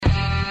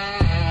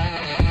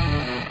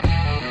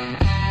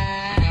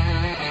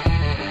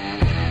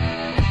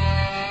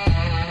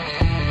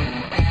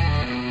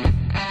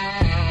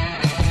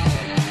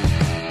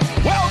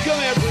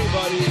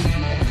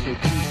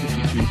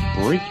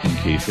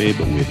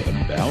Kayfabe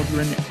with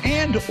Baldwin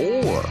and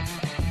or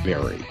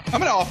Barry. I'm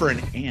going to offer an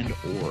and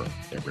or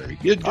there, Barry.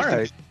 All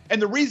right.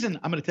 And the reason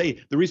I'm going to tell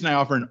you, the reason I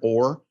offer an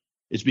or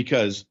is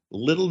because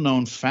little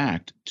known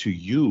fact to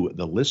you,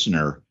 the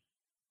listener,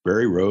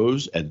 Barry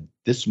Rose at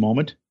this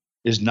moment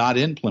is not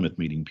in Plymouth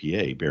Meeting,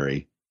 PA.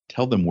 Barry,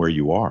 tell them where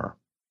you are.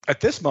 At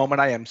this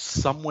moment, I am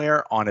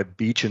somewhere on a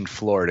beach in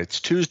Florida.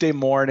 It's Tuesday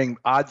morning.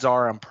 Odds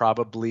are I'm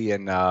probably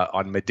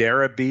on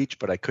Madeira Beach,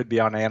 but I could be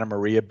on Anna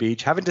Maria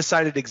Beach. Haven't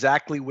decided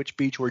exactly which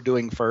beach we're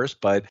doing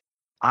first, but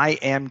I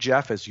am,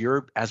 Jeff, as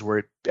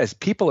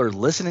people are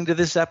listening to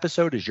this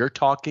episode, as you're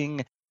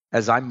talking,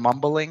 as I'm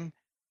mumbling,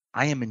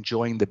 I am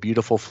enjoying the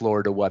beautiful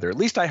Florida weather. At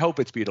least I hope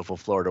it's beautiful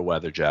Florida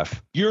weather,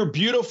 Jeff. Your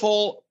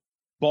beautiful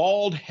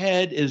bald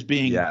head is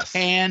being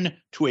tanned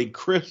to a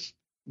crisp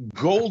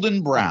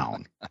golden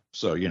brown.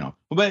 So,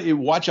 but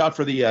watch out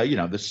for the,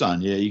 the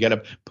sun. Yeah, you got to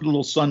put a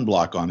little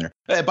sunblock on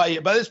there. By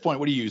this point,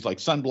 what do you use? Like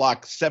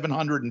sunblock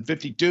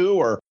 752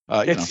 or,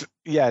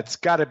 it's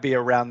got to be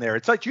around there.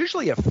 It's like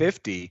usually a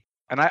 50.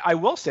 And I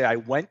will say I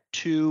went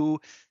to,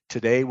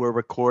 today we're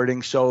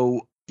recording.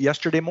 So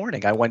yesterday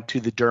morning, I went to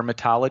the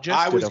dermatologist.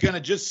 I was going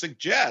to just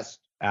suggest.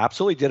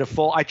 Absolutely.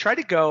 I try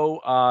to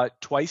go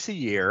twice a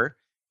year.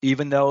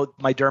 Even though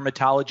my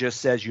dermatologist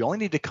says you only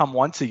need to come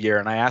once a year.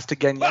 And I asked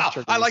again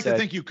yesterday. I like to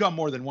think you come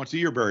more than once a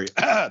year, Barry.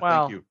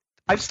 Thank you.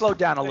 I've slowed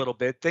down a little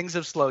bit. Things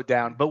have slowed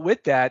down. But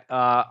with that,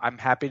 I'm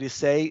happy to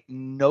say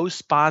no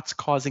spots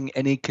causing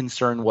any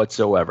concern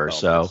whatsoever.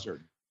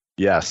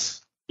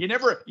 Yes. You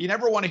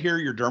never want to hear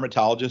your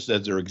dermatologist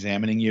as they're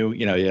examining you,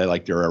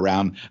 like they're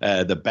around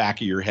the back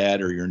of your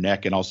head or your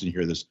neck. And all of a sudden you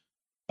hear this,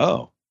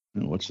 oh.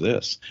 What's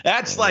this?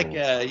 That's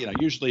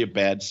usually a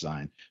bad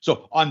sign.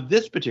 So on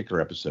this particular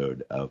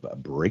episode of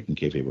Breaking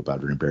Kayfabe with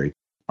Baldwin and Barry,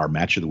 our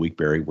match of the week,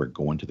 Barry, we're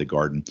going to the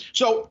Garden.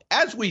 So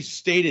as we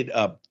stated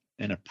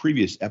in a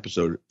previous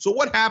episode, so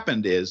what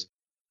happened is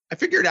I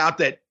figured out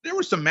that there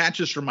were some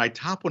matches from my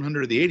top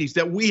 100 of the 80s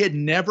that we had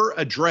never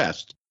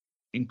addressed,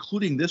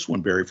 including this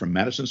one, Barry, from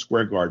Madison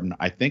Square Garden.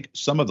 I think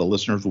some of the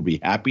listeners will be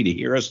happy to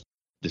hear us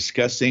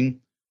discussing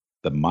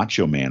the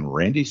Macho Man,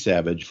 Randy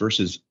Savage,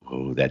 versus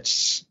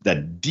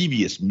that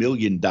devious $1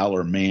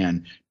 million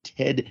man,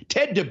 Ted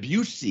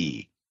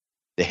DiBiase,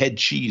 the head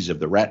cheese of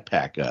the Rat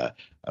Pack a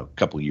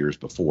couple of years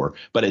before.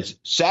 But it's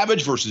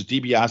Savage versus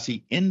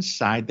DiBiase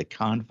inside the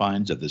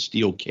confines of the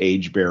steel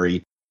cage,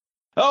 Barry.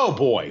 Oh,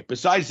 boy.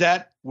 Besides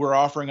that, we're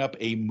offering up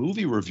a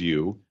movie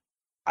review.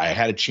 I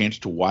had a chance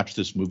to watch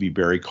this movie,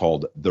 Barry,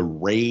 called The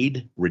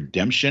Raid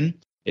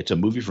Redemption. It's a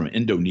movie from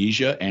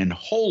Indonesia, and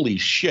holy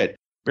shit.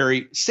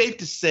 Barry, safe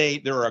to say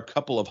there are a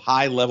couple of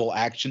high-level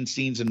action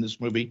scenes in this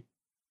movie?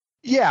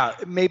 Yeah,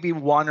 maybe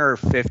 1 or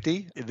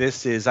 50.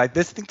 I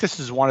think this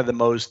is one of the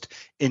most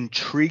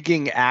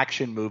intriguing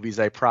action movies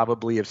I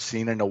probably have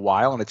seen in a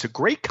while, and it's a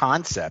great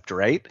concept,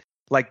 right?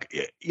 Like,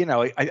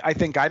 I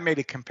think I made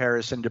a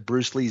comparison to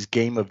Bruce Lee's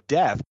Game of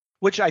Death,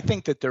 which I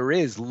think that there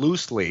is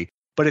loosely,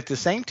 but at the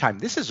same time,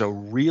 this is a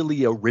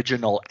really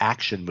original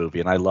action movie,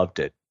 and I loved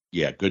it.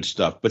 Yeah, good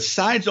stuff.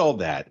 Besides all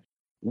that,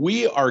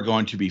 we are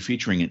going to be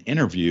featuring an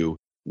interview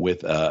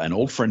with an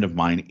old friend of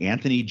mine,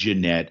 Anthony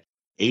Jeanette,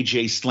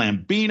 AJ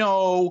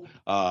Slambino.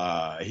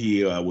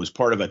 He was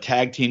part of a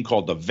tag team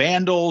called the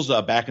Vandals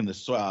back in the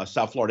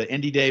South Florida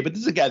Indie Day. But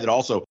this is a guy that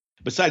also,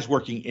 besides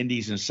working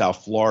indies in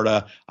South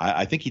Florida,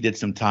 I think he did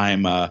some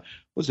time,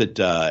 was it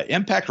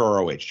Impact or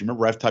ROH? Do you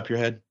remember right off the top of your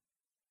head?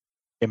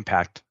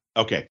 Impact.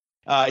 Okay.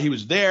 He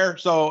was there.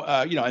 So,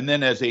 and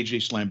then as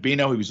AJ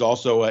Slambino, he was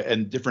also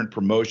in different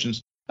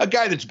promotions, a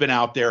guy that's been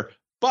out there.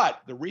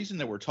 But the reason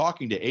that we're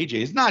talking to AJ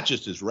is not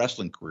just his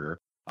wrestling career,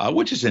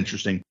 which is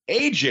interesting.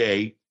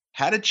 AJ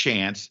had a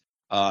chance,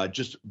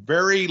 just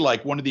very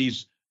like one of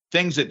these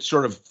things that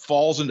sort of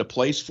falls into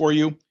place for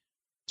you.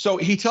 So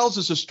he tells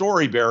us a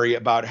story, Barry,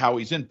 about how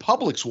he's in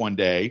Publix one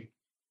day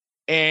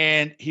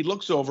and he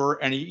looks over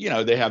and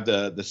they have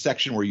the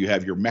section where you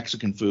have your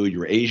Mexican food,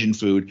 your Asian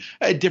food,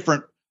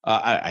 different.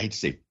 I hate to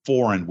say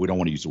foreign. We don't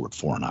want to use the word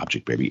foreign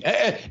object, baby.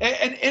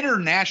 An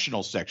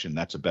international section.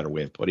 That's a better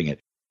way of putting it.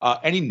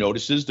 And he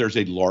notices there's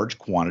a large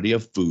quantity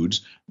of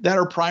foods that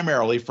are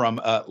primarily from,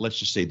 let's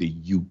just say, the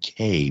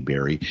UK,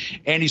 Barry.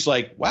 And he's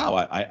like, wow,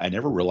 I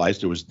never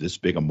realized there was this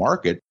big a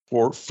market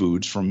for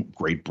foods from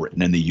Great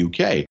Britain and the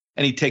UK.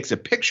 And he takes a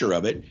picture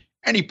of it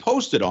and he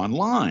posts it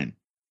online.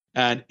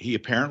 And he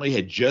apparently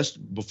had just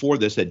before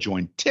this had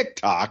joined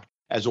TikTok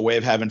as a way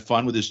of having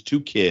fun with his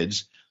 2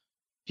 kids.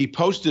 He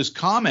posts his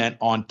comment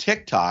on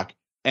TikTok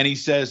and he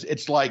says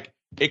it's like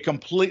it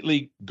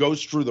completely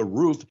goes through the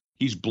roof.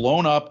 He's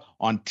blown up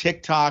on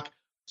TikTok.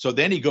 So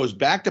then he goes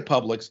back to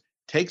Publix,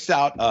 takes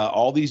out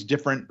all these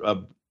different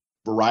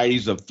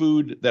varieties of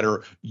food that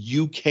are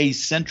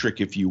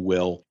UK-centric, if you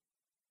will.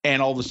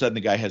 And all of a sudden,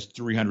 the guy has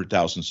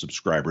 300,000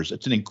 subscribers.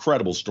 It's an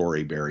incredible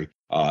story, Barry.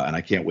 And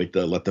I can't wait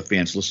to let the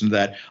fans listen to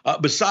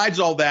that. Besides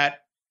all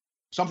that,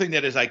 something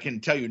that is, I can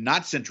tell you,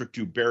 not centric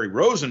to Barry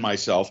Rose and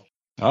myself,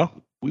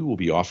 we will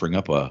be offering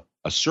up a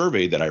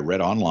survey that I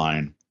read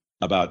online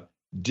about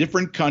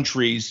different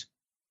countries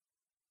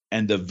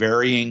and the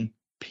varying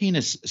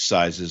penis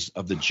sizes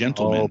of the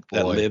gentlemen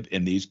that live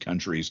in these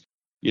countries.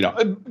 You know,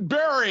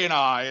 Barry and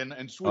I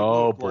and Sweet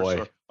Lou, of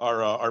course,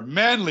 are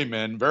manly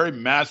men, very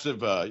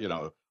massive,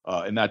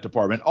 in that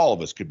department. All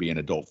of us could be in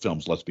adult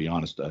films, let's be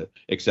honest,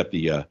 except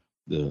the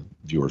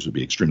viewers would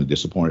be extremely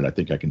disappointed, I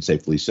think I can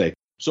safely say.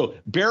 So,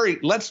 Barry,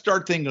 let's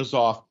start things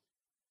off.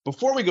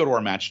 Before we go to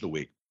our match of the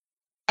week,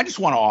 I just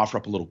want to offer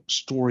up a little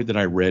story that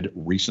I read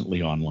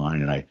recently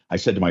online, and I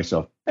said to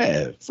myself,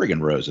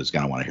 friggin' Rose is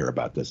going to want to hear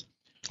about this.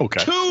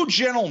 Okay. Two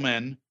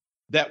gentlemen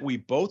that we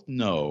both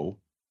know,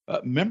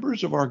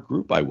 members of our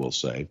group, I will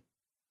say,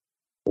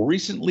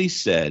 recently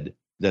said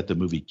that the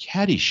movie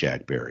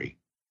Caddyshack, Barry,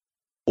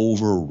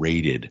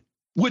 overrated.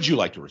 Would you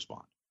like to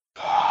respond?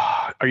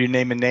 Are you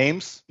naming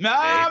names? No,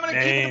 I'm going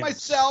to keep it to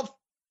myself.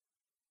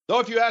 Though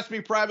if you ask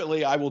me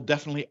privately, I will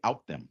definitely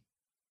out them.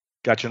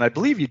 Gotcha. And I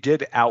believe you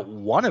did out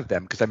one of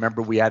them, because I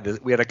remember we had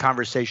a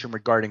conversation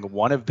regarding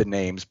one of the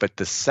names, but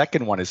the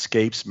second one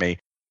escapes me.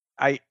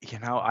 I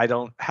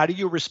don't. How do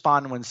you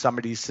respond when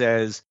somebody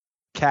says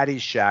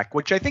Caddyshack,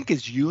 which I think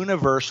is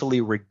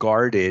universally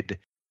regarded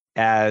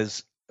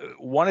as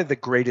one of the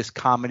greatest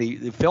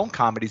film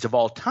comedies of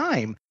all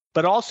time,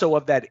 but also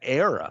of that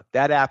era?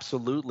 That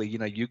absolutely,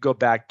 you go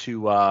back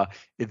to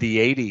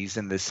the 80s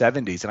and the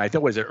 70s, and I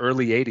think it was the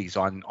early 80s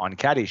on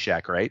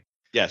Caddyshack, right?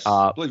 Yes,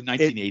 I believe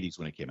 1980s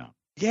when it came out.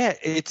 Yeah,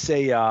 it's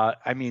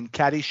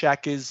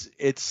Caddyshack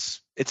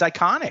it's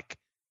iconic.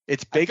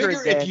 It's bigger. I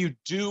figure if you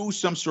do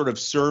some sort of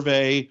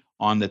survey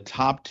on the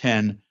top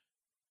 10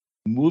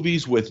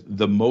 movies with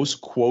the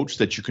most quotes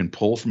that you can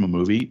pull from a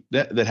movie,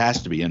 that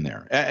has to be in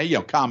there.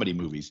 Comedy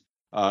movies.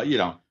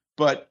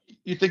 But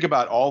you think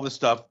about all the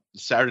stuff,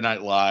 Saturday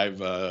Night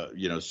Live,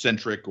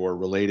 centric or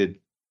related,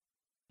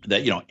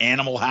 that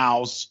Animal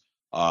House,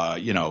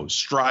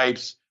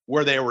 Stripes,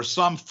 where there were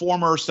some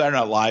former Saturday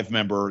Night Live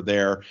member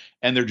there,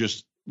 and they're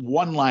just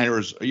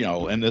one-liners,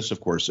 and this, of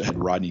course, had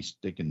Rodney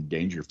Stinkin'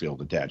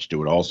 Dangerfield attached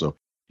to it also,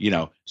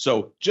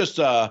 So just,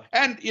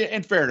 and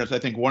in fairness, I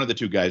think one of the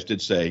two guys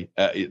did say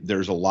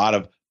there's a lot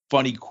of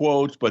funny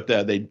quotes, but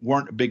they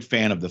weren't a big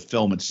fan of the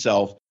film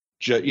itself.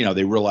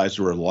 They realized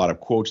there were a lot of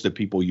quotes that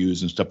people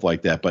use and stuff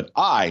like that. But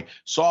I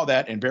saw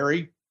that, and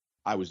Barry,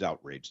 I was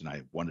outraged, and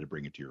I wanted to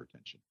bring it to your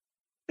attention.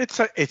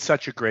 It's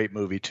such a great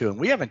movie, too. And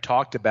we haven't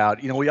talked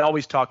about, we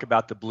always talk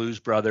about the Blues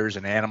Brothers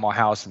and Animal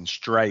House and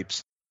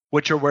Stripes,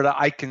 which are what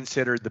I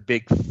consider the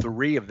big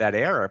three of that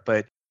era.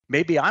 But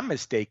maybe I'm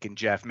mistaken,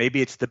 Jeff.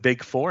 Maybe it's the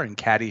big four, and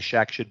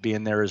Caddyshack should be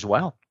in there as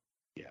well.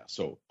 Yeah.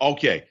 So,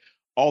 okay.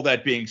 All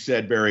that being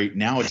said, Barry,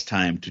 now it's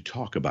time to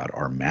talk about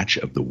our match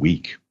of the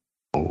week.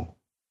 Oh.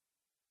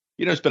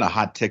 It's been a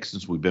hot tick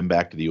since we've been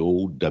back to the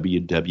old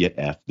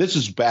WWF. This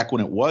is back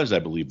when it was, I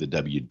believe, the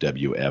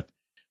WWF.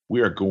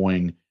 We are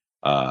going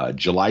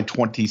July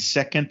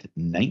 22nd,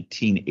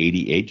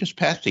 1988, just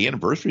past the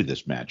anniversary of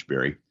this match,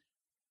 Barry.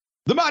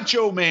 The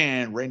Macho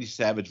Man, Randy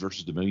Savage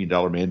versus the $1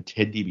 Million Man,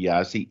 Ted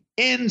DiBiase,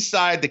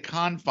 inside the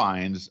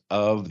confines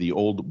of the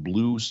old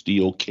blue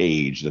steel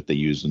cage that they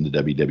used in the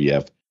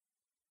WWF.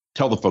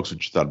 Tell the folks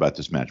what you thought about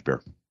this match,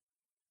 Bear.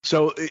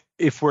 So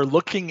if we're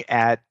looking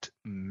at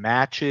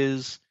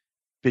matches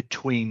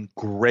between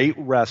great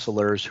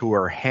wrestlers who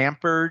are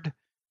hampered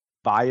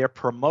by a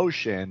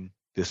promotion,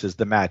 this is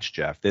the match,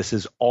 Jeff. This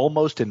is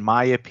almost, in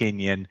my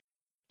opinion,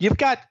 you've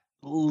got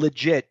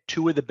legit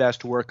two of the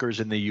best workers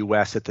in the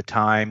U.S. at the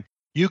time.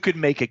 You could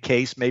make a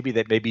case maybe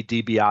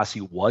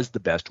DiBiase was the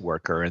best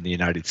worker in the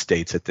United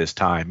States at this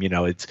time.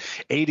 It's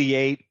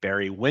 88.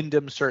 Barry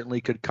Windham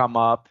certainly could come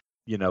up,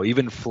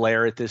 even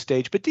Flair at this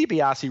stage. But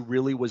DiBiase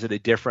really was at a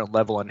different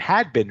level and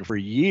had been for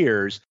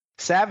years.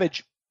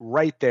 Savage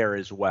right there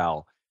as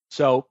well.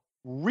 So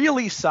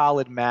really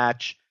solid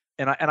match.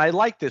 And I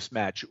like this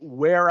match.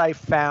 Where I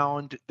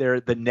found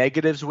the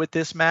negatives with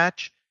this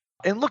match,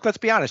 and look, let's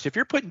be honest. If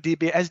you're putting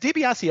has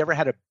DiBiase ever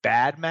had a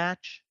bad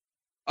match?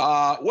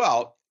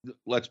 Well,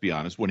 let's be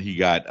honest. When he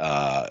got,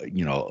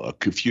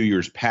 a few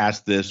years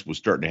past this, was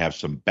starting to have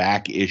some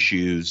back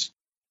issues.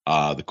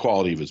 The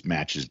quality of his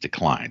matches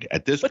declined.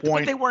 At this point,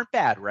 but they weren't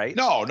bad, right?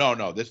 No.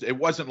 It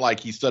wasn't like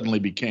he suddenly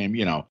became,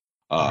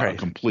 a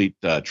complete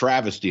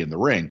travesty in the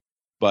ring.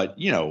 But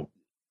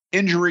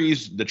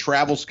injuries, the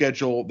travel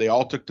schedule, they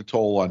all took the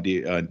toll on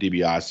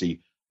DiBiase.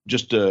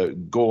 Just to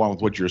go on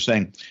with what you're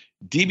saying,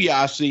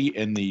 DiBiase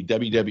in the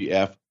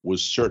WWF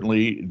was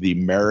certainly the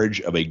marriage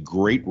of a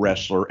great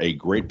wrestler, a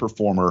great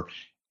performer,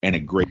 and a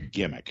great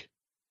gimmick.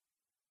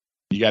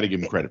 You got to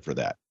give him credit for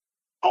that.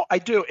 Oh, I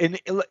do. And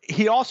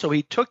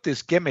he took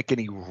this gimmick and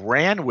he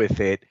ran with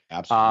it.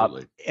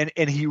 Absolutely.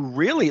 And he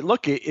really,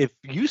 look, if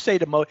you say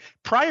to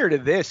prior to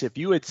this, if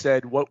you had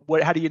said,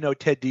 how do you know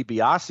Ted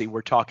DiBiase?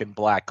 We're talking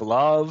Black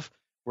Glove.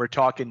 We're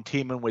talking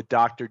teaming with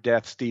Dr.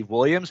 Death, Steve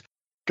Williams,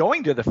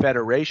 going to the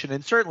Federation.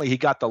 And certainly he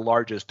got the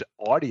largest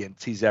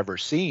audience he's ever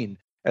seen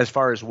as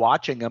far as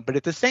watching him. But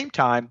at the same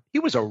time, he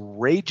was a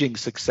raging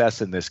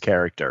success in this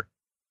character.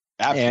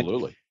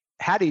 Absolutely. And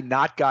had he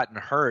not gotten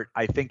hurt,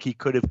 I think he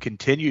could have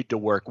continued to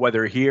work,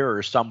 whether here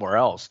or somewhere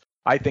else.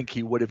 I think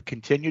he would have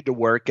continued to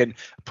work, and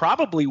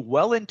probably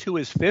well into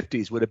his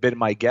 50s would have been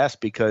my guess,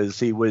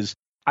 because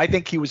I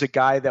think he was a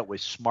guy that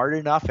was smart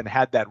enough and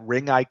had that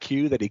ring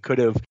IQ that he could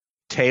have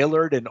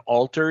tailored and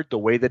altered the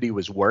way that he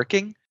was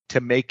working to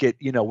make it,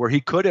 where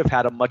he could have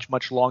had a much,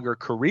 much longer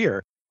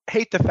career. I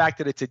hate the fact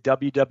that it's a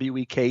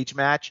WWE cage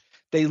match.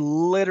 They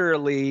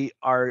literally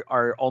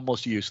are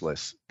almost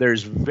useless.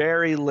 There's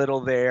very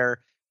little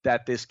there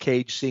that this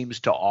cage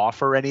seems to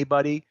offer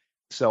anybody.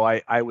 So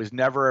I was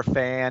never a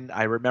fan.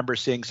 I remember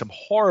seeing some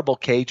horrible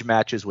cage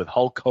matches with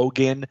Hulk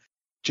Hogan,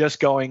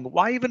 just going,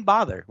 why even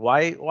bother?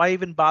 Why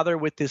even bother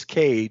with this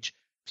cage?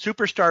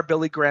 Superstar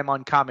Billy Graham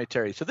on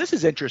commentary. So this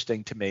is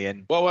interesting to me.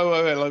 And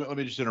wait. Let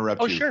me just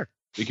interrupt you. Oh, sure.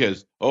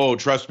 Because,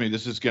 trust me,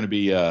 this is going to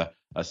be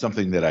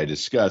something that I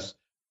discuss.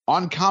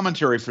 On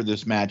commentary for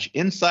this match,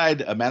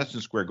 inside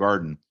Madison Square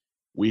Garden,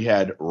 we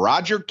had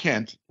Roger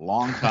Kent,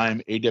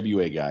 longtime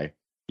AWA guy.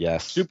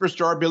 Yes.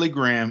 Superstar Billy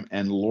Graham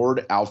and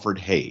Lord Alfred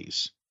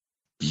Hayes.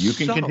 You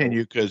can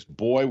continue, because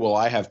boy, will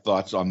I have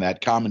thoughts on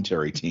that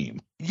commentary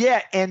team.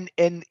 Yeah, and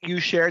you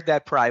shared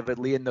that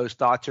privately, and those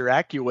thoughts are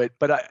accurate.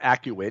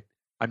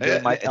 I'm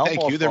doing my Elmo.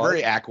 Thank you. They're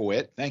very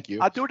accurate. Thank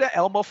you. I'll do the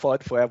Elmo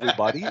FUD for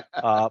everybody.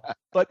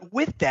 But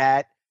with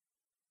that,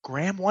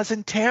 Graham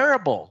wasn't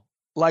terrible.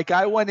 Like,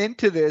 I went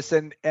into this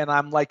and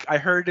I'm like, I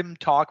heard him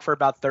talk for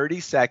about 30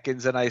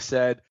 seconds, and I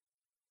said,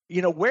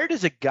 where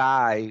does a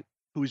guy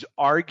who's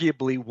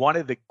arguably one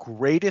of the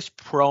greatest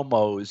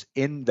promos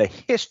in the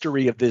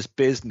history of this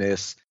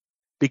business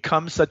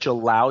become such a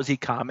lousy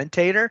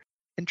commentator?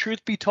 And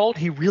truth be told,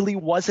 he really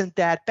wasn't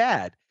that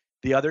bad.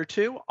 The other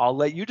two, I'll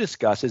let you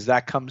discuss as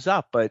that comes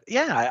up. But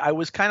yeah, I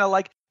was kind of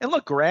like, and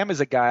look, Graham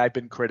is a guy I've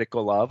been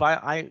critical of.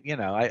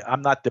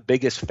 I'm not the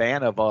biggest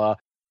fan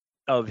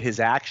of his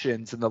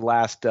actions in the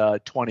last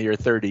 20 or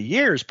 30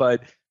 years,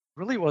 but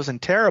really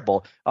wasn't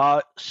terrible.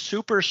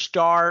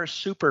 Superstar,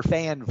 super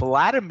fan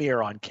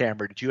Vladimir on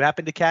camera. Did you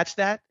happen to catch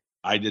that?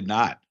 I did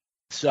not.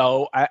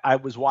 So I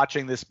was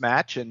watching this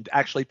match and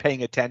actually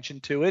paying attention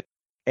to it.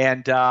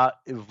 And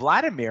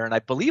Vladimir, and I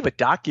believe a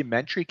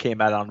documentary came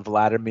out on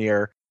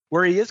Vladimir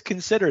where he is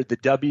considered the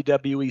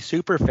WWE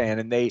superfan.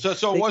 And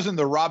it wasn't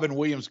the Robin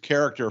Williams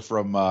character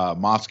from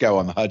Moscow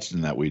on the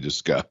Hudson that we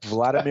discussed.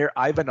 Vladimir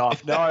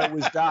Ivanov. No, it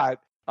was not.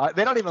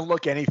 They don't even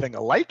look anything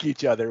alike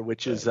each other,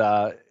 which is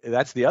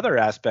that's the other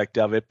aspect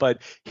of it.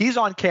 But he's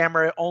on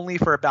camera only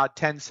for about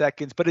 10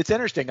 seconds. But it's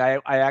interesting. I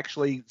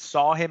actually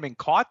saw him and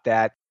caught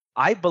that.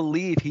 I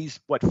believe he's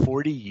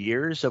 40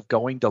 years of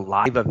going to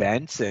live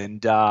events,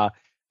 and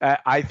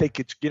I think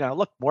it's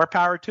look, more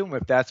power to him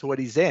if that's what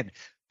he's in.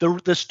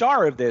 The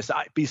star of this,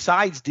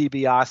 besides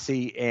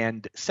DiBiase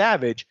and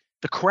Savage,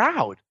 the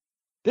crowd.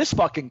 This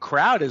fucking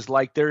crowd is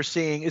like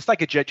it's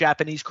like a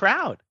Japanese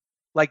crowd.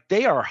 Like,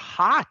 they are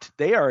hot.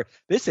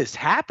 This is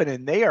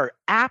happening. They are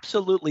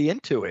absolutely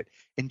into it.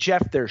 And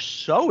Jeff, they're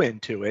so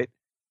into it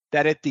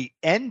that at the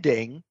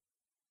ending,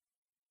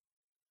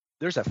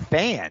 there's a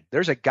fan.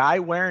 There's a guy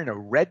wearing a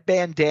red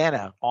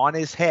bandana on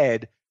his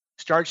head,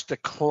 starts to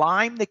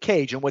climb the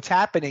cage. And what's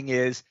happening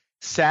is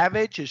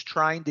Savage is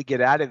trying to get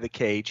out of the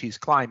cage. He's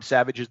climbed.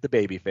 Savage is the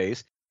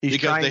babyface.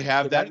 Because they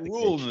have that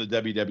rule in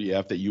the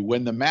WWF that you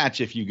win the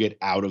match if you get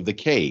out of the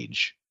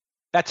cage.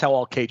 That's how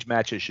all cage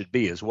matches should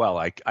be as well.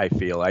 I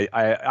feel.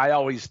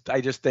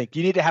 I just think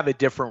you need to have a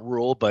different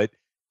rule, but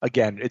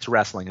again, it's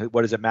wrestling.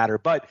 What does it matter?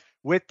 But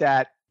with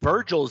that,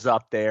 Virgil's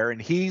up there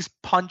and he's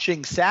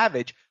punching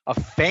Savage. A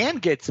fan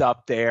gets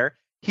up there.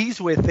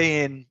 He's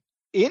within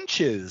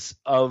inches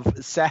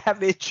of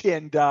Savage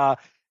and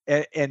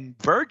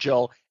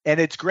Virgil. And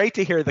it's great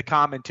to hear the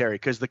commentary,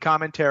 because the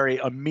commentary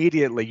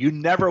immediately, you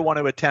never want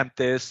to attempt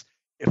this.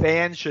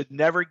 Fans should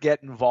never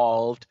get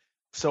involved.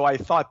 So I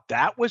thought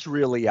that was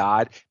really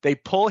odd. They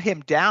pull him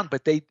down,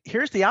 but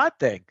here's the odd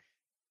thing.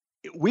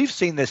 We've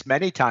seen this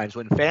many times.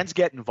 When fans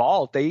get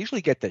involved, they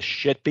usually get the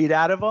shit beat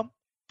out of them.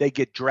 They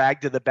get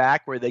dragged to the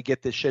back where they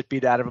get the shit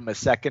beat out of them a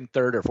second,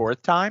 third, or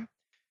fourth time.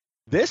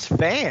 This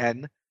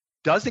fan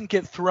doesn't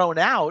get thrown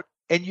out,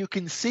 and you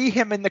can see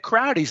him in the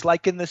crowd. He's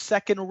like in the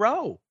second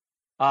row.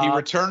 He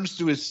returns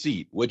to his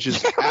seat, which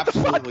is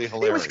absolutely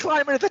hilarious. He was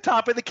climbing at the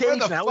top of the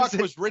cage. Where the fuck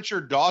was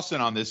Richard Dawson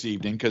on this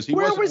evening? Because he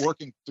wasn't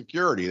working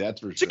security,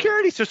 that's for sure.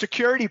 Security. So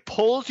security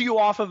pulls you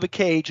off of the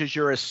cage as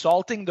you're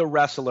assaulting the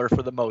wrestler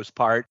for the most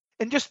part,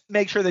 and just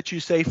make sure that you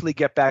safely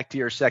get back to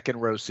your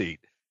second row seat.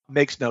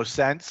 Makes no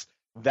sense.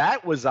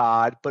 That was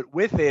odd, but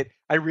with it,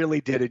 I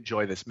really did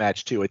enjoy this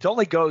match too. It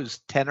only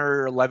goes 10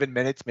 or 11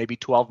 minutes, maybe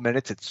 12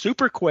 minutes. It's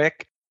super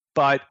quick,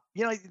 but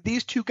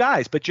these two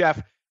guys. But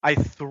Jeff, I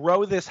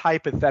throw this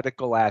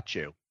hypothetical at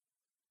you.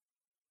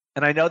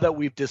 And I know that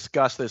we've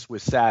discussed this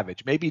with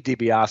Savage, maybe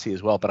DiBiase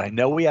as well, but I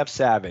know we have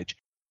Savage.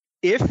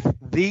 If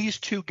these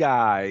two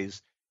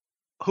guys,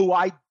 who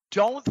I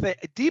don't think,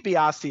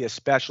 DiBiase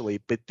especially,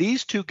 but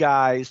these two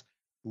guys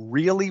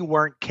really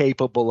weren't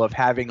capable of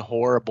having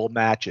horrible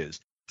matches.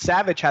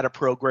 Savage had a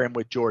program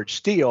with George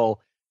Steele,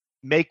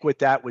 make with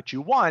that what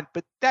you want,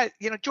 but that,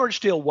 George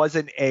Steele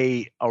wasn't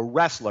a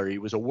wrestler. He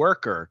was a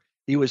worker.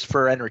 He was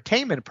for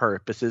entertainment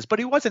purposes, but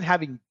he wasn't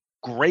having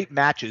great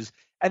matches,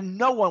 and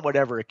no one would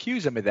ever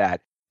accuse him of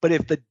that. But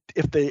if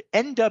the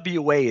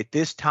NWA at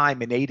this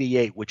time in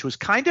 '88, which was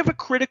kind of a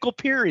critical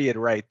period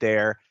right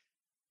there,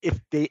 if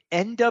the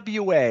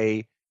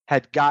NWA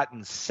had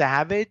gotten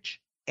Savage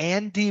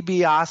and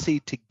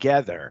DiBiase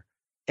together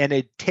and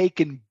had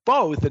taken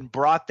both and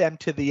brought them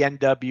to the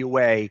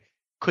NWA,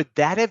 could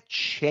that have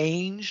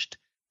changed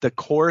the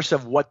course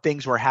of what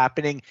things were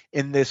happening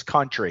in this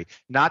country?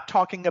 Not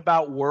talking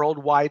about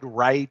worldwide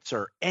rights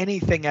or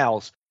anything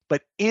else,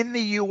 but in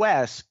the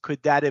U.S.,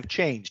 could that have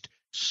changed?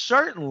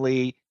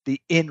 Certainly, the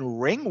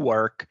in-ring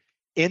work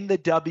in the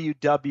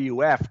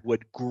WWF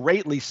would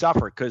greatly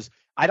suffer, because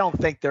I don't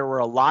think there were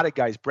a lot of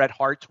guys. Bret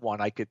Hart's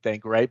one I could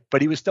think, right?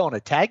 But he was still in a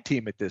tag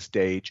team at this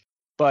stage.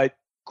 But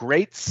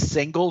great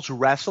singles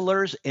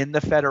wrestlers in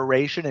the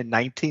Federation in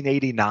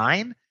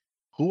 1989.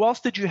 Who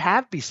else did you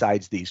have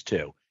besides these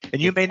two?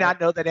 And you may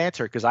not know that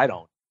answer, because I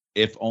don't.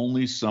 If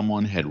only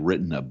someone had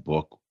written a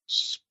book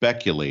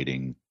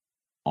speculating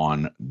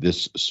on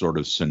this sort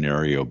of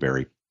scenario,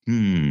 Barry.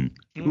 Who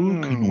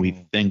can we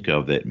think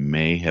of that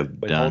may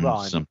have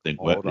done something?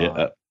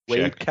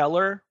 Wade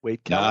Keller?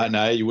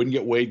 No, you wouldn't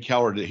get Wade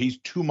Keller. He's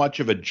too much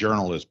of a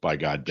journalist, by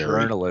God,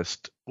 Barry.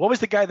 Journalist. What was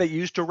the guy that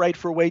used to write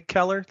for Wade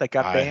Keller that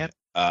got banned?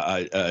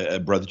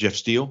 Brother Jeff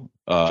Steele.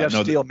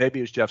 Steele. Maybe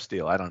it was Jeff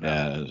Steele. I don't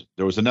know.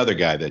 There was another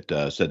guy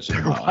that said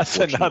some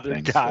unfortunate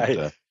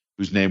things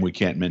whose name we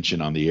can't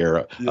mention on the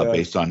air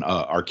based on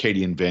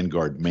Arcadian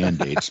Vanguard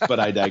mandates, but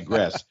I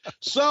digress.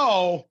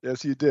 So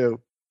yes, you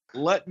do.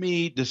 Let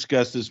me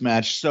discuss this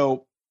match.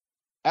 So,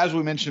 as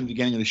we mentioned at the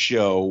beginning of the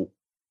show,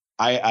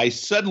 I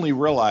suddenly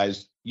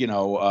realized,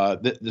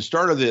 the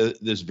start of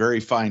this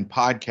very fine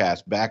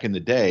podcast back in the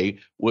day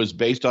was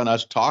based on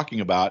us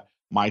talking about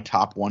my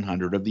top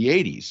 100 of the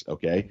 80s.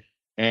 Okay.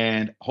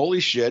 And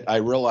holy shit, I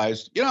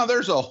realized,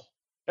 there's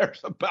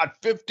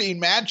about 15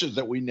 matches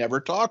that we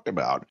never talked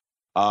about.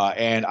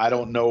 And I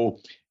don't know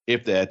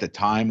if at the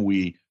time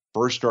we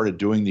first started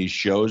doing these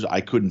shows,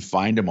 I couldn't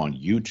find them on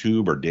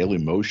YouTube or Daily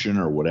Motion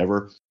or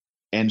whatever.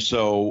 And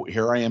so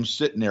here I am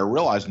sitting there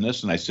realizing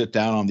this, and I sit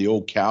down on the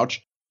old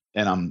couch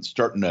and I'm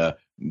starting to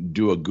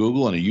do a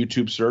Google and a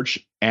YouTube search,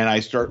 and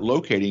I start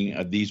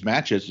locating these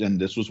matches. And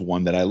this was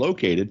one that I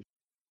located.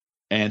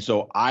 And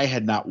so I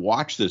had not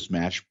watched this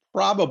match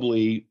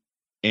probably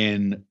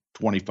in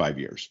 25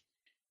 years.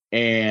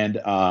 And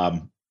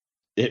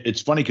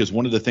it's funny because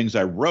one of the things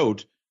I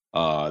wrote,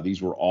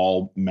 these were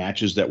all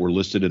matches that were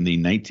listed in the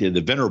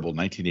venerable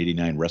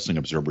 1989 Wrestling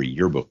Observer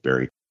Yearbook,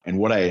 Barry. And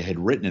what I had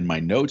written in my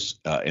notes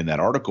in that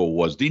article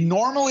was the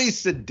normally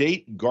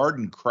sedate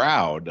Garden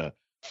crowd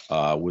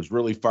was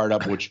really fired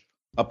up, which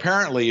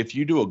apparently if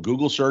you do a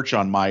Google search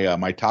on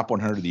my top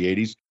 100 of the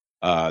 80s,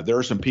 there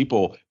are some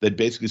people that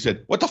basically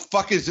said, what the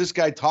fuck is this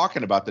guy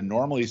talking about, the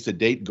normally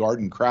sedate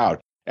Garden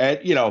crowd? And,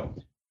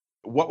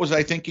 what was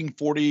I thinking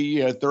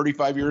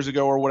 35 years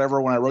ago or whatever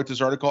when I wrote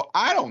this article?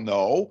 I don't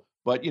know.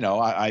 But,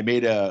 I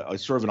made a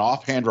sort of an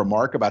offhand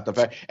remark about the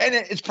fact, and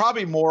it's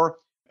probably more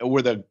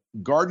where the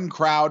Garden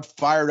crowd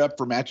fired up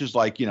for matches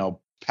like,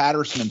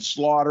 Patterson and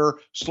Slaughter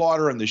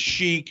and the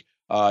Sheik,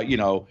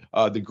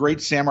 the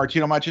great San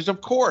Martino matches, of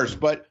course.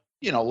 But,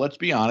 let's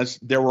be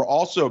honest, there were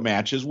also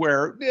matches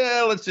where,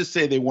 let's just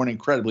say they weren't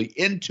incredibly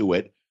into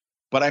it.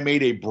 But I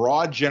made a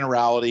broad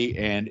generality,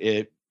 and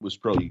it was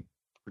probably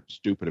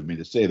stupid of me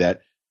to say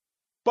that.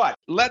 But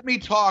let me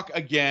talk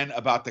again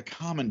about the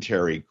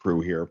commentary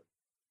crew here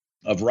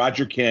of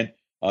Roger Kent,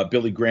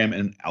 Billy Graham,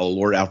 and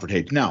Lord Alfred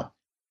Hayes. Now,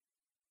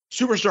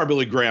 Superstar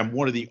Billy Graham,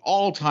 one of the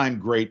all-time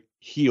great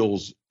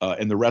heels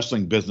in the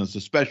wrestling business,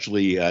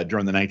 especially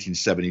during the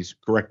 1970s.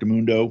 Correct,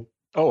 Mundo?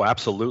 Oh,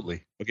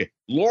 absolutely. Okay.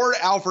 Lord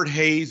Alfred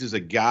Hayes is a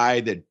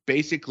guy that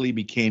basically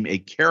became a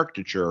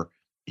caricature.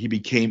 He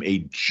became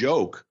a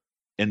joke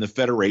in the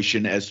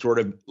Federation as sort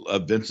of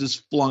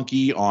Vince's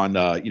flunky on,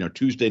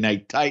 Tuesday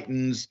Night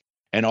Titans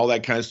and all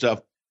that kind of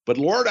stuff. But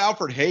Lord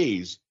Alfred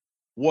Hayes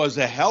was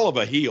a hell of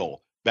a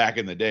heel back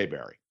in the day,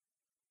 Barry.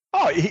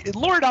 Oh,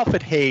 Lord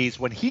Alfred Hayes,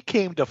 when he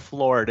came to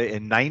Florida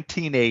in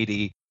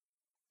 1980,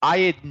 I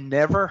had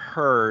never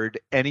heard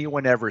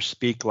anyone ever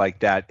speak like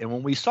that. And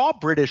when we saw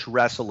British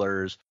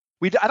wrestlers,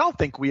 I don't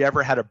think we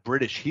ever had a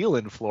British heel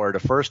in Florida,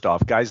 first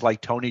off. Guys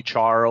like Tony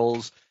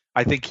Charles,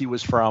 I think he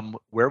was from,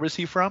 where was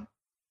he from?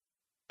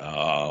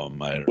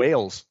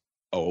 Wales.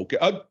 Oh, okay.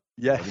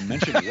 Yeah. I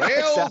mentioned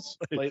Wales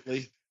exactly.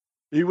 lately.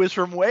 He was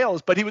from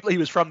Wales, but he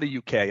was from the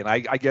UK, and I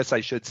guess I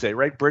should say,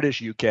 right,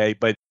 British UK.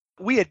 But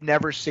we had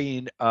never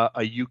seen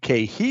a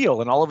UK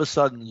heel, and all of a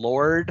sudden,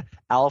 Lord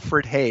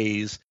Alfred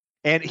Hayes,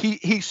 and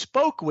he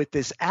spoke with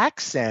this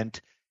accent.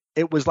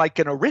 It was like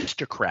an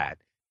aristocrat,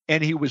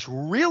 and he was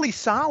really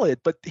solid.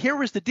 But here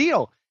was the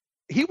deal: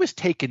 he was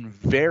taken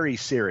very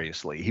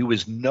seriously. He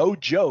was no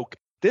joke.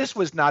 This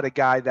was not a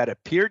guy that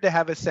appeared to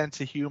have a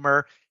sense of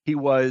humor. He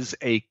was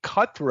a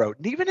cutthroat,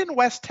 and even in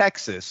West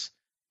Texas.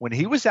 When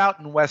he was out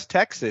in West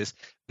Texas,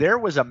 there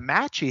was a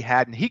match he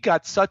had, and he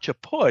got such a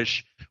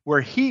push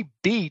where he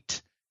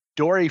beat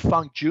Dory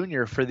Funk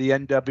Jr. for the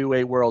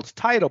NWA World's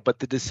title, but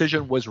the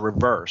decision was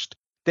reversed.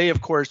 They,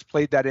 of course,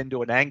 played that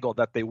into an angle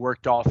that they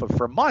worked off of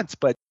for months.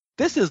 But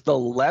this is the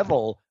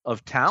level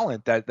of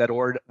talent that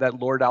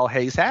Lord Al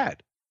Hayes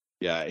had.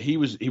 Yeah, he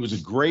was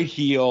a great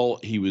heel.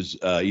 He was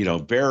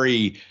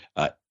very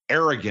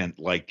arrogant,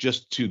 like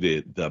just to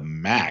the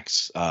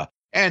max.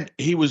 And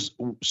he was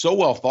so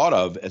well thought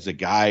of as a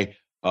guy,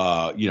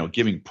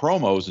 giving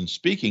promos and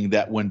speaking,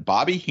 that when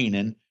Bobby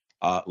Heenan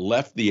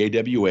left the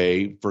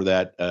AWA for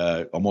that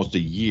almost a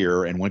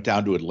year and went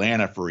down to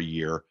Atlanta for a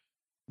year,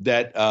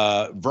 that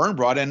Vern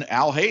brought in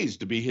Al Hayes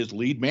to be his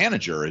lead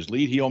manager, his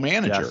lead heel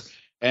manager. Yes.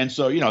 And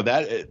so,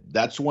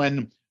 that's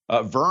when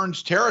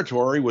Vern's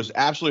territory was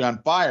absolutely on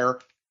fire.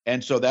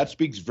 And so that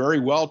speaks very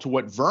well to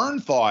what Vern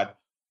thought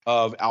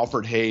of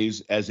Alfred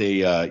Hayes as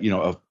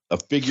a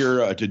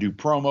figure to do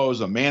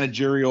promos, a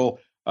managerial,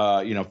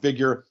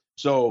 figure.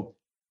 So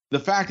the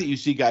fact that you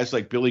see guys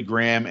like Billy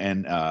Graham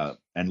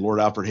and Lord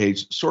Alfred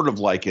Hayes sort of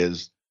like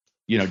as,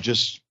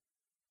 just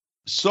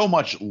so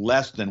much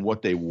less than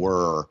what they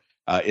were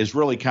is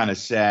really kind of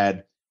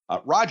sad.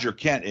 Roger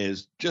Kent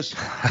is just,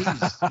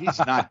 he's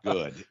not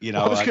good.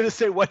 I was going to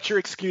say, what's your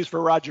excuse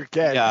for Roger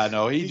Kent? Yeah,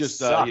 no, he just,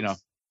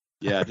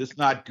 just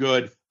not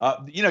good.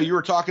 You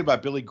were talking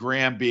about Billy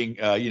Graham being,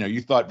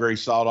 you thought very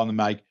solid on the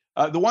mic.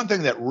 The one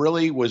thing that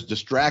really was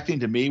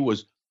distracting to me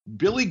was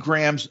Billy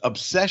Graham's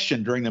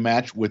obsession during the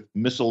match with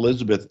Miss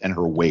Elizabeth and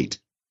her weight.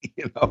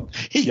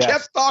 He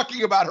kept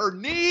talking about her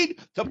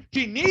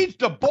she needs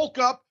to bulk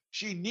up.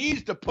 She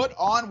needs to put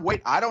on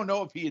weight. I don't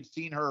know if he had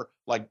seen her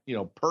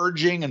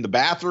purging in the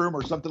bathroom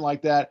or something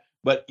like that.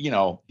 But,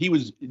 he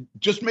was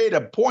just made a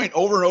point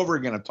over and over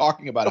again of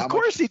talking about how much. Of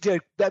course he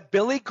did. That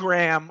Billy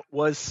Graham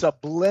was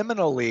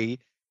subliminally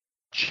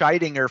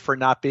chiding her for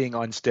not being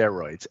on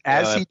steroids,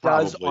 as he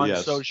does on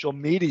social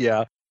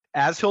media,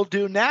 as he'll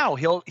do now.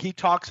 He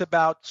talks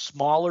about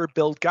smaller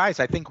build guys.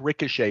 I think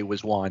Ricochet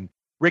was one.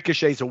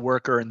 Ricochet's a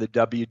worker in the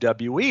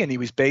WWE, and he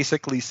was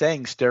basically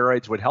saying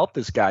steroids would help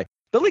this guy.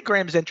 Billy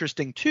Graham's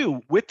interesting,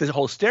 too, with the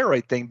whole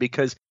steroid thing,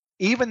 because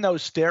even though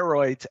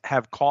steroids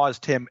have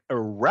caused him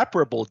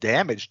irreparable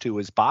damage to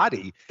his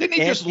body. Didn't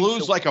he just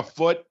lose like a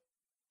foot?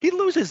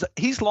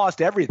 He's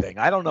lost everything.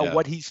 I don't know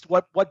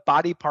what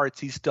body parts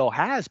he still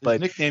has, but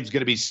his nickname's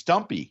going to be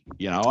Stumpy,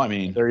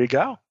 There you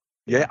go.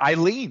 Yeah,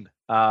 Eileen.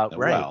 Right.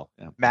 Well,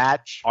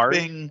 Matt, Art,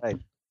 Ding.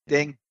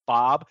 Ding,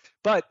 Bob.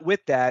 But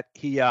with that,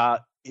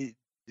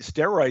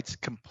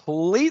 steroids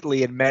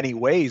completely, in many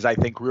ways, I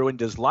think, ruined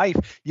his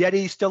life. Yet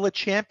he's still a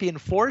champion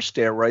for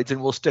steroids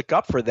and will stick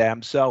up for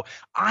them. So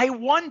I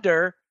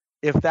wonder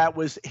if that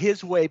was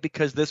his way,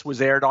 because this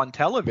was aired on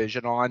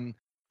television on,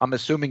 I'm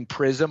assuming,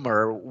 Prism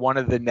or one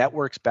of the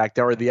networks back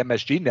there, or the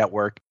MSG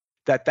network,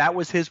 that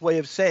was his way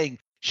of saying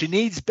she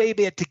needs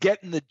baby to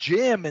get in the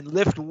gym and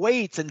lift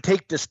weights and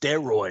take the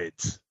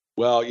steroids.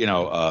 Well,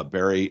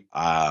 Barry,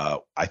 I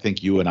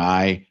think you and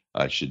I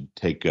should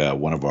take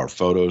one of our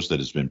photos that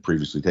has been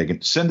previously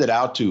taken, send it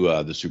out to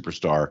the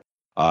superstar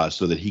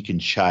so that he can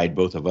chide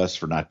both of us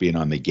for not being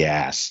on the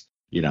gas.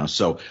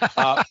 So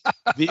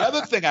the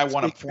other thing I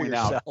want to point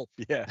out.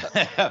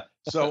 Yeah.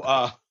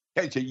 So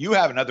you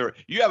have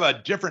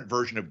a different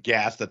version of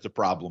gas that's a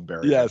problem,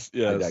 Barry. Yes.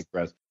 I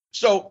digress.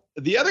 So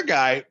the other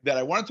guy that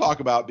I want to talk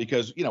about,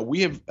 because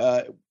we have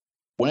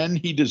when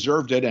he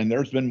deserved it, and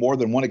there's been more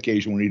than one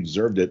occasion when he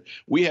deserved it,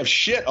 we have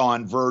shit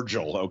on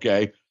Virgil.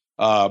 Okay.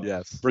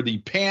 For the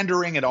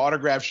pandering and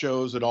autograph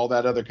shows and all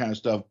that other kind of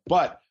stuff.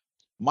 But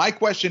my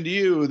question to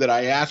you that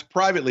I asked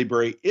privately,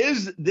 Barry,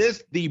 is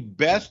this the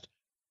best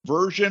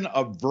version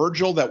of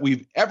Virgil that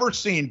we've ever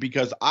seen?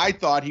 Because I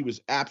thought he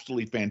was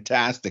absolutely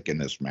fantastic in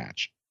this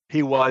match.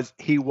 He was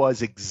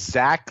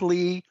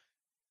exactly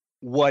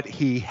what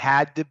he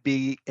had to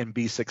be and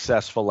be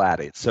successful at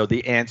it. So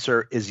the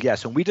answer is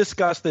yes. And we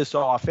discussed this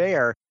off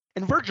air.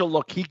 And Virgil,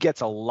 look, he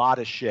gets a lot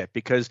of shit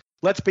because,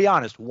 let's be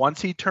honest,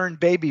 once he turned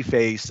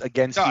babyface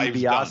against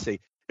DiBiase,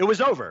 it was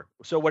over.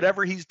 So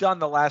whatever he's done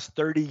the last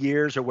 30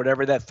 years or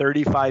whatever, that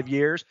 35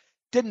 years,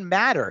 didn't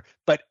matter.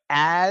 But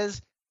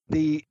as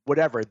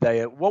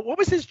what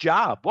was his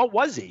job? What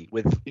was he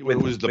it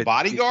was the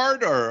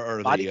bodyguard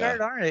or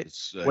bodyguard? All right.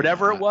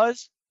 Whatever it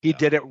was, he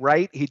did it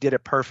right. He did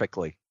it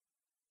perfectly.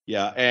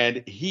 Yeah.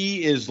 And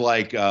he is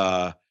like,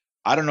 I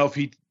don't know if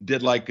he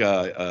did like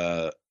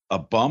a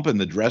bump in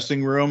the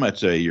dressing room.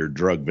 That's your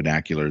drug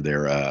vernacular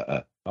there,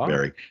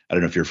 Barry. I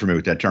don't know if you're familiar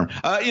with that term.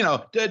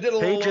 Did a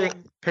little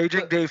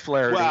paging Dave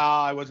Flaherty. Well,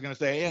 I was going to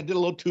say, did a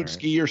little toot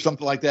ski or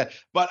something like that.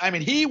 But I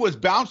mean, he was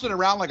bouncing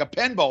around like a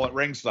pinball at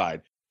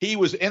ringside. He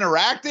was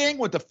interacting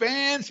with the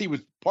fans. He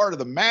was part of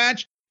the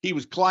match. He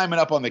was climbing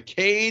up on the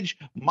cage.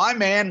 My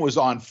man was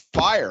on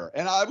fire.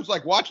 And I was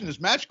like watching this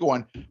match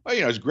going,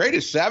 as great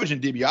as Savage and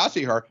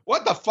DiBiase are,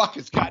 what the fuck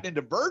has gotten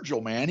into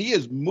Virgil, man? He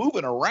is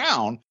moving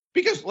around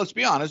because, let's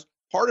be honest,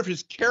 part of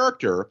his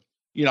character,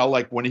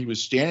 like when he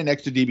was standing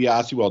next to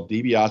DiBiase while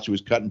DiBiase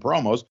was cutting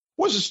promos,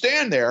 was to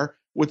stand there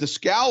with a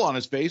scowl on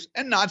his face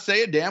and not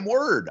say a damn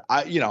word.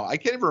 I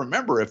can't even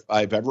remember if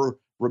I've ever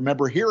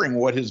remember hearing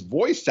what his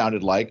voice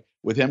sounded like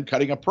with him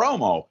cutting a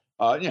promo.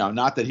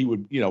 Not that he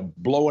would,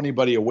 blow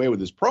anybody away with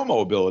his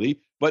promo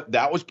ability, but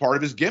that was part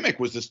of his gimmick,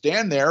 was to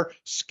stand there,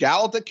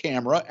 scowl at the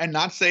camera, and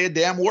not say a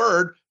damn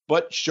word,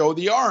 but show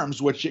the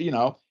arms, which,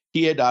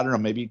 he had, I don't know,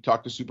 maybe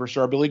talked to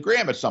superstar Billy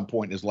Graham at some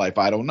point in his life.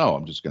 I don't know.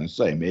 I'm just going to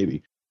say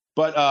maybe.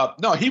 But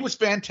no, he was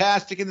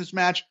fantastic in this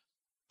match.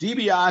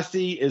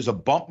 DiBiase is a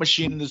bump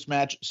machine in this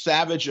match.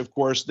 Savage, of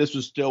course, this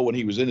was still when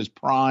he was in his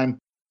prime.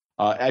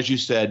 As you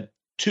said,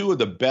 two of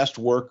the best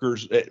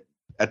workers,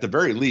 at the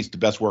very least, the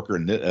best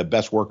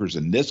workers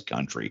in this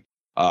country.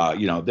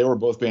 They were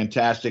both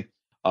fantastic.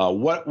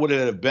 What would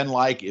it have been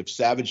like if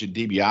Savage and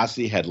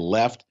DiBiase had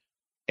left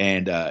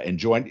and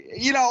joined?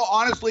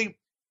 Honestly,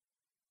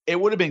 it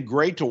would have been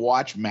great to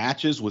watch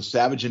matches with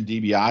Savage and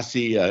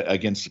DiBiase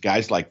against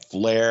guys like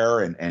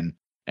Flair and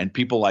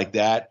people like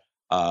that,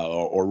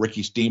 or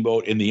Ricky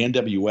Steamboat in the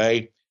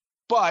NWA.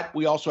 But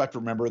we also have to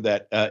remember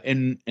that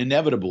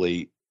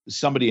inevitably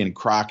somebody in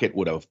Crockett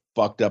would have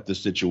fucked up the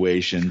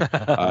situation.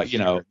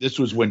 Sure. This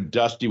was when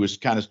Dusty was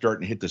kind of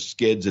starting to hit the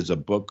skids as a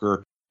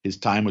booker. His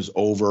time was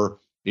over.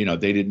 They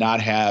did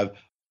not have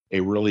a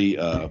really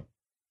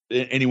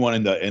anyone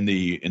in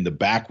the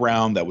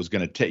background that was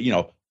going to take.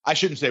 I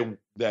shouldn't say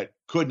that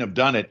couldn't have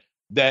done it.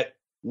 That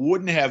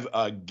wouldn't have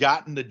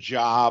gotten the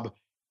job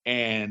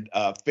and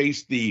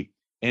faced the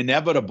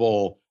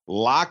inevitable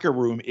locker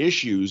room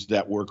issues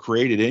that were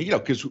created.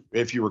 Because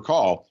if you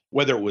recall,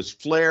 whether it was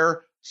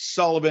Flair,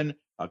 Sullivan,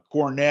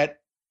 Cornette,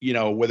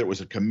 whether it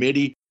was a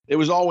committee, it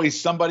was always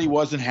somebody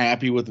wasn't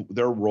happy with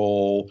their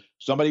role.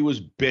 Somebody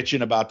was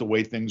bitching about the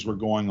way things were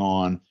going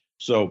on.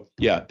 So,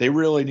 yeah, they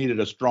really needed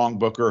a strong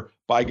booker.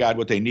 By God,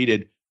 what they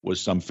needed was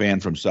some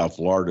fan from South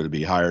Florida to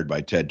be hired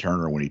by Ted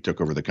Turner when he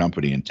took over the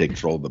company and take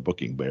control of the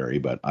booking, Barry.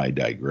 But I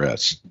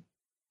digress.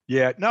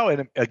 Yeah, no,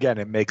 and again,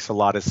 it makes a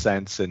lot of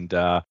sense. And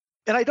I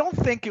don't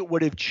think it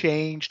would have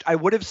changed. I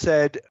would have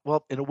said,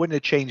 well, and it wouldn't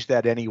have changed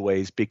that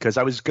anyways, because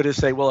I was going to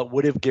say, well, it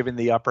would have given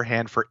the upper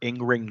hand for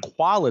in-ring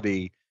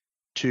quality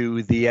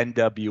to the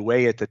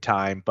NWA at the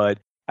time, but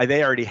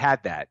they already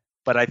had that.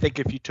 But I think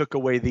if you took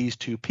away these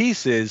two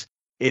pieces,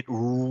 it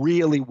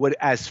really would,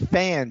 as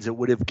fans, it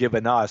would have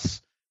given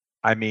us,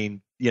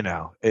 it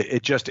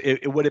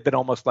would have been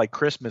almost like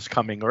Christmas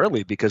coming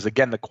early, because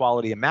again, the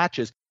quality of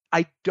matches,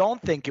 I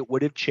don't think it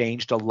would have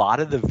changed a lot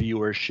of the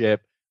viewership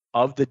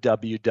of the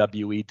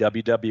WWE,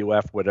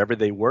 WWF, whatever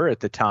they were at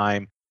the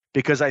time,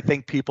 because I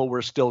think people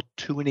were still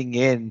tuning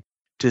in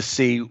to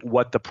see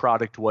what the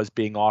product was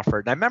being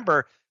offered. And I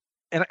remember,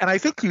 and I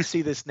think you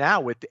see this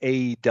now with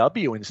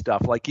AEW and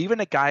stuff, like even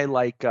a guy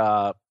like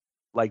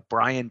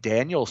Bryan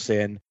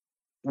Danielson,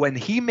 when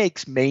he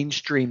makes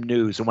mainstream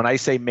news, and when I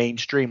say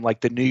mainstream,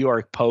 like the New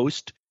York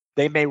Post,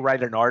 they may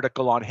write an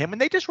article on him, and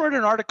they just wrote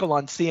an article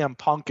on CM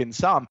Punk and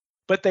some,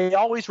 but they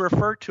always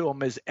refer to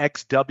him as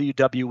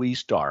ex-WWE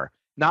star.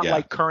 Not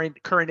like current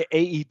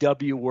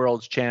AEW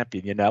World's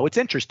Champion, It's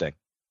interesting.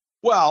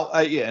 Well,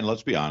 and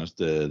let's be honest,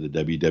 the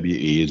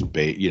WWE is,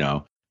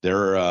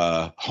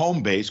 their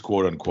home base,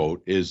 quote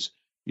unquote, is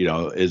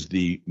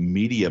the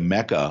media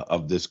mecca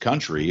of this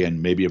country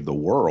and maybe of the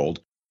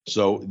world.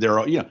 So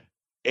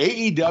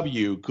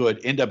AEW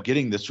could end up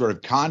getting this sort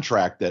of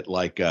contract that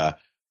like the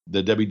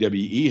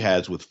WWE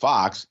has with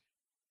Fox,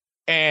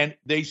 and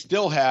they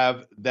still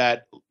have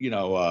that,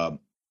 the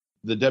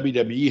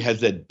WWE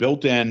has that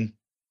built-in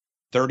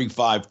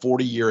 35,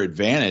 40-year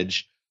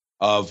advantage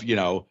of,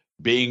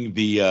 being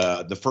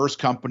the first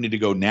company to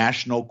go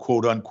national,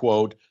 quote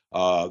unquote,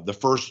 the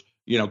first,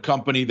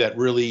 company that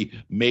really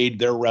made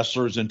their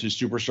wrestlers into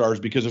superstars,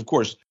 because of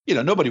course,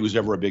 nobody was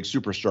ever a big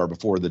superstar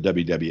before the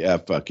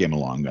WWF came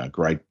along,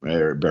 right,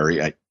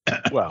 Barry?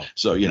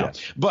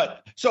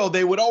 But so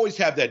they would always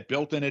have that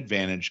built-in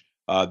advantage.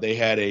 They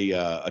had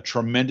a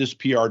tremendous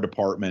PR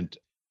department,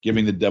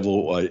 giving the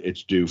devil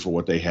its due for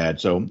what they had.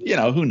 So,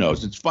 who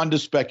knows? It's fun to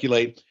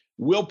speculate.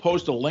 We'll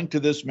post a link to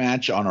this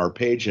match on our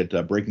page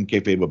at Breaking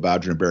Kayfabe with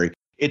Bowdre and Barry.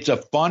 It's a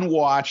fun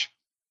watch.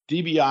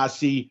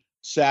 DiBiase,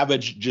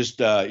 Savage,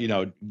 just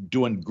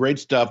doing great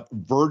stuff.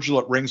 Virgil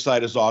at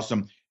ringside is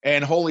awesome.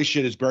 And holy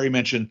shit, as Barry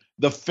mentioned,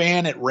 the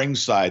fan at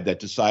ringside that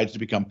decides to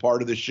become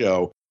part of the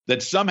show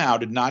that somehow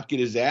did not get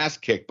his ass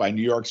kicked by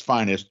New York's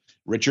finest,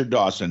 Richard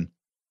Dawson.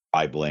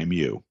 I blame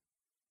you.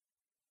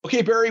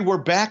 Okay, Barry, we're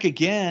back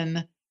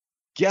again.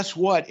 Guess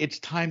what? It's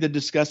time to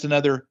discuss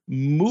another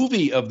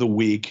movie of the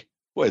week.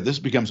 Boy, this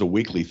becomes a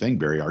weekly thing,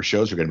 Barry. Our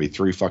shows are going to be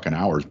 3 fucking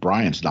hours.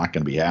 Brian's not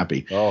going to be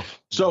happy. Oh.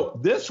 So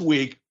this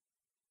week,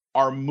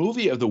 our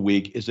movie of the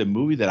week is a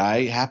movie that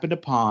I happened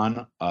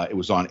upon. It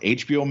was on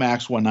HBO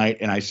Max one night,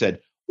 and I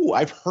said, "Ooh,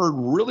 I've heard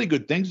really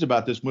good things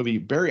about this movie."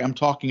 Barry, I'm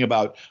talking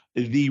about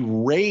The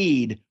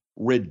Raid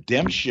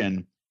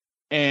Redemption.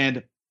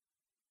 And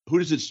who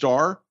does it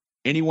star?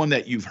 Anyone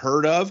that you've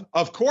heard of?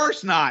 Of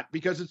course not,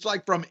 because it's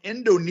like from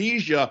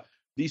Indonesia.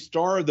 The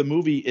star of the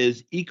movie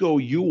is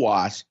Iko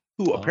Uwais,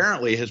 who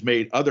apparently has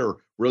made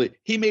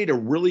he made a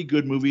really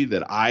good movie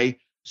that I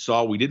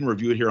saw. We didn't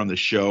review it here on the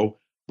show,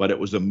 but it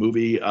was a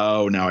movie.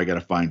 Oh, now I got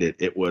to find it.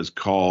 It was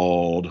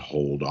called,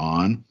 hold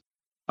on,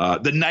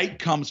 The Night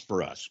Comes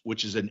for Us,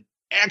 which is an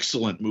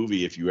excellent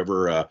movie if you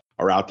ever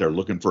are out there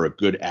looking for a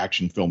good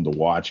action film to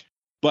watch.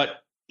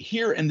 But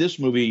here in this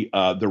movie,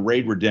 The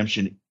Raid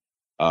Redemption,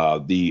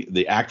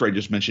 the actor I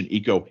just mentioned,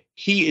 Iko,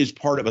 he is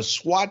part of a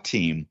SWAT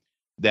team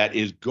that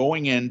is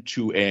going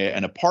into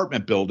an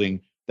apartment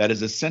building that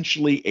is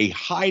essentially a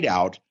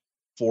hideout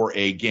for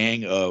a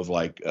gang of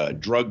like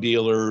drug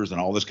dealers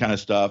and all this kind of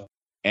stuff.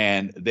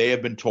 And they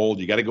have been told,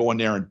 you got to go in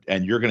there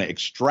and you're going to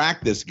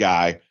extract this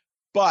guy.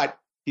 But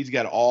he's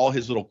got all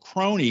his little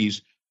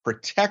cronies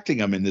protecting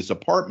him in this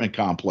apartment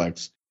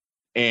complex.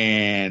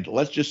 And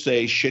let's just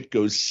say shit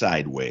goes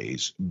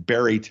sideways.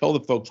 Barry, tell the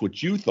folks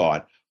what you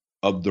thought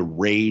of The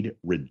Raid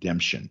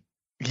Redemption.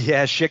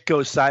 Yeah, shit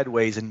goes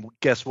sideways. And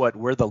guess what?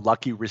 We're the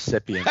lucky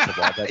recipients of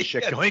all that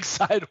shit going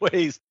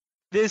sideways.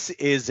 This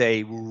is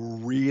a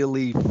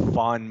really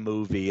fun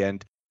movie,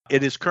 and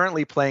it is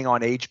currently playing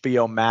on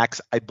HBO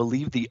Max. I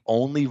believe the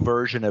only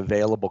version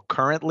available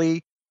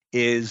currently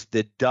is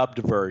the dubbed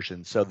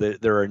version. So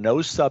there are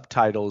no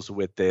subtitles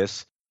with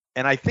this.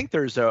 And I think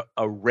there's a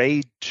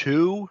Raid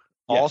 2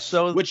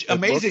 also. Which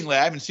amazingly,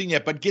 I haven't seen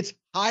yet, but gets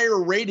higher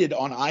rated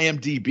on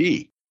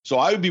IMDb. So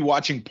I would be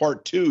watching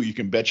part 2, you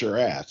can bet your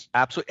ass.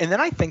 Absolutely. And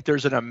then I think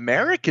there's an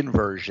American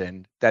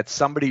version that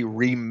somebody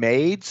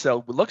remade. So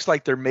it looks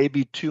like there may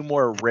be 2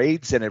 more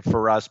raids in it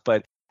for us.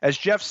 But as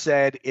Jeff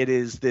said, it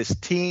is this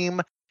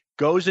team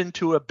goes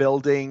into a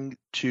building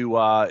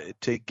to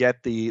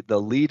get the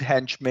lead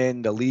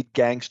henchman, the lead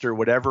gangster,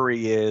 whatever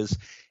he is.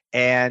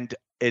 And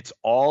it's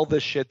all the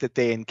shit that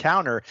they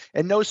encounter.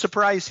 And no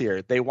surprise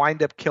here, they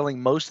wind up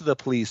killing most of the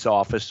police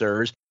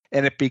officers.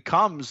 And it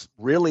becomes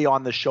really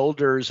on the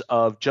shoulders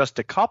of just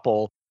a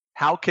couple.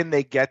 How can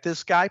they get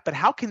this guy? But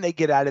how can they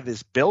get out of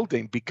this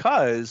building?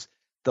 Because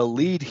the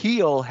lead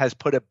heel has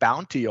put a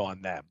bounty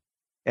on them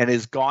and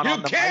is gone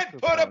on the microphone. You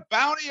can't put a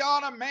bounty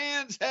on a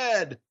man's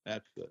head.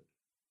 That's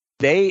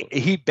good.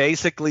 He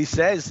basically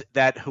says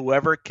that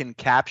whoever can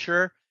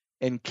capture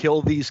and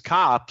kill these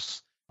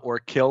cops or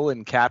kill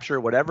and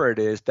capture, whatever it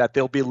is, that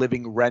they'll be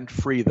living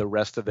rent-free the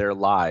rest of their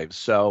lives.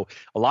 So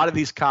a lot of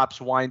these cops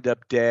wind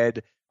up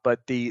dead.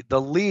 But the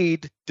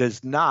lead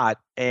does not,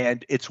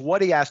 and it's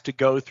what he has to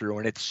go through.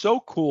 And it's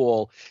so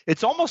cool.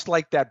 It's almost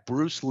like that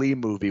Bruce Lee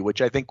movie,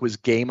 which I think was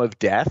Game of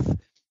Death,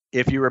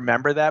 if you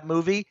remember that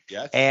movie.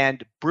 Yes.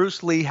 And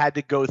Bruce Lee had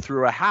to go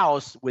through a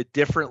house with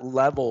different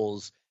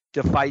levels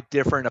to fight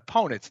different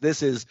opponents.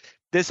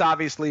 This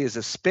obviously is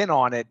a spin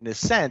on it in a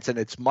sense, and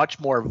it's much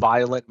more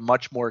violent,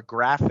 much more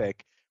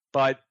graphic.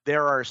 But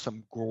there are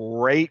some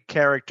great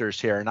characters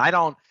here. And I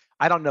don't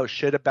know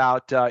shit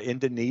about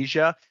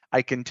Indonesia.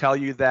 I can tell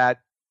you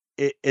that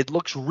it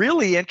looks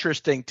really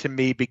interesting to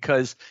me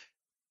because,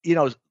 you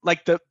know,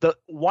 like the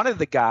one of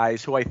the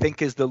guys who I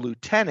think is the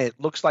lieutenant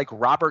looks like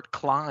Robert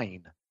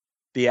Klein,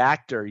 the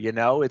actor, you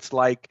know, it's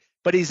like,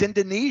 but he's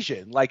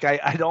Indonesian. Like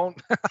I don't,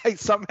 I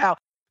somehow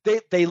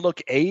they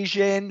look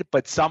Asian,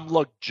 but some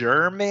look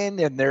German,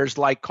 and there's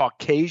like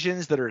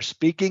Caucasians that are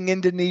speaking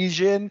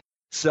Indonesian.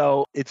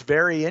 So it's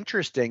very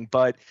interesting,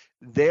 but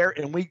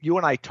you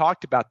and I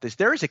talked about this.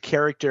 There is a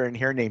character in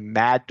here named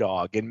Mad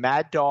Dog, and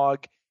Mad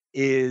Dog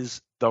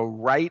is the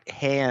right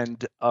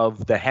hand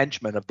of the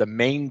henchman, of the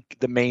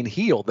main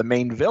heel, the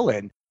main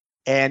villain.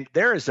 And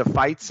there is a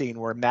fight scene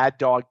where Mad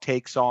Dog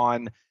takes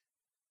on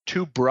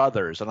 2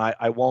 brothers, and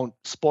I won't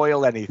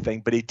spoil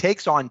anything, but he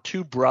takes on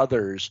 2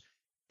 brothers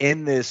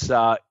in this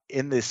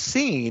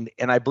scene,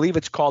 and I believe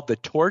it's called the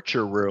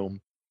torture room.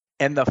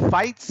 And the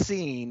fight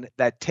scene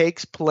that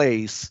takes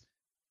place,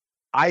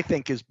 I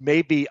think, is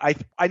maybe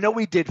I know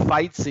we did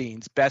fight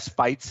scenes, best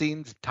fight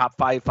scenes, top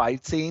 5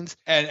 fight scenes.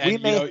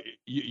 And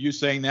you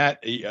saying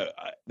that,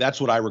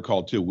 that's what I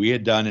recall too. We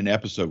had done an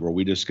episode where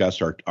we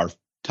discussed our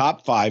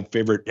top 5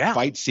 favorite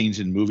fight scenes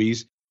in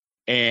movies.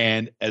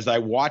 And as I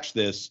watched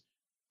this,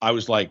 I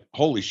was like,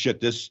 holy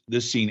shit, this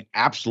scene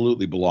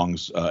absolutely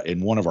belongs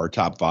in one of our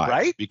top 5.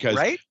 Right?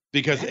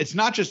 Because it's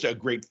not just a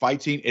great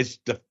fight scene. It's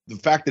the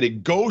fact that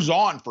it goes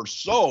on for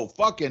so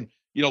fucking,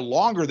 you know,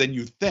 longer than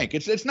you think.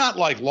 It's not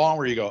like long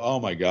where you go, oh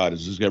my God,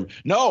 is this gonna?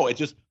 No, it's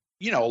just,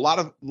 you know, a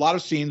lot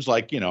of scenes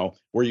like, you know,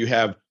 where you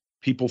have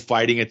people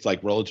fighting. It's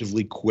like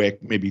relatively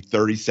quick, maybe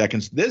 30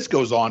 seconds. This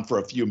goes on for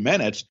a few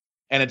minutes,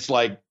 and it's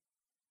like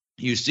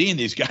you seeing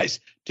these guys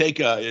take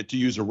to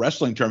use a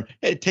wrestling term,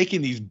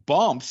 taking these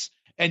bumps,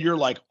 and you're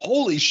like,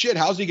 holy shit,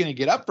 how's he going to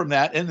get up from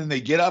that? And then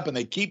they get up and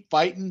they keep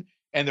fighting.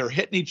 And they're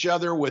hitting each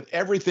other with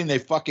everything they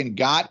fucking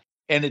got.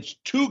 And it's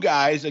 2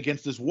 guys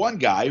against this one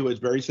guy who, as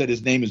Barry said,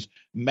 his name is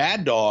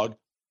Mad Dog.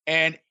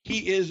 And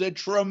he is a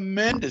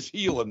tremendous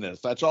heel in this.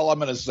 That's all I'm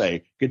going to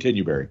say.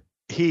 Continue, Barry.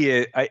 He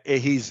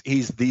is.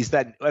 He's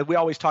that. We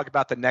always talk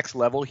about the next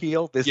level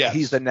heel.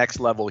 He's the next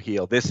level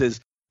heel. This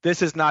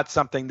is not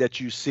something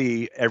that you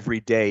see every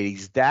day.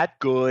 He's that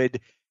good.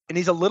 And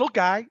he's a little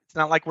guy. It's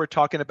not like we're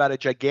talking about a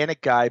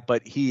gigantic guy,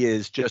 but he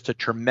is just a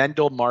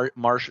tremendous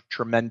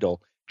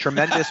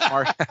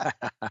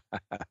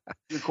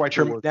You're quite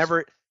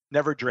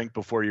never drink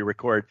before you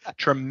record.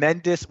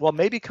 Tremendous. Well,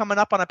 maybe coming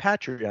up on a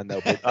Patreon though.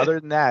 But other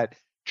than that,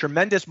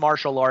 tremendous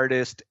martial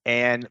artist.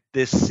 And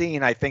this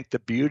scene, I think the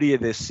beauty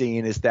of this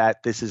scene is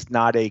that this is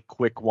not a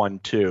quick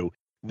 1-2.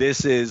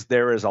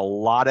 There is a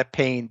lot of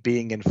pain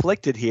being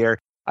inflicted here.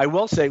 I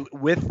will say,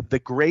 with the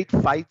great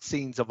fight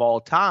scenes of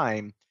all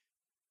time,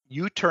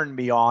 you turned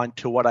me on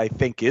to what I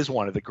think is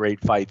one of the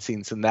great fight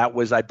scenes, and that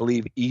was, I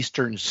believe,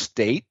 Eastern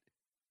State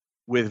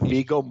with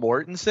Viggo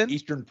Mortensen.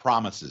 Eastern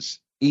Promises.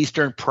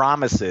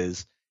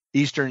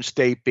 Eastern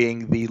State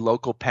being the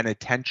local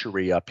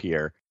penitentiary up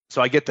here.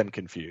 So I get them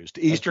confused.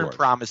 Eastern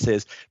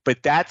Promises.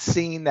 But that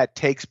scene that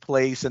takes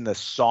place in the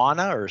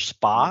sauna or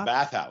spa.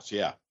 Bathhouse,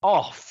 yeah.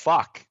 Oh,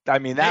 fuck. I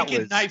mean, that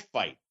Naked was. knife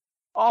fight.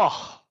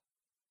 Oh,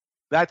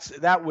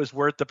 that was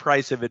worth the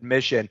price of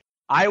admission.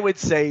 I would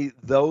say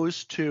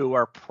those two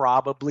are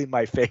probably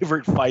my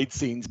favorite fight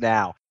scenes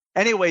now.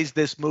 Anyways,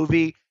 this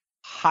movie,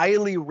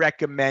 highly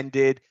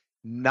recommended.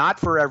 Not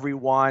for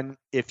everyone.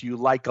 If you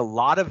like a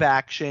lot of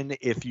action,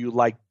 if you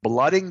like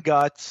blood and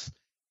guts,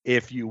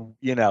 if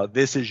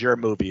this is your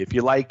movie. If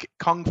you like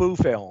kung fu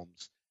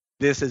films,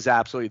 this is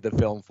absolutely the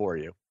film for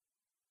you.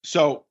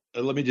 So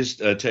let me just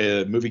tell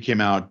you, the movie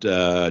came out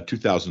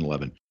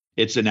 2011.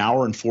 It's an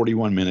hour and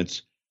 41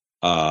 minutes.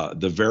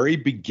 The very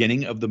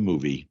beginning of the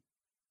movie,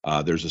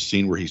 there's a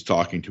scene where he's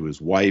talking to his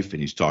wife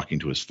and he's talking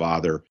to his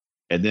father,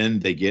 and then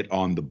they get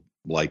on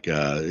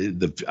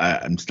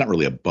it's not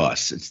really a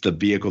bus. It's the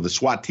vehicle, the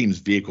SWAT team's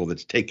vehicle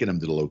that's taking them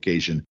to the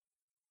location.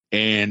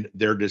 And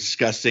they're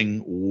discussing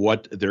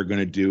what they're going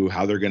to do,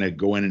 how they're going to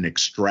go in and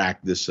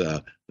extract this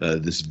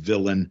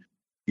villain,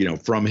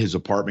 from his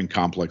apartment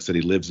complex that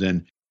he lives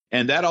in.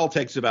 And that all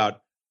takes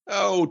about,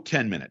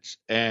 10 minutes.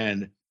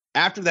 And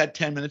after that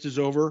 10 minutes is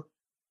over,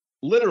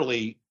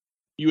 literally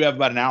you have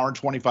about an hour and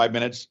 25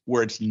 minutes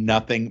where it's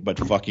nothing but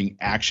fucking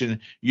action.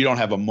 You don't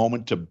have a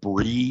moment to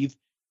breathe.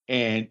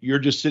 And you're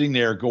just sitting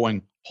there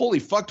going, holy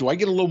fuck, do I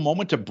get a little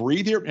moment to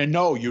breathe here? And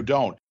no, you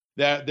don't.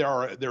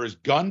 There is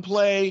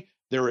gunplay.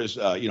 There is,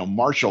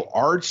 martial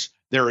arts.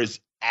 There is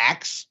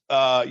axes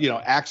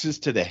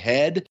to the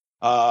head.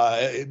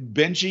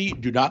 Benji,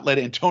 do not let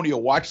Antonio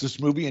watch this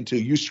movie until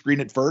you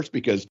screen it first,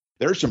 because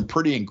there's some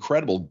pretty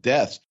incredible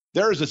deaths.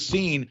 There is a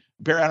scene,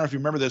 Barry, I don't know if you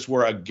remember this,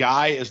 where a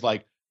guy is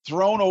like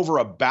thrown over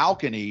a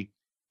balcony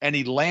and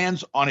he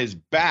lands on his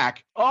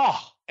back. Oh,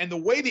 and the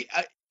way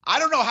I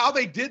don't know how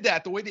they did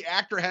that, the way the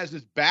actor has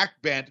his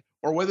back bent,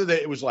 or whether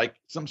it was like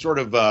some sort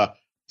of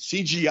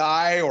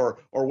CGI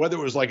or whether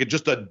it was like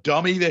just a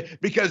dummy,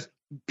 because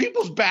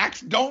people's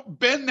backs don't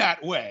bend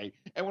that way.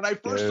 And when I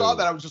first saw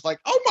that, I was just like,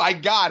 oh my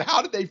God,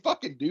 how did they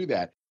fucking do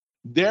that?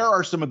 There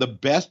are some of the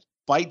best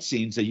fight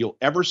scenes that you'll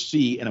ever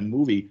see in a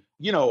movie.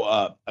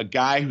 A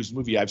guy whose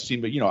movie I've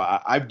seen, but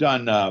I've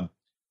done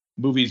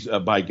movies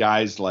by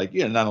guys like,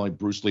 not only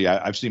Bruce Lee,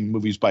 I've seen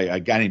movies by a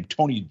guy named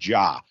Tony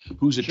Jaa,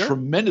 who's a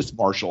tremendous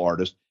martial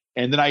artist.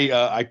 And then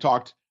I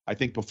talked, I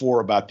think before,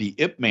 about the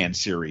Ip Man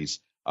series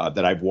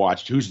that I've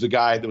watched, who's the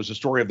guy that was a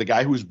story of the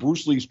guy who was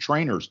Bruce Lee's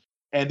trainers.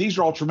 And these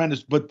are all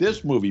tremendous. But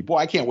this movie, boy,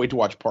 I can't wait to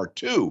watch part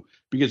 2,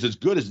 because as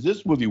good as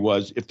this movie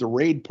was, if The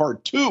Raid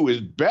Part 2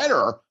 is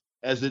better,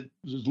 as it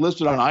is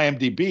listed on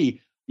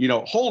IMDb,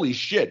 holy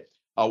shit,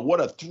 what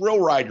a thrill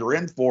ride you're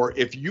in for.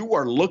 If you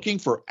are looking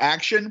for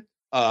action,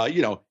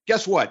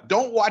 guess what?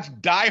 Don't watch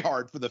Die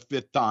Hard for the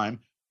 5th time.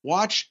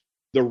 Watch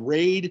The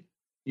Raid,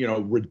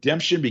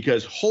 Redemption,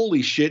 because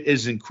holy shit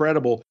is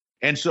incredible.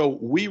 And so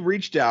we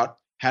reached out,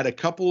 had a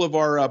couple of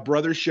our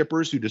brother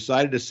shippers who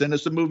decided to send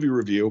us a movie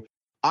review.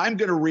 I'm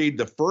going to read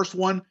the first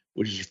one,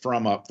 which is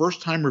from a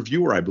first-time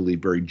reviewer, I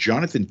believe, Barry,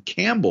 Jonathan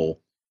Campbell.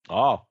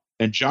 Oh.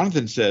 And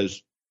Jonathan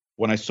says,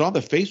 when I saw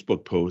the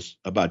Facebook post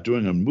about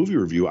doing a movie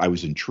review, I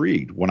was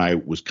intrigued. When I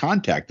was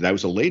contacted, I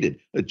was elated.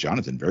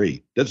 Jonathan,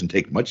 doesn't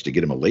take much to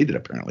get him elated,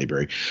 apparently,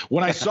 Barry.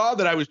 When I saw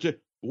that I was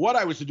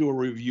to do a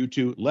review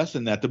to, less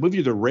than that, the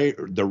movie The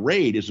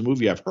Raid is a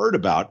movie I've heard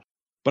about,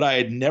 but I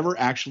had never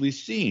actually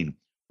seen.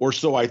 Or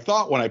so I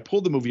thought when I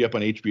pulled the movie up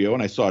on HBO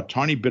and I saw a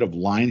tiny bit of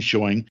line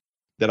showing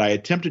that I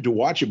attempted to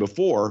watch it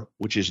before,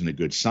 which isn't a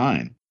good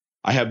sign.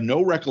 I have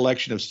no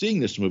recollection of seeing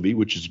this movie,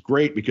 which is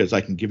great because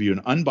I can give you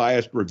an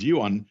unbiased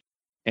review on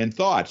and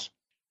thoughts.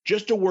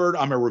 Just a word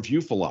on my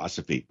review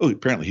philosophy. Oh,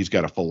 apparently he's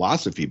got a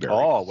philosophy, Barry.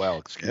 Oh, well,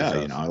 excuse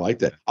me. I like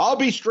that. I'll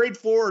be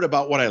straightforward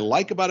about what I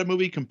like about a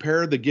movie,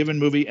 compare the given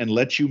movie, and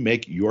let you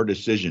make your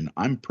decision.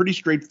 I'm pretty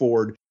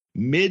straightforward,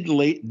 mid to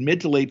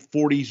late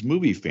 40s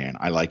movie fan.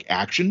 I like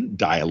action,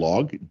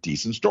 dialogue,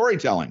 decent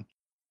storytelling.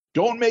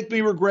 Don't make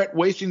me regret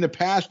wasting the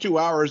past 2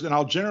 hours, and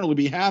I'll generally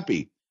be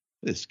happy.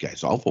 This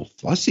guy's awful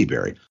fussy,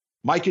 Barry.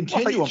 My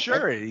continuum. Well,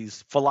 sure,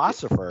 he's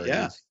philosopher.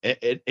 Yeah,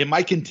 in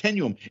my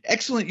continuum.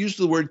 Excellent use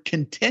of the word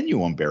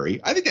continuum, Barry.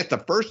 I think that's the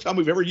first time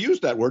we've ever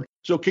used that word.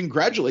 So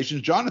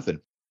congratulations,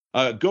 Jonathan.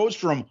 Goes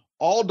from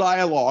all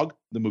dialogue,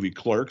 the movie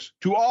Clerks,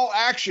 to all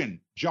action,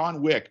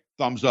 John Wick.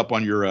 Thumbs up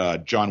on your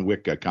John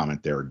Wick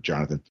comment there,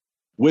 Jonathan.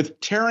 With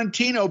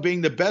Tarantino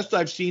being the best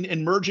I've seen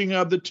in merging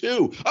of the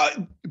two.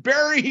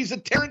 Barry, he's a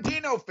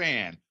Tarantino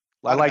fan.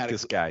 I like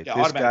this guy. Yeah,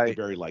 automatically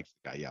Barry likes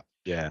the guy, yeah.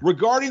 Yeah.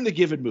 Regarding the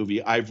given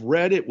movie, I've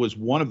read it was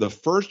one of the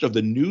first of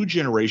the new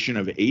generation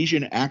of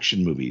Asian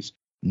action movies.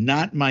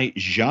 not my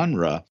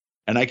genre.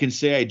 And I can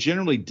say I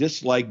generally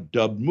dislike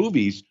dubbed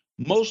movies,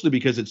 mostly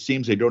because it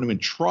seems they don't even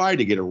try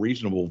to get a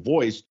reasonable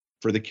voice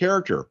for the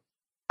character.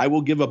 I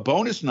will give a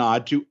bonus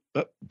nod to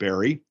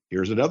Barry.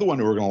 Here's another one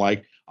we're going to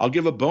like. I'll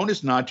give a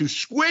bonus nod to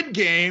Squid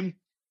Game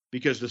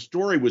because the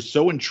story was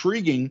so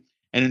intriguing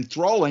and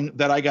enthralling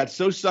that I got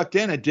so sucked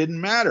in it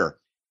didn't matter.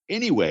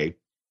 Anyway,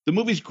 the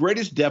movie's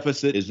greatest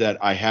deficit is that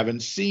I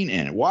haven't seen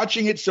it.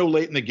 Watching it so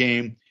late in the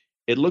game,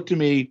 it looked to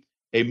me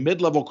a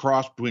mid-level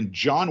cross between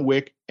John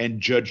Wick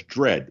and Judge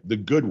Dredd, the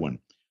good one.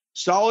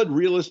 Solid,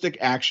 realistic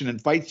action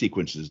and fight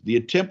sequences. The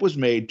attempt was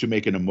made to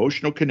make an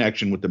emotional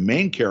connection with the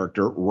main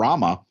character,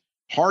 Rama,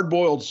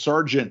 hard-boiled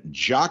Sergeant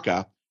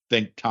Jaka,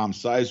 think Tom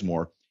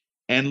Sizemore,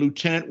 and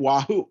Lieutenant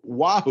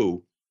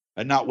Wahoo,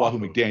 not Wahoo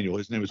McDaniel,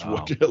 his name is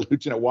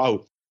Lieutenant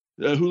Wahoo,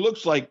 who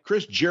looks like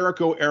Chris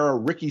Jericho-era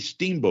Ricky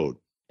Steamboat,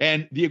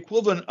 and the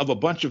equivalent of a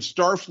bunch of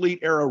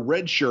Starfleet-era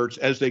red shirts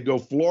as they go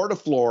floor to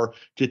floor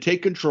to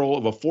take control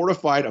of a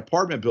fortified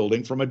apartment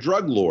building from a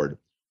drug lord.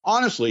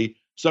 Honestly,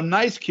 some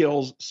nice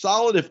kills,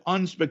 solid if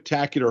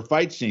unspectacular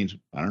fight scenes.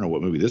 I don't know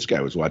what movie this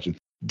guy was watching.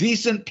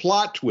 Decent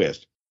plot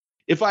twist.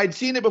 If I'd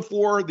seen it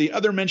before the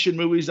other mentioned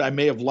movies, I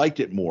may have liked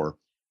it more.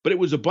 But it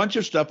was a bunch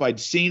of stuff I'd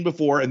seen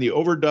before, and the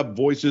overdubbed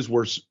voices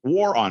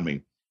wore on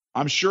me.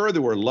 I'm sure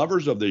there were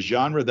lovers of the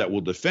genre that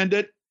will defend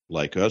it,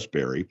 like us,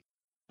 Barry.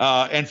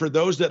 And for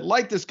those that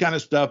like this kind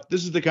of stuff,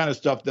 this is the kind of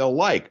stuff they'll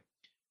like.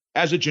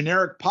 As a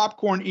generic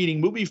popcorn-eating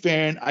movie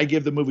fan, I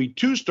give the movie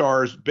 2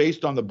 stars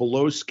based on the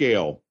below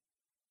scale.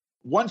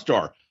 1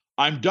 star,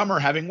 I'm dumber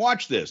having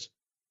watched this.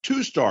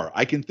 2 star,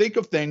 I can think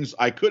of things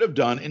I could have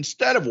done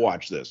instead of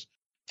watch this.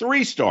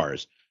 3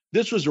 stars,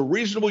 this was a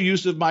reasonable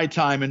use of my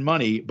time and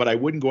money, but I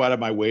wouldn't go out of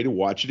my way to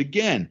watch it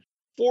again.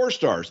 4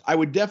 stars, I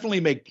would definitely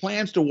make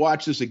plans to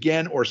watch this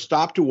again or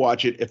stop to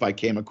watch it if I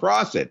came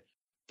across it.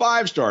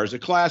 5 stars, a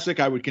classic,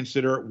 I would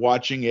consider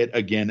watching it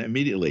again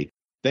immediately.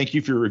 Thank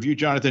you for your review,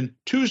 Jonathan.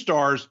 2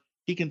 stars,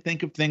 he can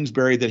think of things,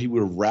 Barry, that he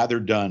would have rather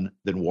done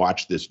than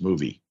watch this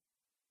movie.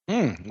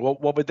 Well,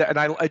 what would that? And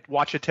I'd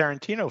watch a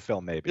Tarantino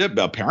film, maybe. Yeah,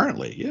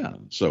 apparently, yeah.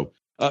 So,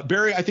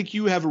 Barry, I think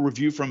you have a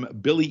review from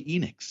Billy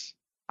Enix.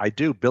 I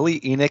do. Billy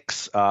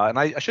Enix, and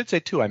I should say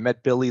too, I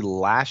met Billy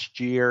last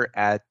year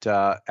at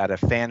a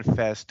fan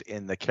fest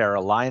in the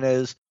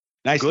Carolinas.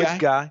 Nice good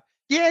guy.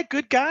 Yeah,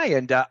 good guy.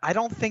 And I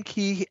don't think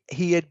he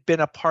had been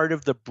a part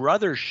of the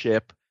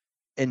brothership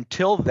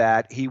until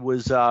that. He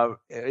was,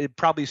 it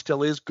probably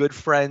still is, good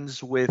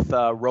friends with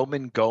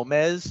Roman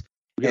Gomez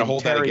and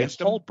Terry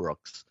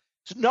Holbrooks.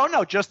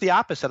 No, just the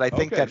opposite. I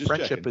think that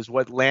friendship is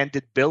what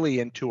landed Billy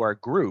into our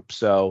group.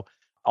 So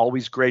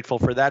always grateful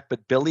for that.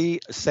 But Billy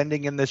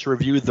sending in this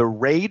review, The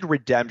Raid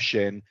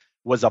Redemption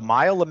was a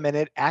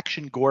mile-a-minute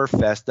action gore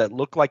fest that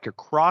looked like a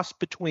cross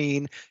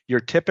between your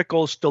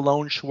typical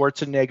Stallone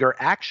Schwarzenegger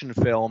action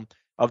film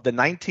of the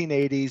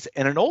 1980s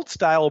and an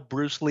old-style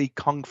Bruce Lee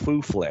kung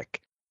fu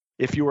flick.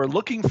 If you are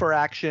looking for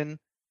action,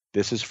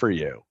 this is for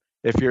you.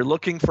 If you're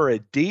looking for a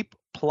deep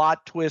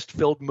plot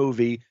twist-filled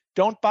movie,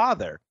 don't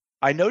bother.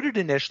 I noted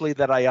initially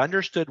that I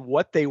understood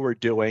what they were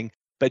doing,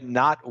 but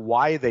not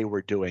why they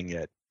were doing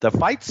it. The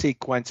fight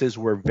sequences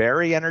were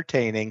very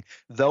entertaining,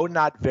 though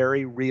not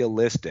very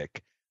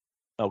realistic.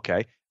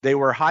 Okay. They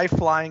were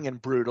high-flying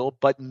and brutal,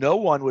 but no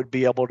one would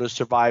be able to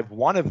survive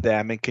one of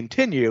them and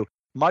continue,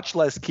 much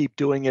less keep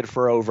doing it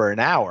for over an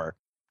hour.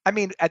 I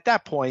mean, at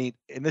that point,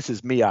 and this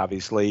is me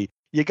obviously,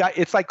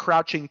 it's like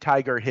Crouching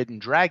Tiger, Hidden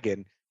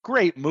Dragon.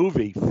 Great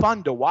movie,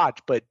 fun to watch,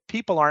 but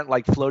people aren't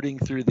like floating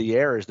through the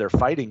air as they're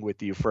fighting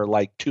with you for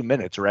like 2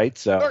 minutes, right?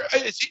 So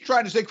is he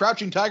trying to say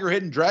Crouching Tiger,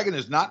 Hidden Dragon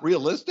is not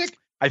realistic?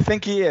 I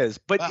think he is,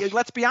 but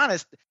let's be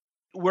honest.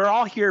 We're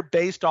all here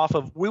based off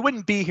of, we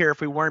wouldn't be here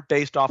if we weren't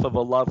based off of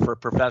a love for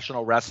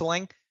professional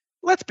wrestling.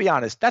 Let's be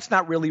honest. That's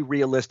not really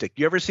realistic.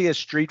 You ever see a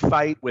street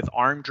fight with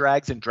arm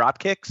drags and drop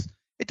kicks?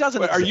 It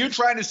doesn't. Are you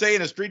trying to say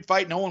in a street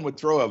fight, no one would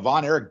throw a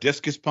Von Erich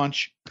discus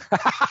punch?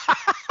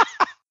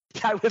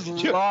 I would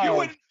love.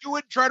 You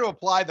wouldn't try to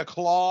apply the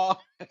claw.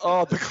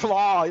 Oh, the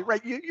claw,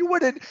 right? You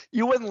wouldn't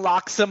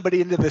lock somebody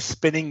into the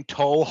spinning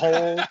toe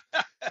hole.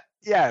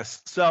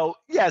 Yes. So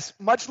yes,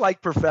 much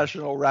like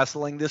professional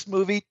wrestling, this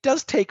movie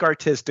does take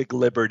artistic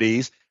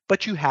liberties,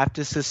 but you have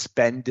to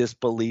suspend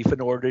disbelief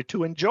in order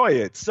to enjoy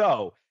it.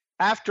 So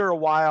after a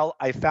while,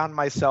 I found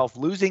myself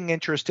losing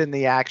interest in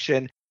the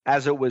action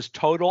as it was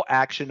total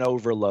action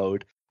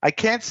overload. I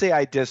can't say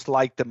I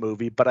disliked the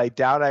movie, but I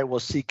doubt I will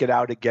seek it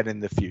out again in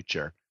the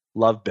future.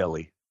 Love,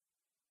 Billy.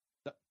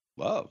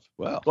 Love.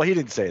 Well, he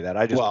didn't say that.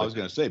 I was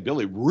going to say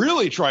Billy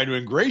really trying to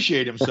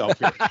ingratiate himself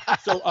here.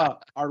 So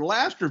our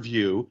last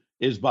review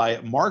is by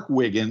Mark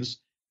Wiggins.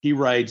 He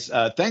writes,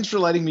 thanks for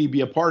letting me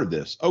be a part of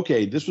this.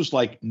 Okay, this was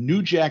like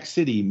New Jack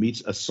City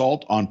meets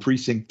Assault on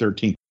Precinct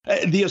 13.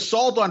 The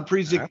Assault on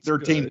Precinct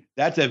 13, good.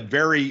 That's a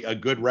very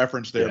good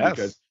reference there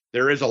because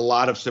there is a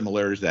lot of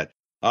similarities to that.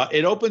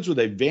 It opens with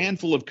a van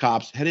full of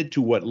cops headed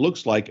to what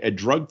looks like a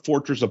drug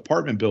fortress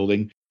apartment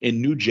building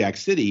in New Jack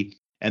City,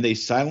 and they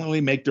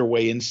silently make their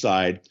way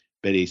inside,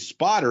 but a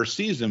spotter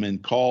sees them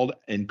and called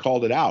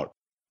it out.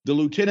 The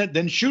lieutenant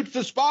then shoots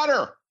the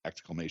spotter! !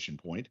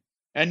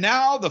 And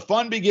now the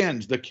fun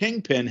begins. The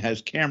Kingpin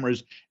has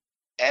cameras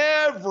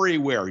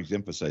everywhere. He's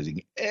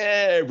emphasizing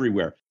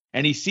everywhere.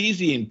 And he sees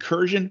the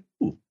incursion.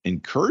 Ooh,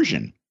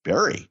 incursion.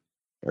 Very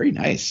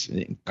nice.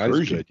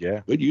 Incursion. Good,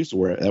 yeah. Good use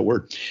of that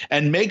word.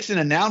 And makes an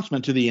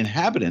announcement to the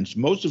inhabitants,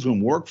 most of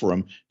whom work for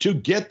him, to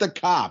get the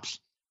cops.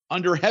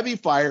 Under heavy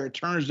fire, it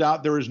turns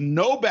out there is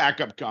no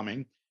backup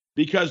coming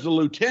because the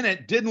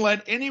lieutenant didn't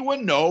let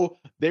anyone know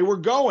they were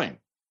going.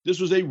 This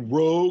was a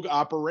rogue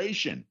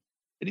operation.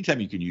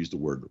 Anytime you can use the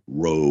word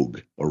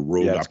rogue or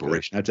rogue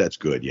operation, that's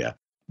good, yeah.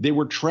 They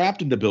were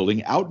trapped in the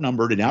building,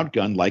 outnumbered and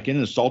outgunned like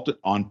an assault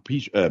on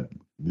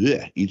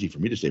easy for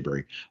me to say,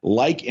 Barry,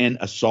 like an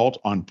assault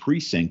on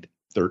Precinct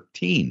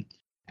 13.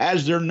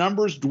 As their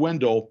numbers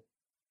dwindle,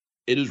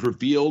 it is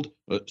revealed,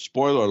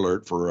 spoiler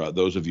alert for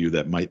those of you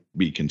that might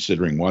be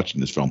considering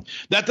watching this film,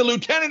 that the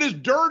lieutenant is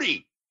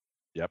dirty.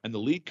 Yep. And the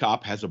lead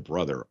cop has a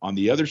brother. On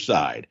the other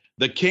side,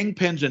 the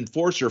Kingpin's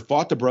enforcer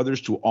fought the brothers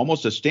to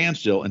almost a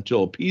standstill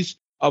until a piece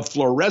of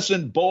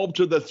fluorescent bulb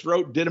to the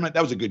throat did him in.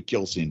 That was a good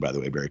kill scene, by the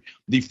way, Barry.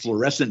 The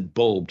fluorescent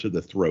bulb to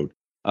the throat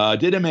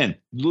did him in.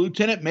 The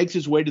lieutenant makes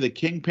his way to the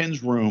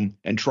Kingpin's room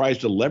and tries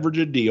to leverage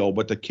a deal,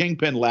 but the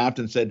Kingpin laughed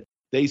and said,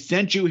 "They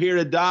sent you here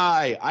to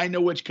die. I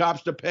know which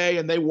cops to pay,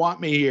 and they want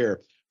me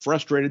here."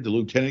 Frustrated, the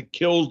lieutenant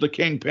kills the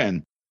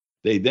Kingpin.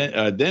 They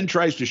then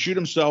tries to shoot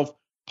himself,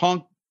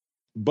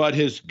 but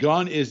his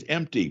gun is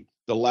empty.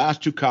 The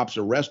last two cops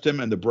arrest him,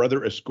 and the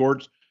brother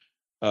escorts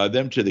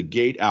them to the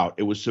gate out.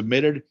 It was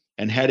submitted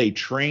and had a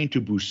Train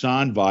to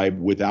Busan vibe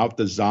without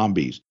the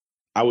zombies.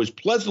 I was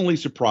pleasantly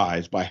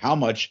surprised by how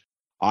much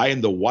I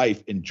and the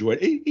wife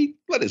enjoyed. He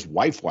let his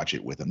wife watch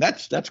it with him.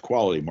 That's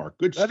quality, Mark.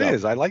 Good stuff. That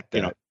is. I like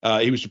that.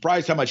 He was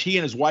surprised how much he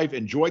and his wife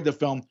enjoyed the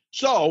film.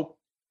 So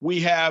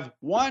we have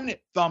 1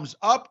 thumbs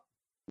up,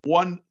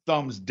 1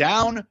 thumbs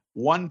down,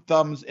 1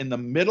 thumbs in the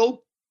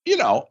middle.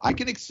 I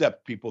can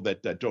accept people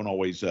that don't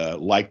always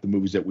like the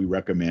movies that we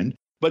recommend.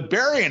 But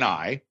Barry and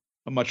I,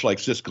 much like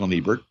Siskel and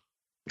Ebert,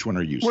 which one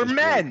are you? We're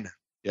men.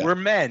 Yeah. We're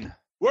men.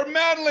 We're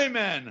manly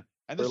men.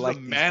 And this is a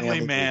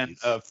manly man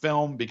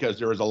film because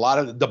there is a lot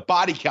of the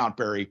body count,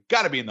 Barry,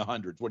 got to be in the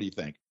hundreds. What do you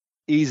think?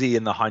 Easy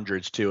in the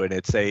hundreds too, and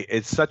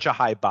it's such a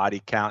high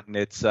body count, and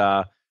it's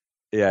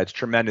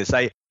tremendous.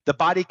 The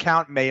body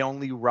count may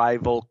only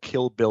rival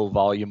Kill Bill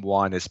Volume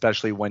 1,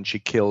 especially when she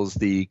kills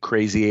the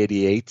crazy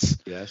 88s.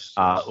 Yes.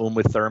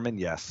 Uma Thurman,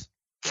 yes.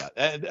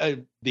 Yeah.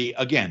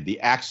 The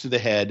axe to the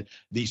head,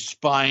 the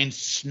spine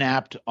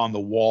snapped on the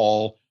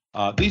wall.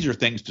 These are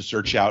things to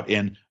search out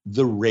in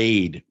The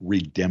Raid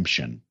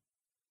Redemption.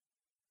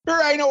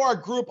 Barry, I know our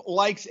group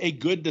likes a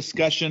good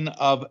discussion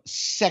of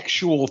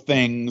sexual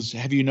things.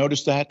 Have you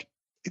noticed that?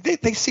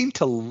 They seem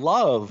to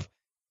love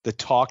the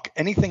talk,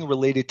 anything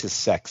related to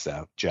sex,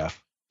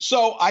 Jeff.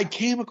 So I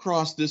came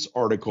across this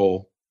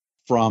article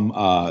from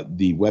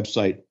the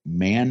website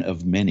Man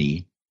of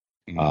Many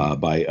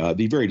by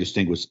the very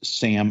distinguished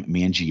Sam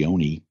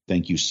Mangione.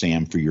 Thank you,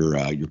 Sam, for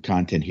your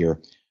content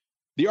here.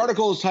 The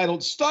article is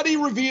titled, "Study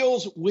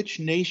Reveals Which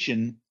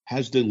Nation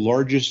Has the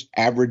Largest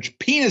Average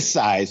Penis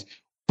Size."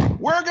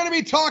 We're going to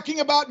be talking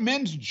about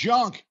men's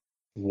junk.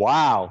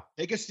 Wow.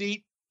 Take a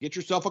seat, get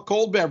yourself a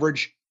cold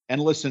beverage,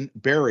 and listen.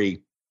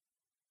 Barry,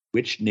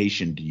 which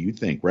nation do you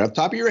think, right off the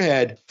top of your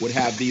head, would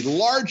have the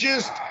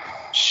largest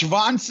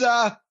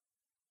schwanza,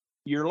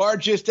 your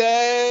largest,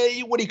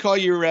 what do you call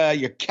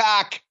your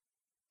cock?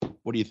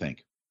 What do you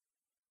think?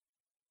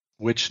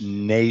 Which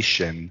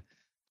nation?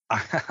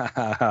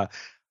 I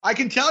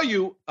can tell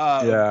you,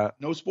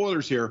 no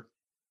spoilers here.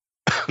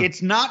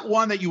 It's not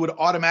one that you would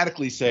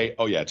automatically say,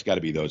 oh, yeah, it's got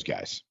to be those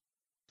guys.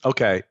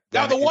 Okay.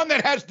 Now, the one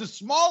that has the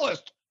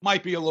smallest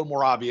might be a little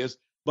more obvious,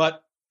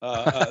 but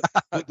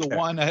the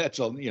one that's,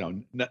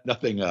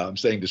 nothing I'm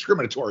saying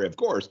discriminatory, of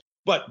course,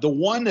 but the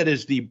one that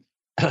is the,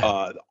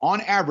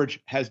 on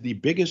average, has the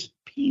biggest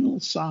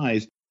penile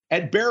size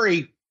at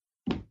Barry,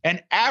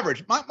 an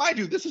average, mind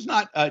you, this is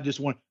not just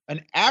one,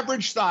 an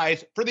average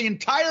size for the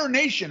entire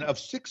nation of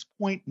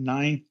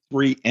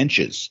 6.93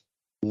 inches.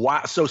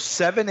 Wow. So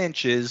 7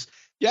 inches.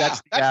 Yeah,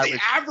 that's the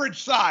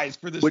average size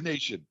for this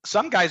nation.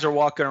 Some guys are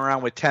walking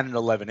around with 10 and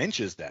 11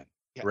 inches then,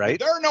 right?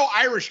 There are no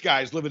Irish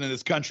guys living in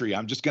this country.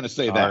 I'm just going to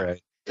say that. All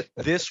right.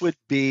 This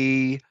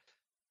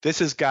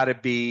has got to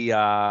be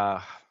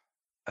a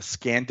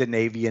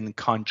Scandinavian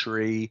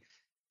country.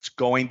 It's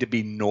going to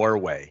be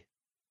Norway.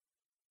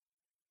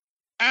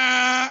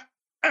 Got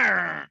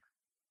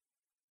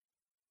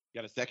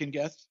a second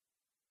guess?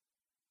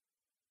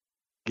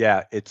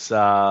 Yeah, it's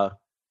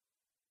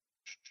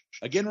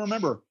again,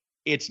 remember,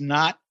 it's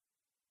not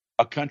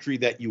a country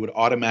that you would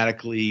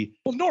automatically.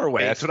 Well,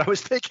 Norway. That's what I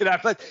was thinking.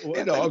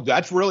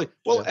 That's really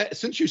well.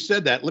 Since you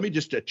said that, let me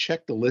just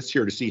check the list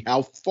here to see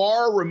how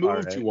far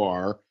removed you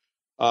are.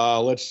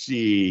 Let's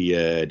see.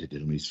 Let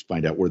me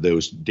find out where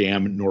those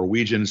damn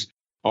Norwegians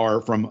are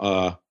from.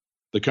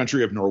 The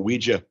country of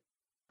Norwegia.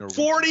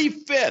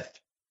 45th.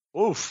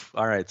 Oof.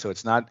 All right. So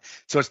it's not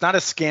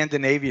a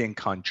Scandinavian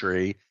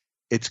country.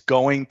 It's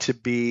going to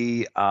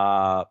be.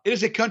 It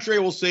is a country, I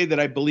will say, that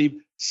I believe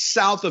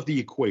south of the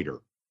equator?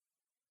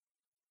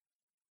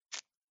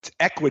 It's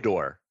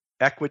Ecuador.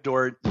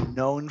 Ecuador,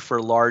 known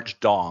for large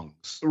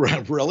dongs.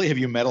 Really? Have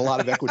you met a lot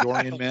of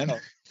Ecuadorian men?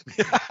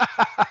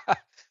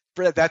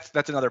 Brett,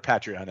 that's another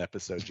Patreon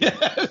episode.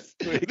 Yes.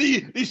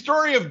 The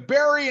story of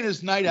Barry and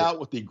his night out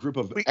with the group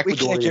of Ecuadorian we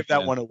can't give that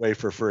men. one away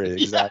for free.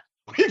 Exactly.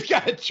 Yeah, we've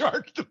got to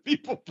charge the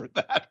people for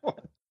that one.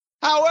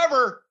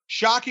 However,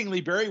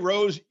 shockingly, Barry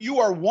Rose, you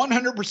are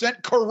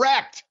 100%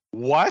 correct.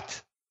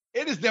 What?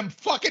 It is them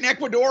fucking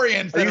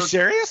Ecuadorians. Are you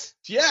serious?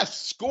 Yes,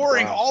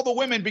 scoring Wow. all the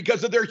women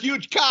because of their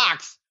huge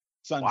cocks.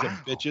 Sons Wow. of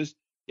bitches.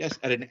 Yes,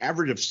 at an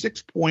average of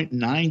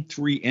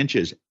 6.93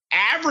 inches,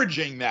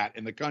 averaging that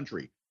in the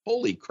country.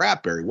 Holy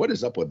crap, Barry. What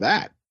is up with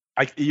that?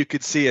 You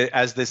could see it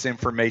as this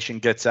information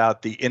gets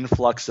out, the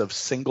influx of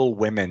single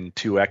women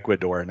to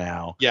Ecuador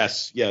now.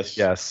 Yes.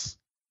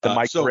 The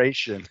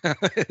migration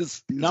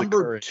is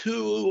number occurring.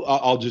 2,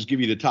 I'll just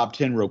give you the top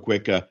 10 real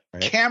quick. Right.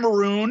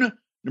 Cameroon,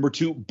 number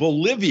 2,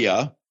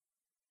 Bolivia,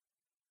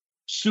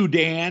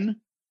 Sudan,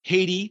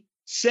 Haiti,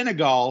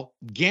 Senegal,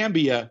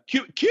 Gambia,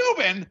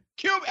 Cuba.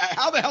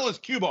 How the hell is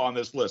Cuba on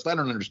this list? I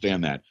don't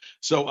understand that.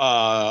 So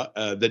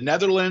the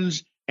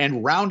Netherlands,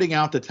 and rounding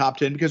out the top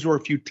 10, because there were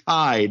a few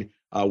tied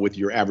with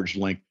your average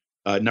length,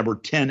 number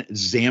 10,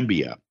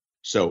 Zambia.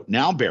 So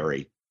now,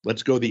 Barry,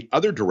 let's go the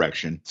other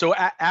direction. So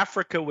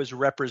Africa was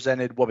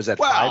represented, what was that,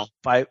 Well,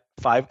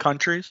 five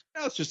countries?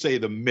 Let's just say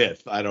the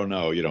myth. I don't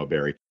know,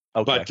 Barry.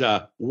 Okay.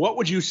 But what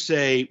would you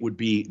say would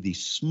be the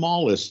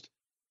smallest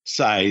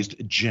sized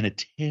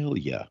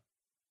genitalia?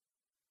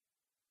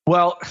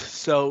 Well,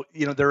 so,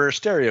 there are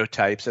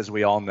stereotypes, as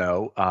we all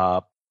know.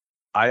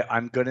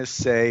 I'm going to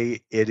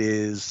say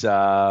it's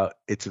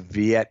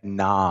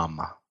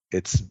Vietnam.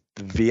 It's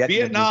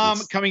Vietnam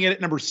coming in at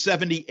number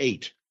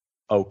 78.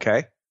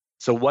 Okay.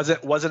 So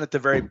wasn't at the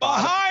very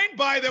bottom? Behind,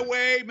 by the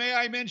way, may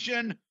I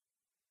mention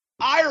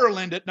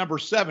Ireland at number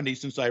 70,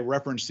 since I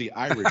referenced the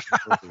Irish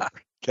earlier.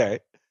 Okay.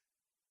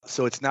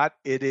 So it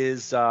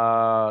is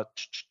a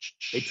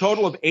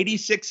total of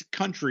 86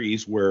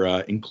 countries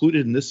were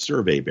included in this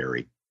survey,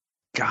 Barry.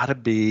 Gotta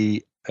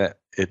be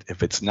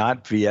if it's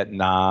not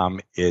Vietnam,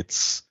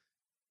 it's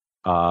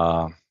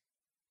I'll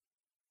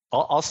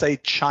say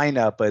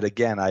China, but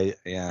again, I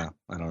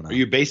don't know. Are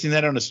you basing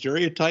that on a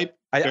stereotype?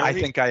 I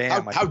think I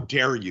am. How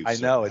dare you? I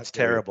know it's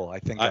terrible. I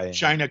think I am.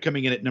 China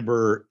coming in at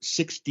number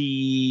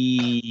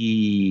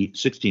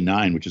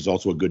 69, which is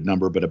also a good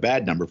number, but a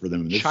bad number for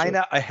them. In this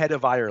China ahead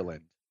of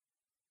Ireland.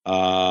 Wait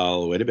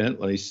a minute.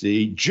 Let me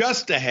see.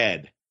 Just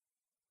ahead.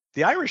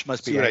 The Irish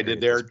must be. See what I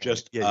did there?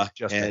 Just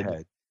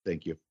ahead.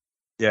 Thank you.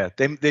 Yeah,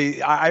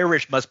 the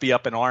Irish must be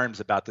up in arms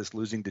about this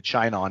losing to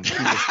China on.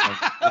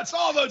 That's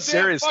all those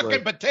damn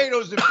fucking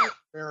potatoes and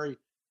Barry.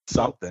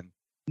 Something.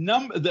 I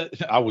was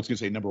going to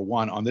say number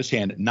 1 on this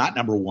hand, not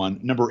number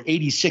 1. Number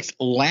 86,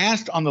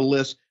 last on the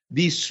list,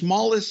 the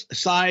smallest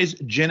size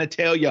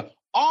genitalia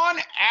on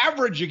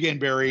average again,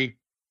 Barry,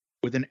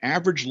 with an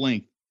average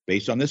length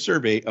based on this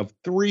survey of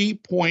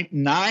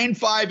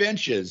 3.95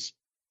 inches.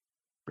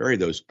 Barry,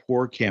 those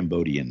poor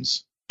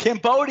Cambodians.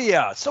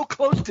 Cambodia, so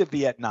close to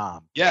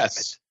Vietnam.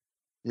 Yes.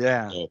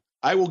 Yeah. So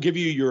I will give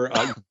you your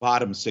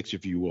bottom 6,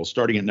 if you will.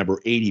 Starting at number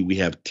 80, we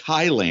have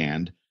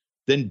Thailand,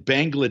 then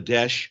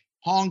Bangladesh,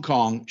 Hong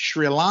Kong,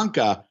 Sri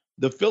Lanka,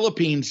 the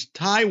Philippines,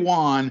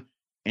 Taiwan,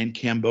 and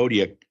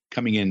Cambodia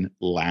coming in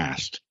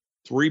last.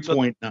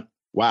 3.9.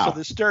 Wow. So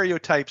the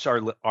stereotypes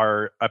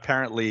are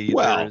apparently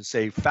there is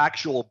a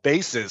factual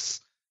basis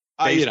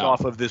based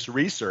off of this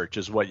research,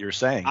 is what you're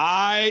saying.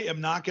 I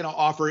am not going to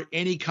offer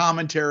any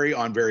commentary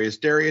on various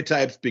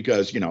stereotypes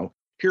because,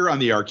 here on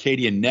the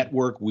Arcadian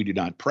Network, we do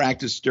not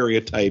practice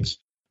stereotypes.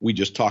 We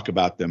just talk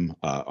about them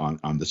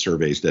on the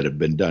surveys that have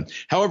been done.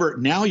 However,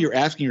 now you're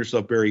asking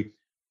yourself, Barry,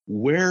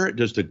 where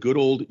does the good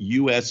old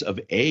US of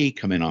A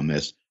come in on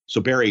this?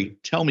 So, Barry,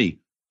 tell me,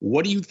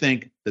 what do you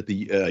think that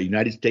the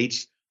United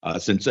States,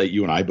 since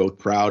you and I both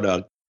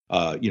proud,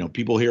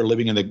 people here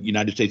living in the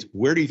United States,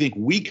 where do you think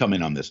we come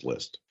in on this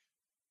list?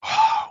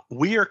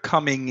 We are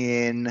coming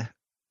in,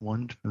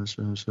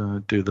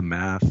 do the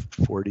math,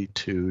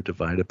 42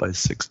 divided by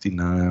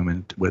 69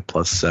 and with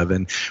plus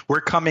 7.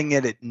 We're coming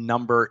in at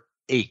number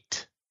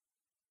 8.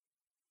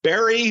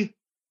 Barry,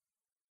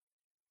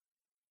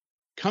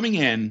 coming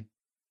in,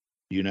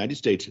 the United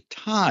States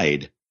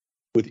tied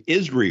with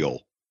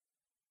Israel.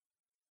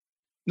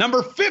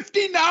 Number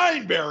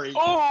 59, Barry.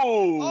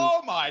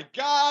 Oh my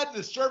God,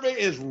 the survey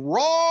is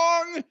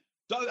wrong.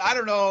 I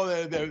don't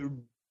know.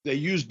 They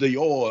used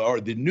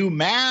the new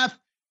math.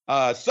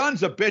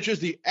 Sons of bitches,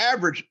 the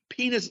average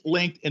penis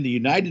length in the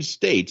United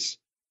States,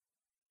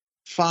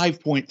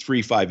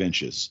 5.35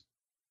 inches.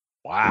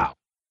 Wow,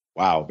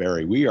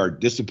 Barry, we are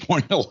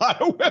disappointing a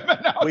lot of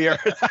women out We are.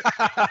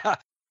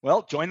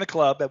 Well, join the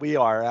club that we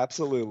are,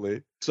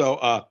 absolutely.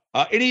 So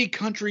any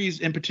countries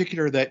in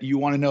particular that you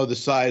want to know the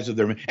size of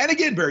their, and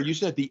again, Barry, you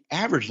said the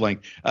average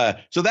length.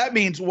 So that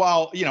means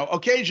while,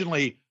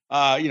 occasionally,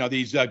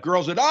 these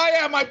girls that,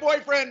 my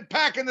boyfriend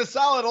packing the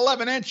solid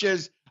 11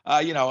 inches,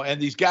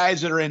 and these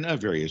guys that are in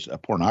various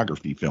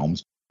pornography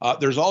films,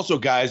 There's also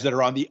guys that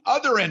are on the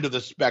other end of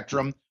the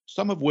spectrum,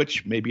 some of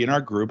which may be in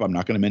our group. I'm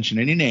not going to mention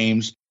any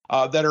names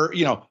that are,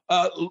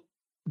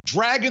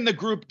 dragging the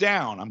group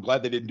down. I'm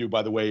glad they didn't do,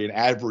 by the way, an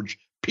average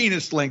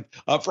penis length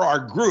for our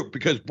group,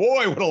 because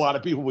boy, would a lot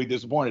of people be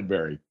disappointed,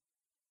 Barry.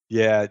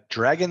 Yeah,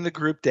 dragging the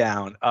group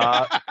down.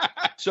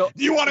 So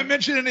do you want to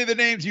mention any of the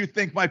names you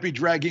think might be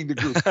dragging the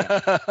group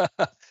down?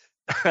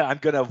 I'm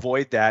going to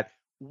avoid that.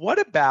 What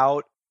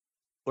about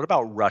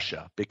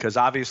Russia? Because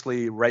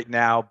obviously right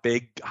now,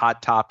 big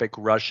hot topic,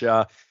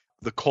 Russia,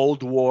 the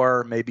Cold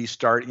War, maybe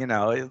start,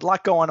 a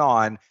lot going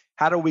on.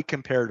 How do we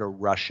compare to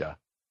Russia?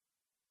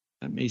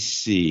 Let me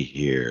see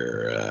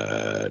here.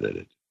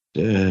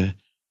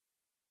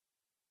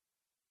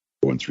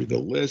 Going through the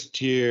list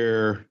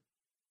here.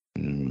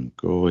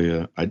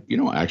 Mongolia.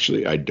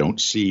 Actually, I don't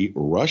see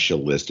Russia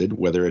listed,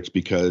 whether it's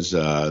because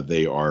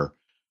they are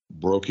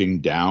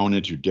broken down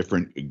into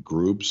different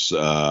groups.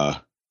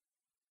 I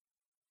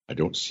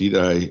don't see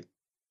that.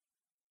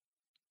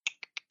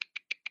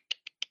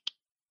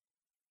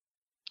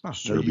 No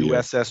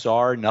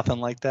USSR, nothing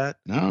like that?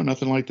 No,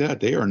 nothing like that.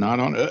 They are not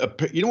on.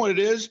 You know what it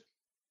is?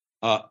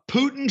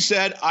 Putin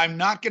said, I'm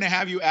not going to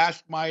have you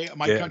ask my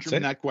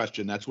countrymen that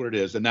question. That's what it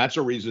is. And that's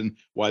a reason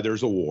why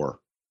there's a war.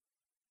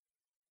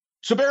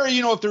 So, Barry,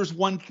 if there's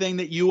one thing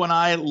that you and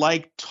I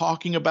like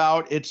talking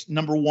about, it's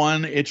number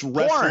one, it's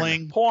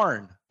wrestling.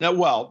 Porn. That's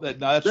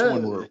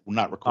one we're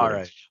not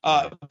recording.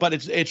 All right. But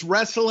it's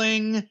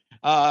wrestling.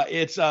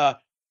 It's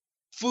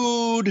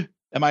food.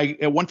 Am I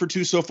 1 for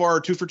 2 so far,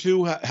 or 2 for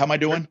 2? How am I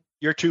doing?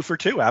 You're 2 for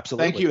 2.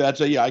 Absolutely. Thank you.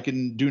 That's I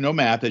can do no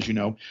math, as you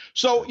know.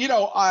 So,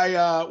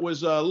 I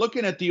was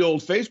looking at the old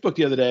Facebook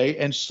the other day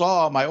and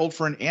saw my old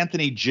friend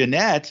Anthony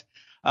Jeanette,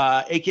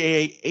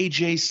 AKA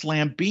AJ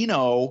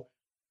Slambino.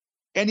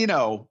 And,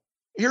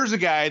 here's a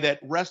guy that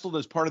wrestled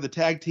as part of the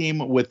tag team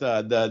with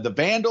the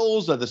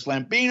Vandals, the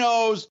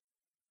Slambinos,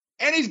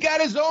 and he's got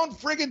his own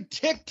friggin'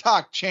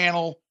 TikTok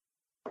channel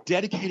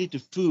dedicated to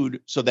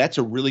food. So that's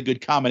a really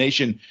good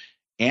combination.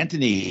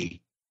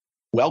 Anthony,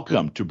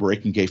 welcome to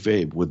Breaking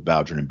Kayfabe with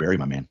Bowdrin and Barry,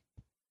 my man.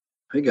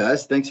 Hey,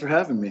 guys. Thanks for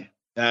having me.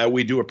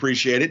 We do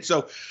appreciate it.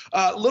 So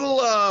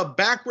little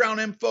background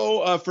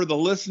info for the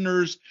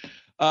listeners.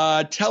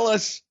 Tell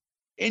us,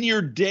 in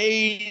your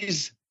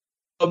days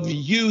of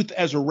youth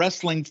as a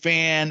wrestling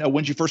fan,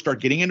 when did you first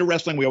start getting into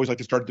wrestling? We always like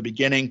to start at the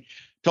beginning.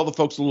 Tell the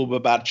folks a little bit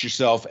about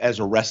yourself as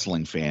a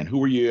wrestling fan. Who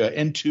were you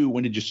into?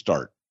 When did you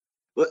start?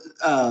 Well,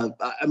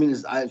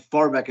 as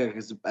far back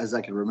as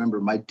I can remember,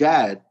 my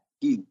dad,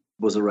 he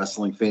was a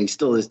wrestling fan. He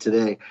still is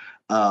today.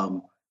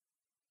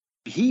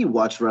 He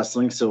watched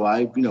wrestling, so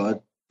I,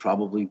 at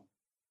probably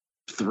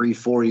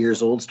 3-4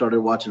 years old, started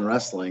watching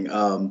wrestling.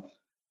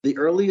 The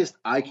earliest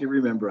I can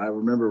remember, I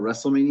remember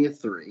WrestleMania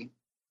 3.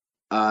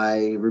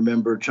 I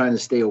remember trying to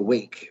stay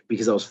awake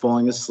because I was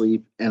falling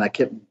asleep, and I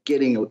kept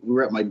we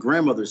were at my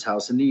grandmother's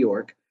house in New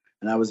York,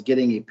 and I was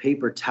getting a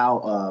paper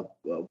towel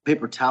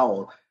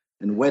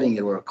and wetting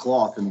it, or a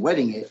cloth and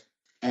wetting it.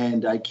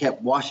 And I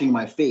kept washing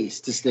my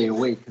face to stay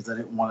awake because I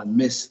didn't want to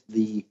miss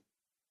the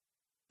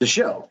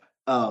show.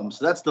 So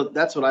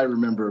that's what I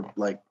remember,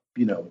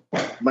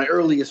 my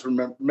earliest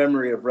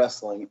memory of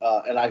wrestling.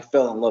 And I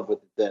fell in love with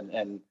it then,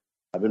 and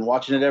I've been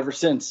watching it ever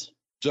since.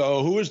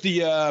 So who was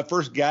the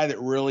first guy that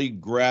really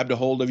grabbed a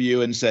hold of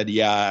you and said,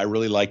 yeah, I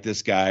really like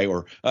this guy,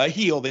 or a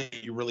heel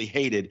that you really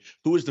hated?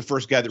 Who was the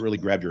first guy that really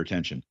grabbed your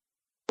attention?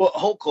 Well,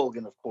 Hulk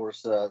Hogan, of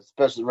course,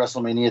 especially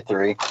WrestleMania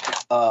 3.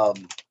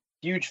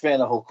 Huge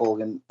fan of Hulk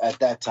Hogan at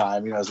that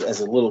time, as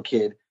a little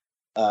kid.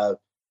 And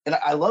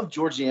I loved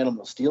George the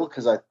Animal Steel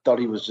because I thought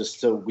he was just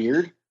so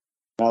weird.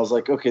 And I was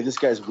like, okay, this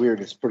guy's weird.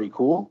 It's pretty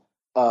cool.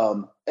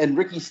 And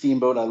Ricky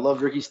Steamboat. I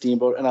love Ricky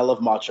Steamboat, and I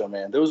love Macho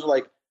Man. Those were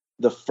like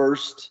the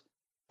first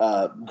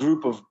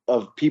group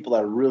of people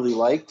I really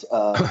liked.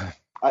 I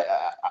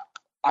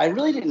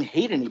really didn't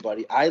hate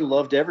anybody. I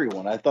loved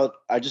everyone.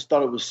 I just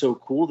thought it was so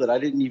cool that I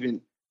didn't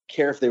even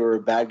care if they were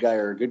a bad guy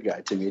or a good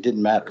guy to me. It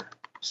didn't matter.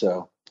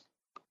 So.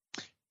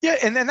 Yeah,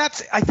 and then I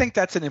think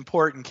that's an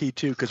important key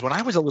too, because when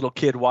I was a little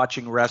kid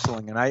watching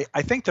wrestling, and I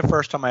think the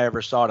first time I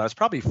ever saw it, I was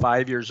probably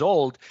 5 years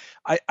old.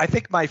 I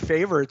think my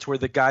favorites were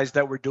the guys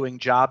that were doing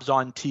jobs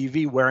on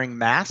TV wearing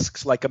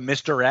masks, like a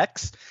Mr.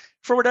 X.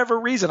 For whatever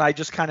reason, I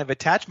just kind of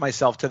attached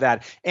myself to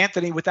that.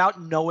 Anthony,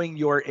 without knowing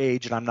your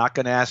age, and I'm not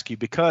going to ask you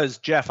because,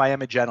 Jeff, I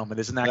am a gentleman.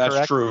 Isn't that correct?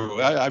 That's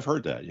true. I've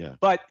heard that, yeah.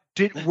 But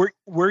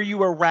were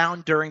you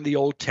around during the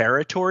old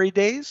territory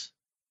days?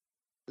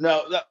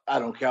 No, I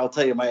don't care. I'll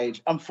tell you my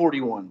age. I'm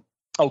 41.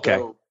 Okay.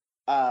 So,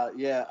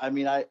 yeah, I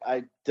mean, I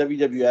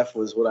WWF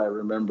was what I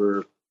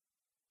remember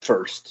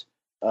first.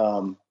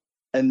 And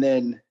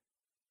then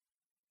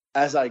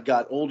as I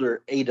got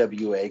older,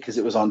 AWA, because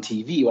it was on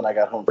TV when I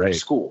got home from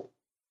school.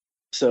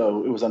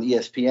 So it was on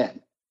ESPN.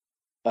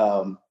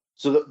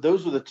 So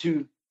those were the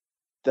two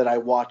that I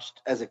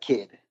watched as a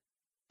kid,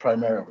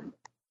 primarily.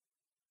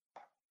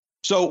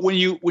 So when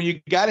you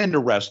got into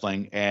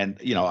wrestling, and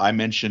I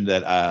mentioned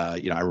that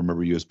I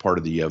remember you as part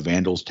of the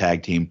Vandals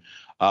tag team.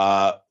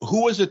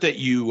 Who was it that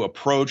you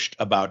approached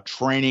about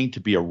training to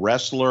be a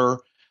wrestler?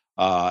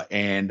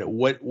 And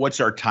what's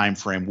our time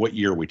frame? What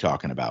year are we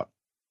talking about?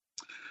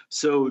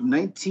 So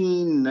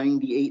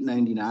 1998,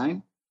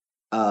 99,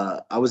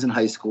 I was in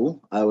high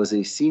school. I was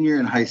a senior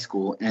in high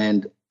school,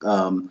 and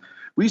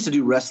we used to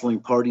do wrestling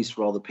parties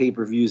for all the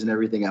pay-per-views and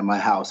everything at my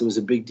house. It was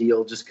a big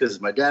deal just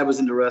because my dad was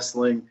into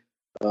wrestling.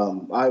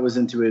 I was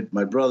into it.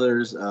 My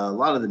brothers, a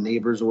lot of the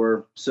neighbors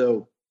were.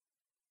 So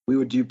we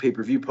would do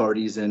pay-per-view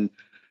parties, and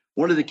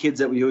one of the kids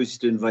that we always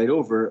used to invite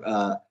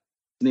over,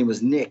 his name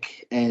was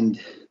Nick. And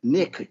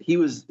Nick, he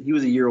was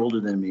a year older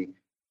than me,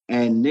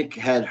 and Nick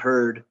had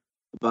heard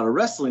about a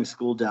wrestling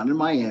school down in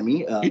Miami.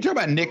 You talking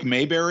about Nick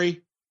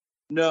Mayberry?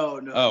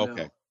 No. Oh,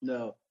 okay.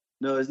 No.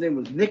 His name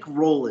was Nick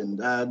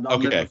Rowland. I'll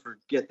Okay. never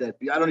forget that.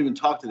 I don't even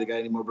talk to the guy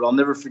anymore, but I'll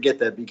never forget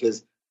that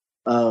because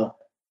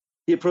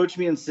he approached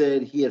me and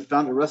said he had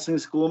found a wrestling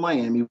school in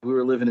Miami. We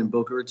were living in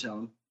Boca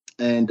Raton,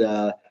 and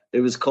it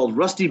was called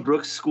Rusty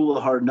Brooks School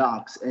of Hard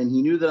Knocks. And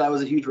he knew that I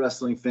was a huge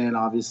wrestling fan,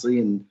 obviously,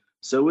 and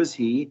so was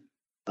he.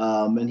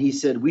 And he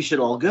said, we should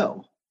all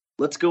go.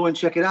 Let's go and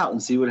check it out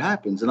and see what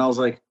happens. And I was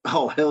like,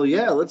 oh, hell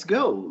yeah, let's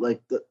go.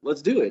 Like,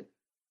 let's do it.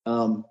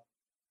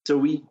 So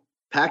we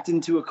packed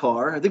into a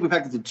car. I think we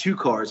packed into 2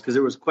 cars because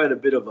there was quite a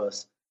bit of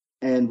us.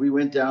 And we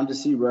went down to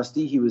see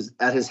Rusty. He was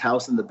at his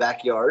house in the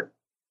backyard.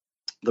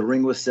 The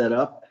ring was set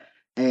up.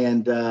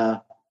 And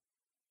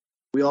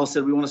we all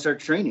said we want to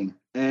start training.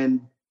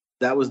 And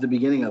that was the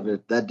beginning of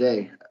it that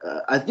day.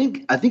 I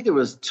think there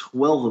was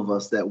 12 of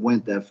us that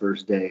went that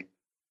first day.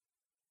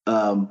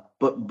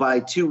 But by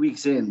 2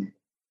 weeks in,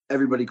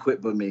 everybody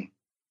quit but me.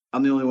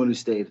 I'm the only one who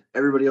stayed.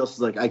 Everybody else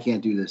was like, I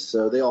can't do this.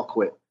 So they all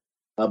quit.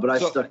 But I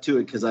stuck to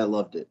it because I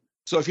loved it.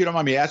 So if you don't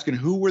mind me asking,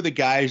 who were the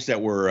guys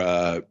that were,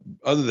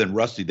 other than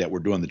Rusty, that were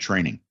doing the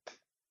training?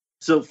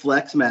 So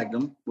Flex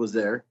Magnum was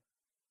there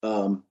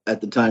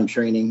at the time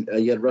training.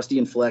 You had Rusty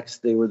and Flex.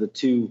 They were the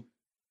 2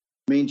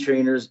 main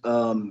trainers.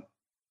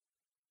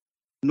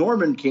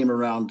 Norman came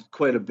around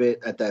quite a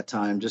bit at that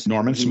time. Just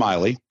Norman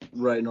Smiley.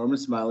 Right, Norman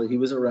Smiley. He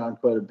was around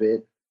quite a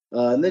bit.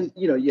 And then,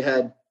 you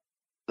had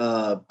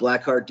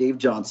Blackheart Dave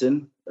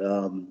Johnson.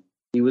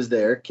 He was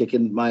there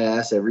kicking my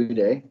ass every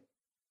day.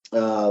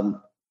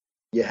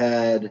 You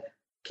had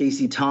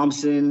Casey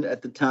Thompson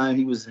at the time.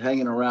 He was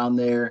hanging around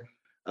there.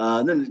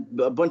 And then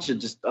a bunch of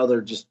just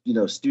other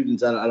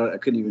students. I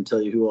couldn't even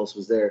tell you who else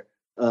was there.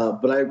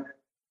 But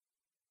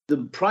the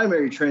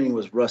primary training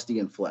was Rusty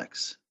and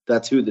Flex.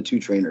 That's who the 2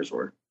 trainers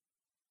were.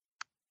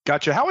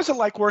 Gotcha. How was it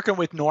like working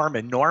with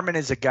Norman? Norman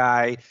is a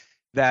guy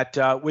that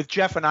with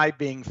Jeff and I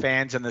being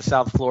fans in the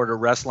South Florida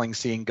wrestling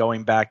scene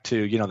going back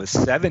to, the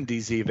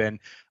 70s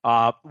even,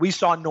 we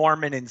saw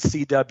Norman in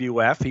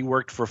CWF. He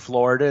worked for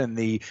Florida in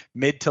the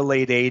mid to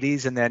late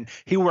 80s, and then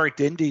he worked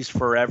indies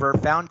forever,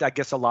 found, I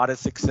guess, a lot of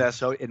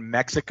success in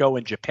Mexico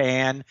and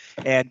Japan.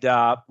 And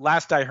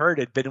last I heard,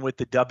 had been with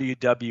the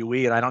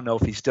WWE, and I don't know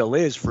if he still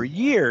is, for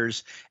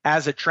years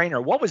as a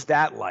trainer. What was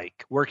that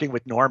like, working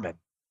with Norman?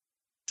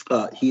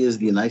 He is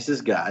the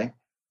nicest guy.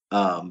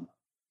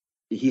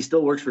 He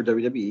still works for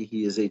WWE.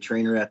 He is a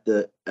trainer at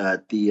the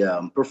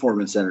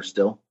Performance Center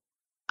still.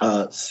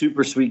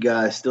 Super sweet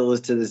guy, still is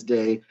to this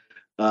day.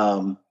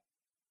 I've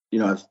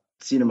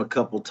seen him a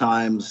couple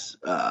times,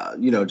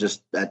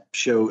 just at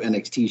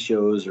NXT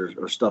shows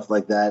or stuff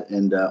like that,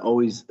 and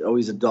always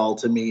a doll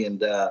to me.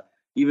 And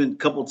even a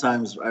couple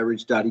times I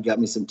reached out, he got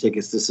me some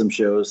tickets to some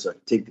shows, so I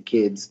could take the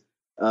kids.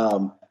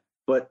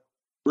 But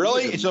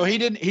really, so he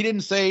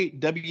didn't say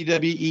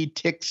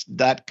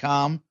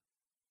WWEtix.com.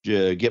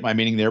 Did you get my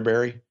meaning there,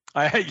 Barry?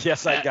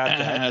 Yes, I got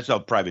that. That's a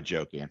private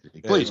joke,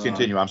 Anthony. Please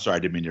continue. I'm sorry, I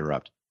didn't mean to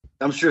interrupt.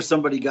 I'm sure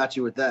somebody got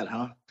you with that,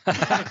 huh?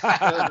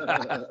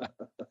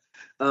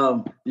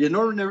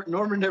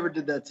 Norman never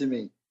did that to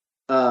me.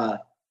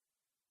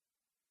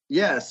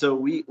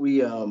 So he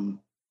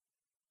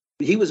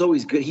was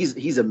always good.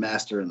 He's a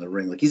master in the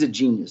ring. Like, he's a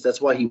genius.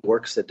 That's why he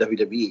works at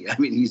WWE. I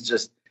mean,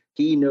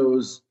 he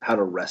knows how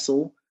to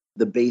wrestle,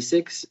 the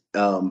basics.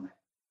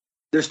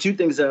 There's 2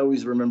 things I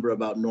always remember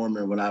about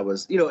Norman when I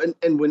was,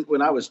 and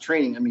when I was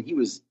training. I mean, he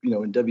was, in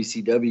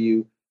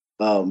WCW.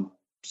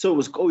 So it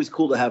was always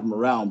cool to have him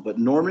around. But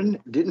Norman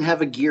didn't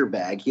have a gear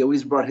bag. He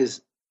always brought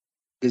his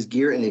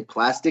gear in a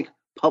plastic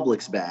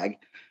Publix bag,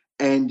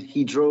 and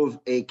he drove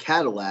a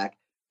Cadillac.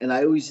 And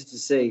I always used to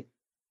say,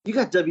 you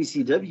got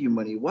WCW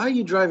money. Why are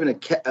you driving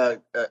a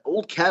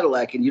old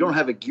Cadillac and you don't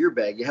have a gear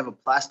bag? You have a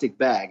plastic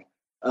bag.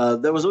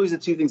 That was always the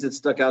 2 things that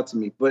stuck out to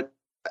me. But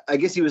I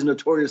guess he was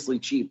notoriously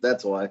cheap.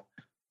 That's why.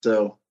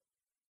 So.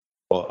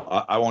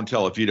 Well, I won't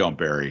tell if you don't,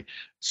 Barry.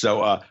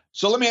 So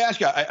let me ask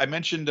you, I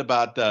mentioned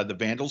about the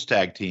Vandals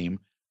tag team.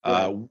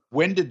 Right.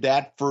 When did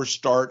that first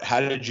start? How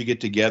did you get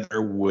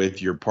together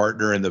with your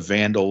partner in the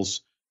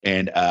Vandals,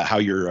 and how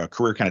your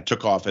career kind of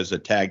took off as a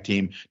tag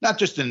team, not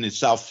just in the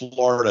South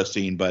Florida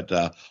scene, but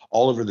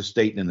all over the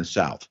state and in the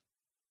South?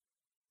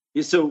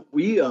 Yeah, so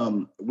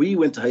we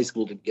went to high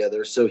school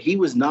together. So he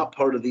was not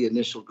part of the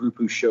initial group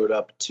who showed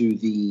up to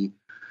the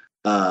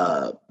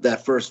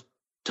that first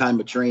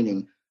time of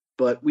training,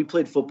 but we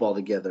played football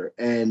together.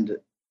 And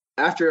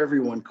after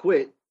everyone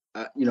quit,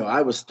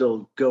 I was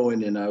still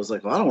going, and I was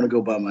like, well, I don't want to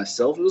go by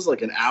myself. It was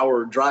like an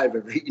hour drive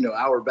every,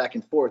 hour back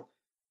and forth.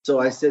 So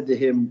I said to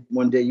him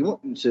one day,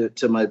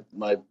 to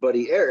my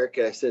buddy Eric,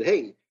 I said,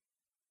 hey,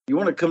 you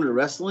want to come to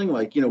wrestling?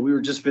 Like, we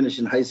were just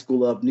finishing high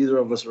school up. Neither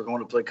of us were going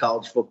to play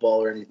college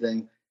football or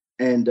anything.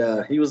 And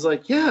he was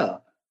like, yeah.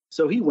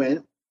 So he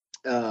went,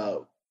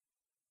 and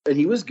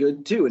he was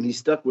good too. And he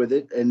stuck with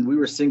it. And we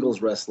were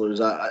singles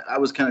wrestlers. I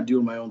was kind of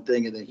doing my own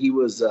thing. And then he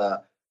was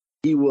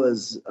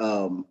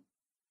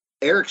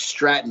Eric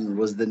Stratton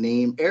was the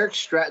name. Eric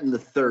Stratton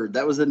III.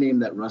 That was the name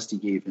that Rusty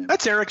gave him.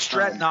 That's Eric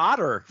Stratton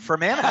Otter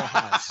from Animal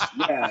House.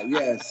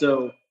 Yeah.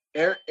 So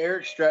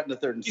Eric Stratton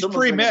III. He's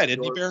pre-med,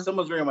 isn't he, Bear?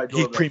 Someone's ringing my door.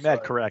 He's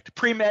pre-med, correct.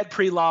 Pre-med,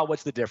 pre-law.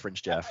 What's the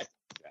difference, Jeff?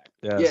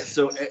 Yes. Yeah,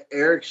 so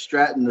Eric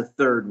Stratton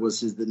III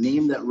was the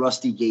name that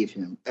Rusty gave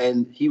him.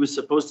 And he was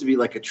supposed to be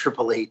like a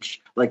Triple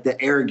H, like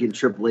the arrogant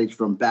Triple H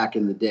from back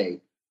in the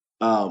day.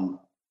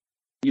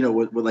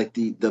 With like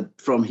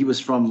he was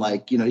from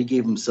like, he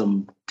gave him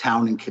some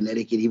town in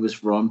Connecticut he was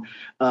from.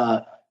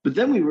 But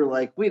then we were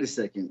like, wait a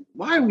second,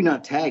 why are we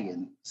not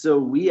tagging? So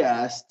we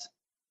asked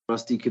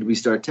Rusty, could we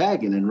start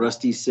tagging? And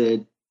Rusty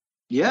said,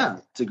 yeah,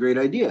 it's a great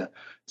idea.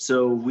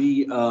 So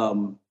we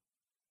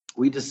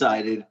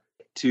decided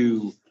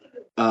to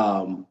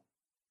go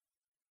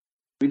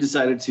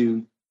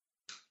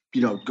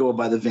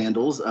by the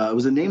Vandals. It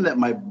was a name that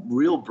my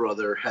real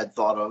brother had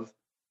thought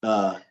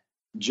of.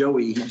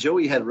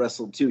 Joey had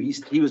wrestled too.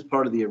 He was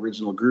part of the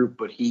original group,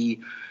 but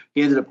he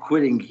ended up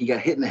quitting. He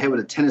got hit in the head with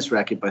a tennis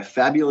racket by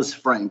Fabulous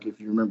Frank, if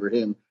you remember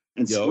him,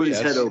 and split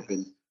his head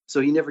open.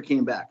 So he never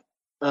came back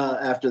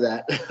after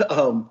that.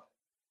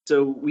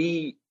 So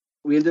we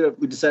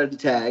decided to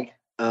tag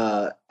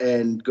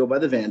and go by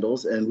the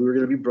Vandals, and we were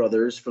going to be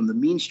brothers from the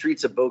mean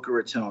streets of Boca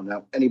Raton.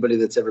 Now, anybody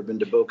that's ever been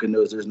to Boca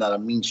knows there's not a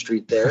mean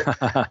street there.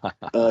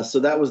 So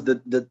that was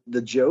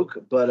the joke,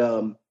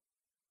 but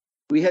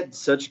we had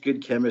such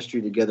good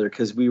chemistry together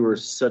because we were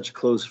such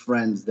close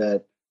friends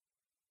that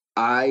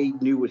I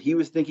knew what he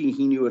was thinking.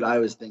 He knew what I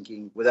was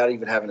thinking without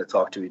even having to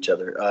talk to each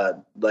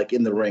other. Like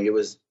in the ring, it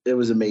was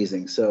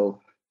amazing.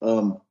 So,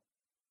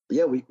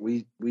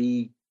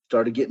 we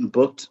started getting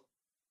booked.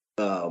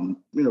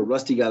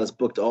 Rusty got us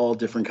booked all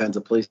different kinds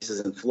of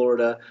places in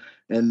Florida.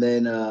 And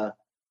then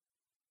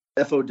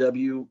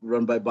FOW,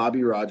 run by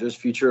Bobby Rogers,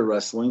 Future of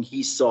Wrestling,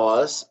 he saw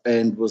us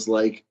and was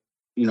like,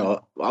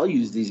 I'll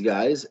use these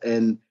guys.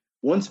 And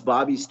once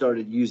Bobby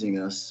started using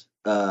us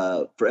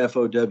for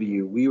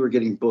FOW, we were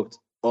getting booked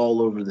all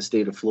over the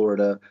state of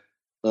Florida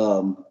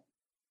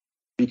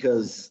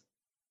because,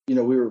 we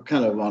were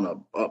kind of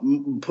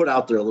on put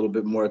out there a little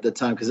bit more at that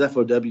time because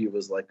FOW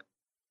was like,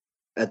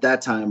 at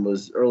that time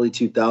was early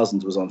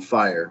 2000s, was on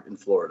fire in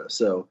Florida.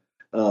 So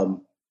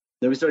then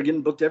we started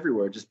getting booked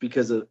everywhere just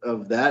because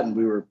of that. And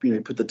we were, he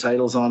put the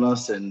titles on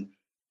us, and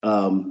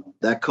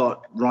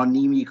that Ron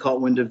Nemi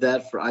caught wind of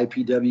that for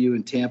IPW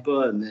in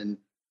Tampa. And then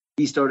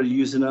he started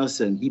using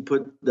us, and he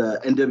put the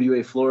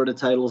NWA Florida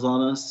titles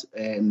on us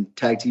and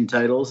tag team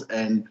titles.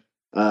 And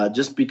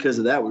just because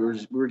of that, we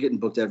were getting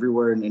booked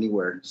everywhere and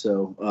anywhere.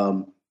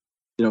 So,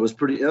 it was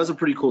a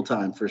pretty cool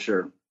time for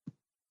sure.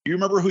 Do you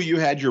remember who you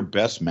had your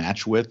best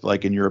match with,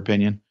 like in your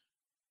opinion,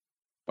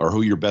 or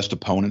who your best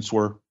opponents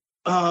were?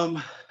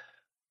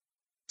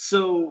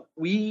 So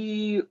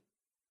I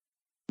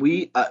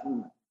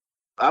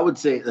would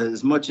say,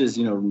 as much as,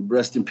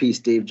 rest in peace,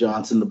 Dave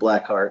Johnson, the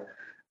Blackheart,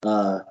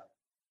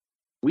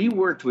 we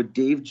worked with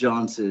Dave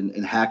Johnson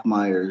and Hack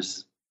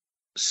Myers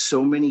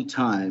so many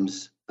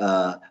times.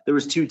 There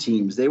was two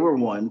teams. They were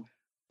one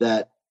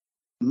that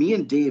me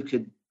and Dave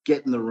could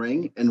get in the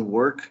ring and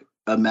work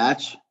a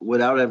match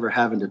without ever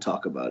having to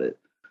talk about it.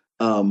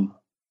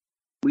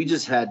 We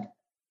just had,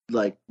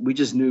 I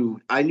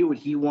knew what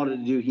he wanted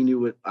to do. He knew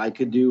what I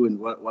could do and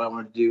what I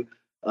wanted to do.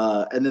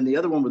 And then the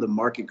other one were the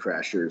Market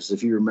Crashers,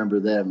 if you remember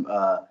them.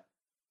 I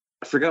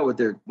forgot what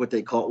their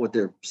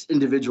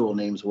individual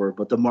names were,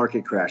 but the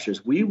Market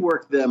Crashers. We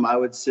worked them, I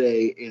would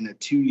say, in a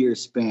 2-year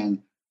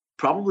span,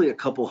 probably a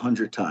couple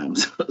hundred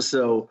times.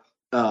 So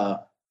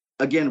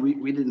again,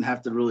 we didn't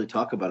have to really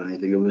talk about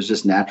anything. It was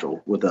just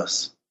natural with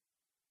us.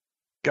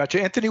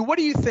 Gotcha. Anthony, what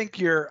do you think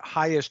your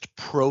highest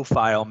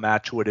profile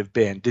match would have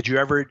been? Did you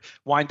ever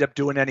wind up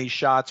doing any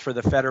shots for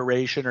the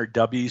Federation or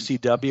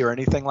WCW or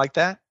anything like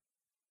that?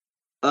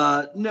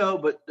 No,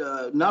 but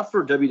not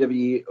for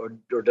WWE or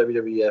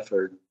WWF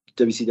or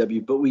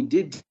WCW, but we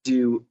did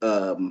do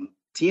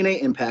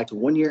TNA Impact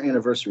 1-year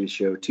anniversary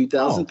show,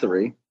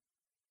 2003. Oh.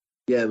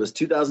 Yeah, it was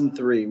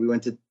 2003. We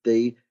went to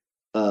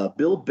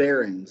Bill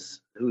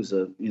Behrens, who's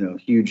a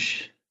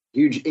huge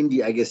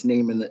indie, I guess,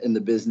 name in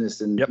the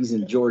business, and He's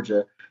in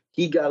Georgia.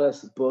 He got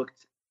us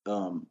booked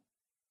on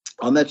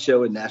that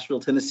show in Nashville,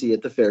 Tennessee,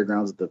 at the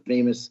fairgrounds, at the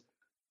famous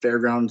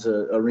fairgrounds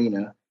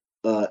arena.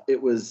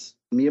 It was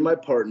me and my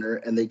partner,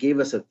 and they gave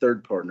us a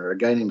third partner, a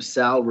guy named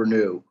Sal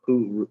Renaud,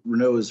 who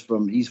Renaud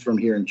he's from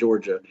here in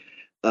Georgia.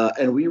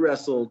 And we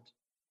wrestled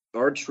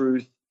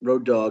R-Truth,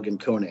 Road Dogg, and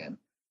Conan.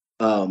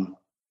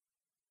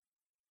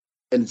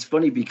 and it's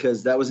funny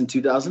because that was in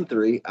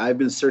 2003. I've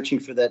been searching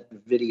for that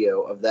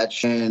video of that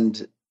show,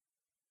 and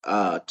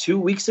 2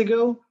 weeks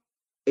ago,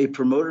 a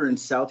promoter in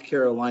South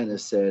Carolina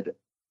said,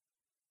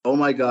 "Oh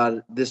my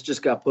God, this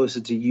just got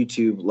posted to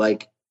YouTube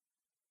like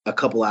a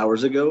couple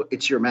hours ago.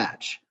 It's your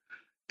match."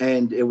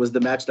 And it was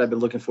the match that I've been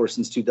looking for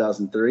since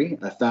 2003.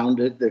 I found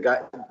it.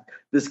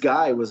 This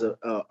guy was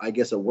I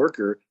guess a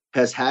worker,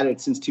 has had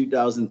it since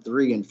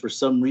 2003. And for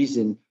some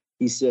reason,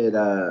 he said,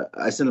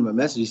 I sent him a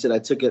message. He said, I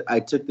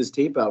took this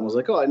tape out and was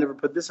like, oh, I never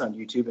put this on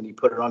YouTube. And he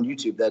put it on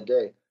YouTube that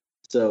day.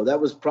 So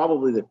that was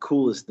probably the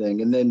coolest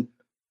thing. And then,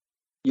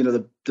 you know,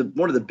 the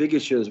one of the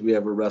biggest shows we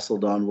ever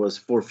wrestled on was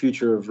for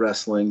Future of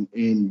Wrestling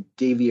in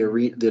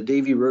the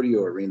Davie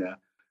Rodeo Arena.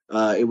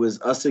 It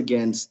was us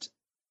against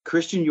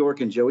Christian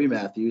York and Joey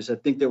Matthews. I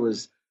think there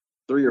was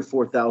 3,000 or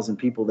 4,000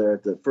 people there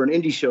for an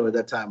indie show at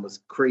that time. Was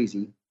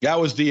crazy. That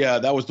was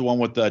the one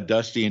with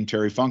Dusty and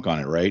Terry Funk on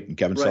it, right? And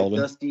Kevin Sullivan.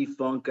 Dusty,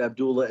 Funk,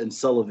 Abdullah, and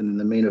Sullivan in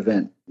the main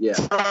event. Yeah.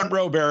 Front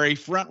row, Barry.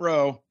 Front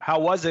row. How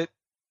was it?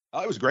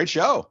 Oh, it was a great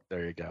show.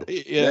 There you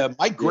go.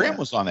 Mike Graham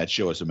was on that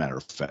show, as a matter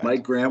of fact.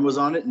 Mike Graham was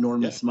on it.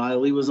 Norman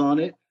Smiley was on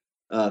it.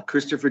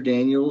 Christopher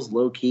Daniels,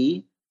 Low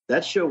Key.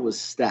 That show was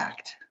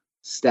stacked.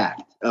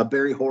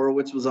 Barry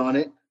Horowitz was on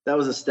it. That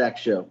was a stacked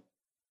show.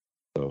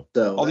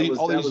 So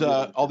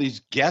all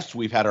these guests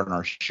we've had on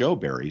our show,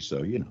 Barry.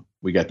 So, you know,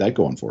 we got that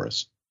going for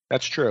us.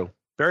 That's true.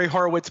 Barry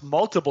Horowitz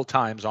multiple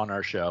times on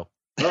our show.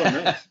 Oh,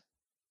 nice.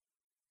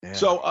 Yeah.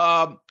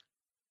 So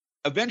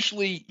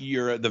eventually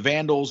the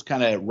Vandals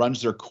kind of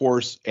runs their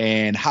course.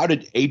 And how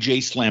did AJ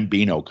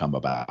Slambino come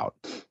about?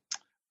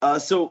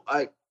 So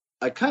I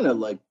kind of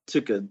like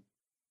took a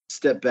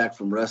step back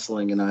from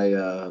wrestling, and I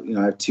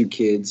have 2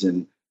 kids,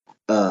 and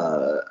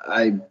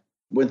I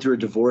went through a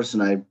divorce,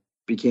 and I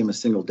became a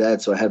single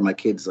dad. So I had my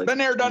kids like. Been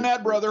there, done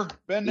that, brother.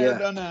 Been there,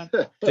 done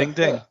that. Ding,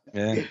 ding.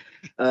 Yeah.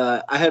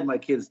 I had my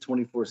kids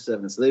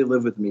 24/7. So they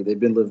live with me. They've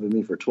been living with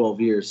me for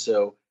 12 years.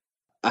 So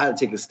I had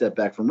to take a step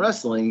back from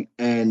wrestling,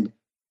 and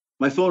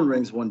my phone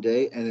rings one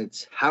day, and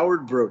it's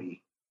Howard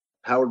Brody.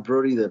 Howard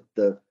Brody,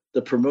 the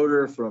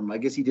promoter from, I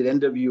guess he did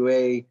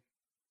NWA.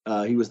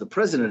 He was the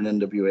president of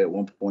NWA at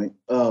one point.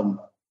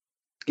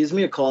 Gives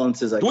me a call and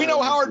says, "Do we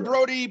know Howard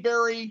Brody,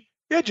 Barry?"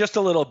 Yeah, just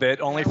a little bit,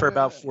 only for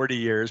about 40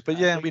 years. But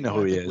yeah, we know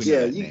who he is.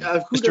 Yeah,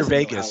 who Mr.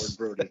 Vegas.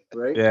 Howard Brody,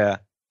 right? Yeah.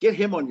 Get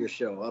him on your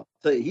show. I'll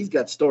tell you, he's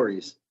got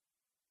stories.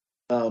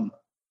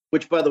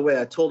 Which, by the way,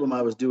 I told him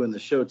I was doing the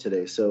show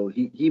today, so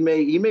he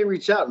may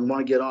reach out and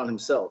want to get on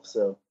himself.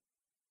 So,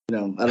 you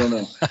know, I don't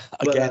know.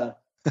 Again.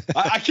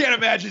 I can't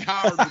imagine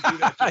Howard would do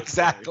that.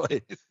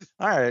 Exactly.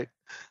 All right.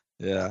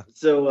 Yeah.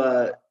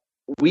 So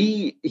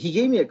he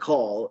gave me a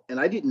call,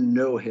 and I didn't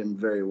know him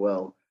very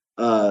well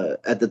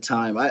at the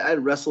time. I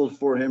wrestled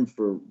for him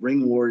for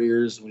Ring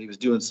Warriors when he was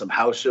doing some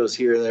house shows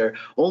here and there,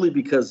 only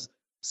because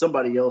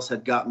somebody else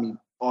had got me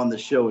on the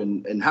show,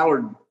 and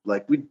Howard,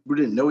 like, we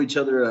didn't know each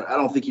other. I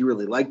don't think he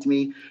really liked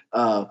me,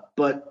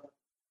 but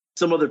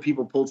some other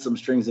people pulled some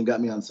strings and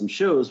got me on some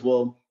shows.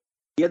 Well,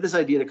 he had this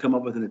idea to come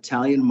up with an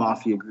Italian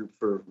mafia group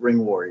for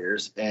Ring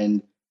Warriors,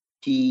 and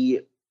he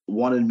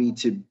wanted me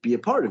to be a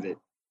part of it.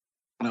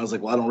 And I was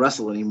like, well, I don't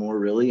wrestle anymore,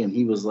 really. And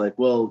he was like,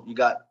 well, you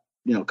got,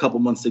 a couple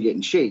months to get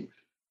in shape.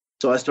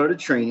 So I started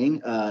training.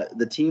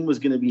 The team was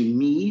going to be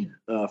me,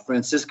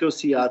 Francisco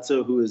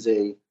Ciazzo, who is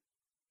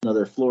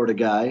another Florida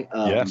guy.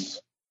 Yes.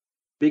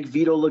 Big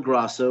Vito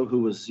LaGrasso, who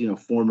was,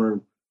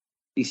 former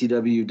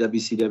ECW,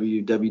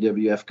 WCW,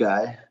 WWF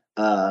guy.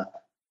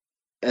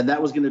 And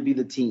that was going to be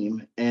the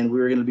team. And we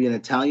were going to be an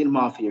Italian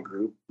mafia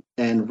group.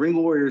 And Ring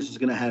Warriors was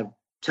going to have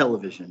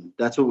television.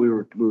 That's what we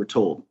were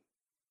told.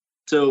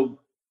 So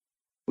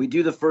we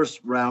do the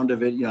first round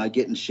of it. I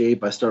get in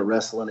shape. I start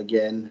wrestling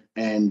again.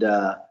 And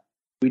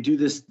we do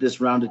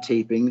this round of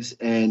tapings.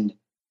 And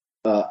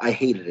I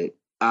hated it.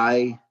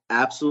 I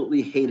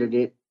absolutely hated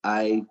it.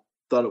 I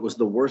thought it was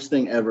the worst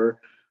thing ever.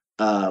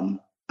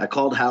 I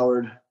called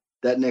Howard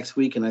that next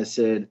week and I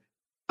said,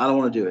 I don't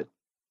want to do it.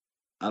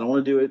 I don't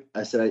want to do it.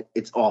 I said,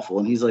 it's awful.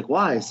 And he's like,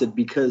 why? I said,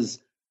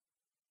 because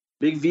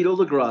Big Vito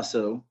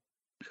LaGrasso,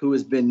 who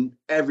has been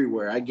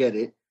everywhere, I get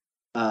it,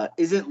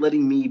 isn't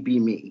letting me be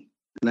me.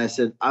 And I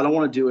said, I don't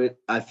want to do it.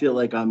 I feel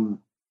like I'm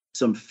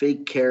some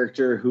fake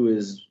character who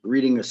is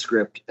reading a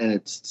script and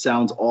it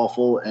sounds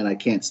awful and I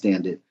can't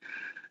stand it.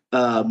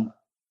 And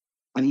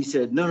he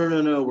said, no,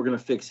 we're going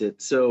to fix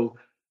it. So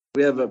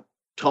we have a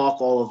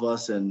talk, all of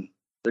us, and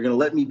they're going to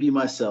let me be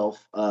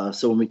myself.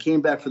 So when we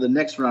came back for the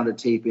next round of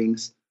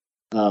tapings,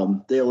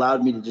 they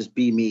allowed me to just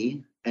be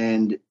me.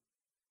 And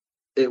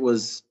it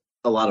was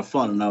a lot of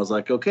fun. And I was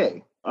like,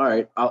 okay, all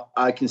right,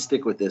 I can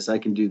stick with this. I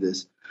can do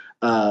this.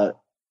 It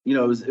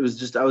was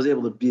just, I was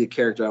able to be the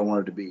character I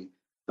wanted to be.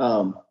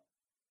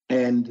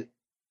 And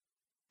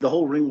the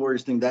whole Ring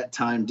Warriors thing that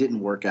time didn't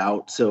work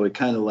out. So it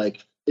kind of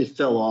like, it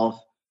fell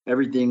off.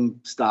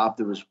 Everything stopped.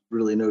 There was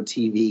really no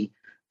TV.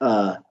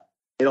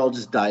 It all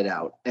just died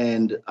out.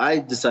 And I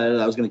decided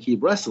I was going to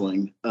keep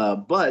wrestling.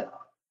 But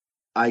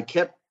I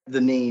kept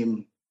the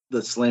name, the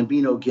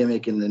Slambino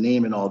gimmick and the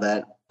name and all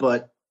that.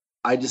 But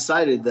I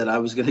decided that I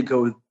was going to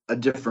go a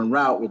different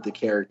route with the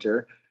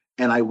character,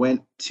 and I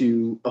went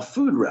to a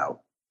food route.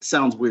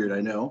 Sounds weird,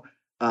 I know,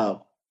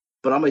 but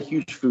I'm a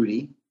huge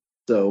foodie,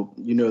 so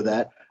you know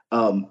that.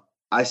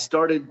 I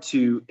started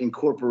to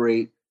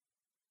incorporate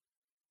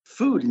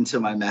food into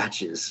my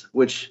matches,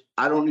 which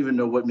I don't even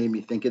know what made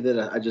me think of it.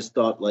 I just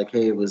thought like,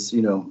 hey, it was,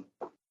 it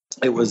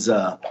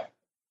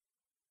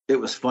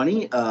was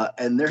funny.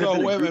 And there.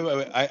 So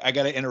wait. I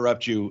got to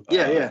interrupt you.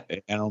 Yeah.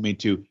 I don't mean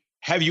to.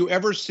 Have you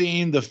ever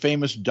seen the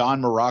famous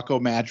Don Morocco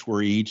match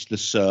where he eats the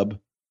sub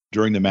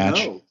during the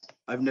match? No,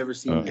 I've never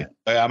seen that.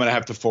 I'm going to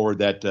have to forward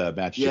that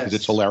match because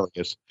it's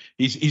hilarious.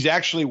 He's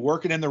actually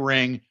working in the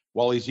ring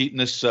while he's eating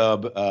the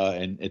sub,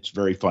 and it's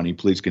very funny.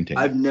 Please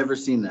continue. I've never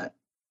seen that.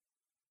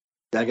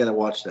 I got to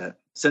watch that.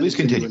 Please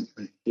continue.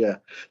 Yeah.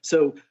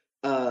 So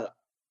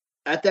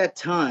at that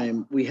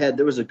time,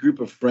 there was a group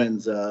of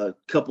friends. A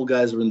couple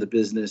guys were in the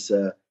business.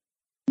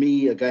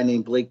 Me, a guy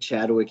named Blake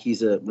Chadwick.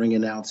 He's a ring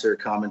announcer,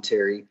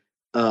 commentary.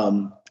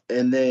 And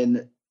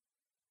then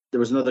there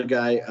was another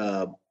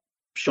guy,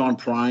 Sean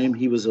Prime.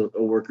 He was a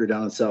worker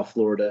down in South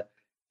Florida.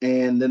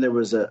 And then there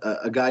was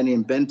a guy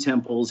named Ben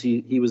Temples.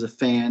 He was a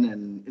fan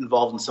and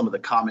involved in some of the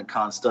Comic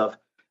Con stuff.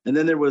 And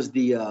then there was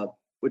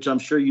which I'm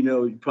sure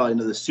you probably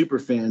know, the super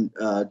fan,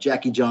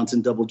 Jackie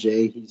Johnson, Double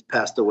J. He's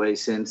passed away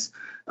since.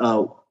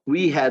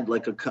 We had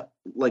like a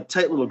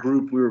tight little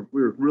group. We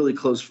were really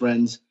close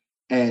friends,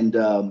 and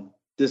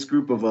this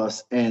group of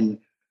us, and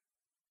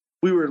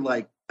we were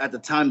like, at the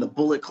time, the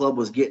Bullet Club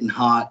was getting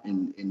hot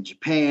in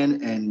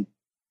Japan, and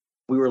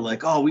we were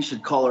like, oh, we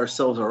should call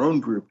ourselves our own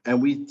group.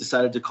 And we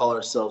decided to call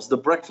ourselves the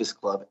Breakfast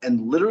Club,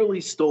 and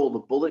literally stole the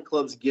Bullet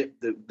Club's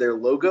their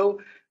logo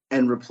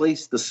and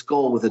replaced the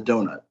skull with a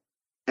donut.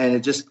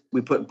 And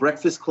we put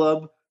Breakfast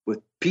Club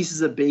with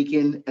pieces of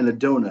bacon and a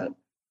donut.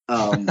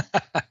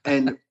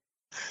 And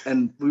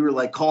we were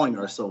like calling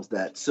ourselves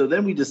that. So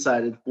then we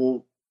decided,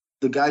 well,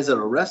 the guys that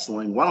are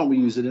wrestling, why don't we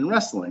use it in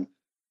wrestling?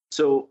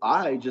 So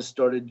I just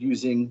started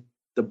using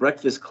the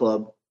Breakfast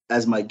Club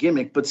as my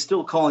gimmick, but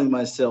still calling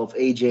myself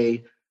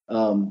AJ.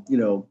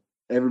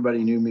 Everybody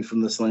knew me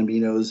from the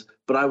Slambinos,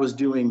 but I was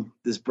doing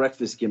this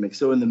breakfast gimmick.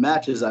 So in the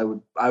matches, I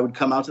would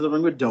come out to the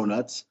ring with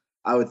donuts.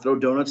 I would throw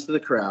donuts to the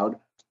crowd.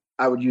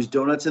 I would use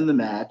donuts in the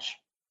match.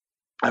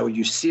 I would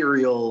use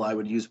cereal. I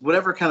would use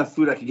whatever kind of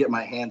food I could get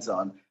my hands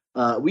on.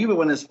 We even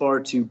went as far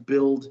to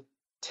build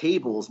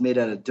tables made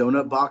out of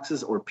donut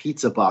boxes or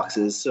pizza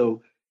boxes.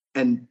 So,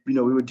 and we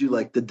would do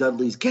like the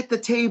Dudleys, get the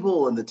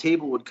table, and the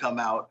table would come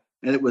out,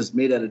 and it was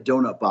made out of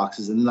donut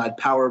boxes. And then I'd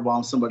power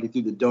bomb somebody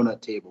through the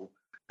donut table,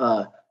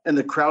 and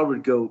the crowd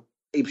would go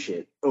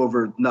apeshit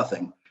over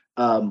nothing.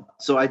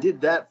 So I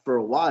did that for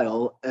a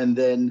while, and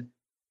then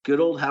good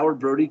old Howard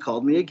Brody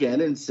called me again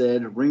and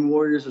said, Ring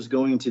Warriors was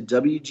going to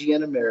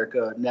WGN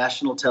America,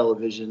 national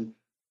television.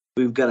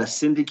 We've got a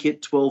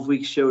syndicate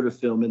 12-week show to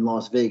film in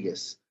Las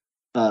Vegas.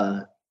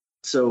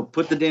 So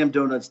put the damn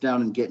donuts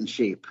down and get in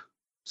shape.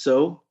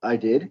 So I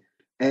did.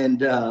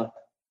 And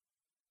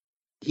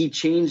he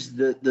changed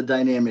the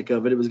dynamic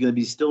of it. It was going to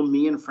be still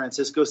me and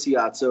Francisco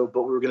Ciazzo,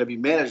 but we were going to be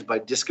managed by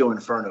Disco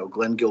Inferno,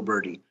 Glenn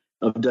Gilberti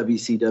of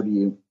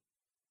WCW.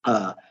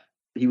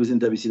 He was in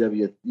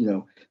WCW,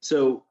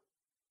 So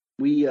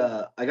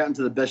I got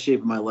into the best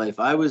shape of my life.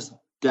 I was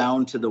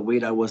down to the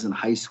weight I was in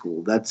high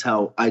school. That's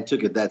how I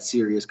took it that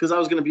serious, because I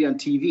was going to be on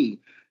TV.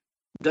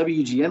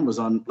 WGN was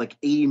on like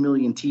 80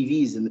 million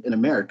TVs in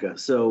America.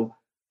 So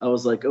I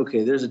was like,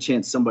 okay, there's a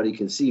chance somebody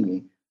can see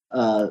me.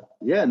 And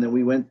then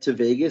we went to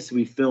Vegas.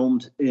 We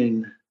filmed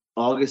in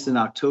August and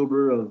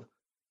October of,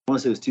 I want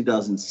to say it was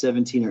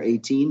 2017 or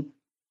 18.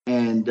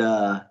 And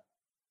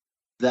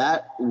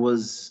that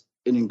was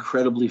an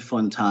incredibly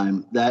fun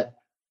time.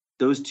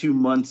 Those 2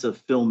 months of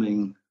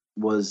filming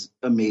was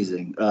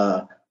amazing.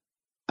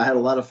 I had a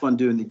lot of fun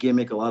doing the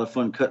gimmick, a lot of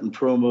fun cutting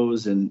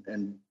promos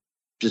and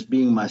just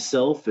being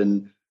myself.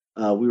 And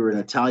we were an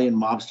Italian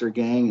mobster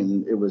gang,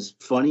 and it was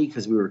funny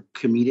because we were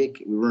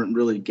comedic. We weren't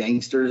really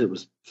gangsters. It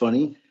was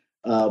funny.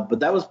 But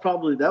that was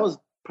probably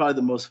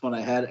the most fun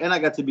I had. And I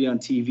got to be on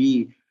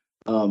TV.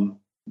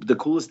 The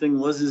coolest thing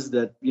is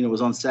that, it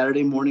was on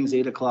Saturday mornings,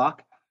 8:00.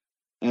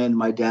 And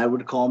my dad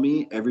would call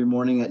me every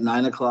morning at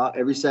 9:00,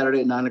 every Saturday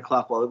at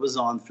 9:00 while it was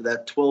on for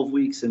that 12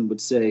 weeks, and would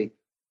say,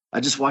 I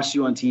just watched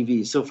you on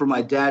TV. So for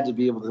my dad to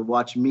be able to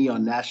watch me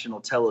on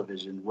national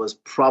television was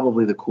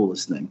probably the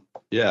coolest thing.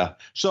 Yeah.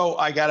 So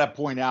I got to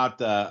point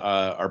out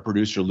our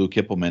producer, Lou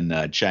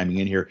Kippelman, chiming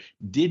in here.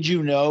 Did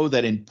you know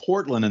that in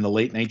Portland in the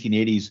late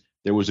 1980s,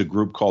 there was a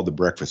group called the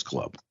Breakfast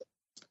Club?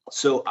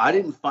 So I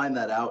didn't find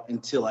that out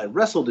until I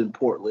wrestled in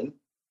Portland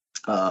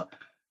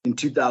in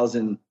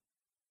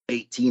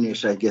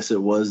 2018-ish, I guess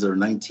it was, or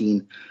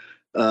 19.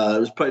 It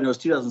was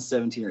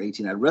 2017 or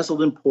 18. I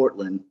wrestled in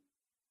Portland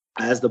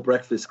as the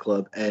Breakfast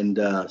Club, and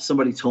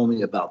somebody told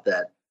me about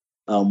that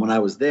when I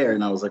was there,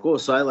 and I was like, oh,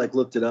 so I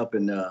looked it up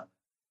and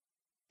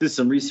did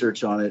some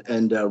research on it,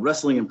 and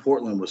wrestling in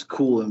Portland was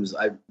cool.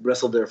 I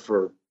wrestled there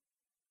for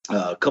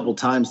a couple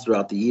times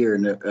throughout the year,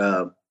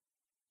 and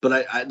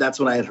but that's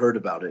when I had heard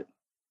about it.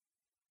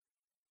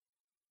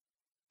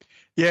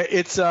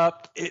 Yeah,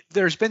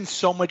 there's been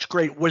so much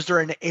great. Was there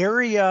an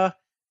area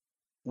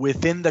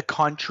within the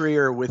country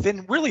or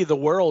within really the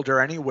world or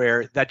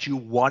anywhere that you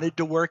wanted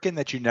to work in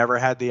that you never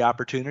had the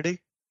opportunity?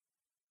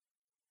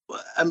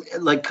 I mean,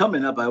 like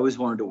coming up, I always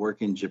wanted to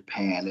work in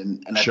Japan,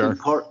 and I Sure.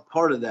 think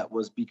part of that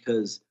was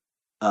because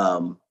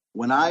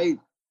when I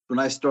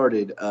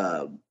started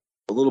a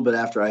little bit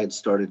after I had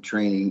started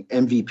training,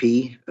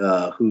 MVP,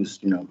 who's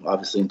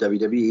obviously in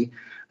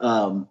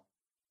WWE,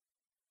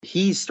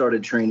 he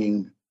started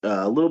training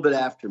a little bit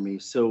after me,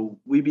 so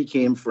we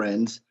became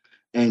friends,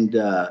 and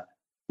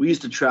we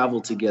used to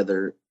travel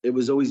together. It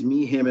was always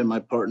me, him, and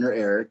my partner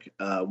Eric.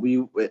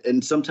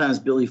 And sometimes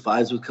Billy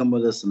Fives would come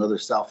with us, another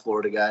South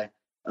Florida guy.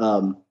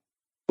 But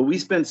we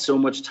spent so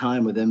much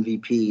time with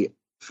MVP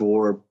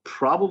for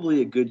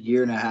probably a good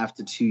year and a half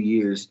to 2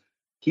 years.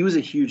 He was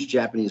a huge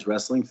Japanese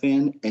wrestling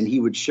fan, and he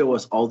would show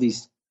us all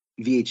these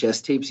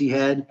VHS tapes he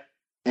had.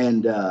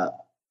 And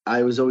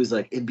I was always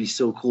like, it'd be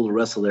so cool to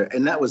wrestle there.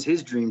 And that was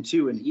his dream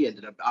too. And he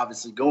ended up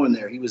obviously going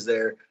there. He was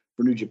there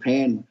for New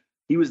Japan.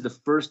 He was the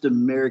first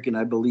American,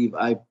 I believe,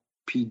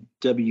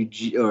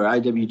 IPWG or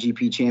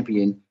IWGP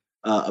champion,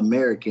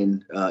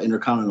 American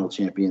Intercontinental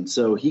champion.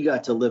 So he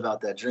got to live out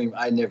that dream.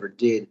 I never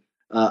did.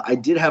 I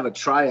did have a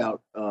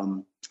tryout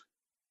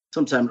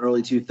sometime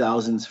early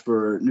 2000s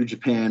for New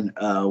Japan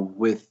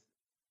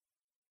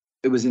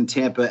it was in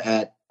Tampa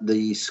at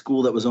the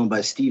school that was owned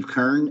by Steve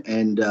Kern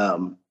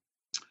and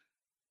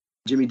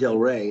Jimmy Del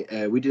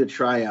Rey. We did a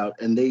tryout,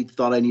 and they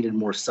thought I needed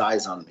more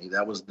size on me.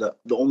 That was the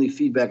only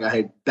feedback I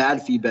had.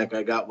 Bad feedback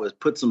I got was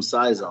put some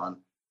size on,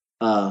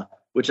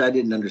 which I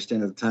didn't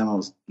understand at the time. I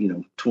was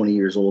 20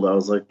 years old. I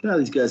was like, no,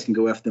 these guys can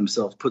go F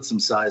themselves, put some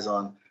size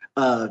on.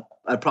 I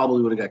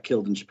probably would have got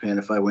killed in Japan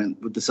if I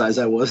went with the size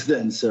I was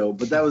then. So,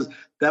 but that was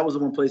the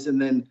one place.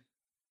 And then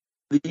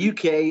the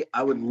UK,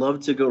 I would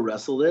love to go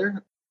wrestle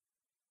there,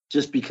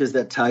 just because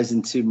that ties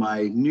into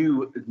my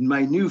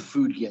new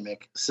food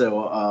gimmick.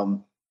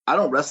 So I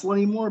don't wrestle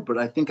anymore, but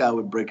I think I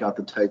would break out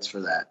the tights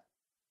for that.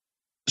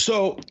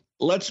 So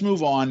let's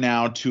move on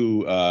now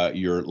to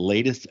your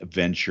latest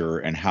venture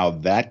and how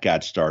that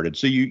got started.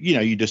 So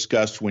you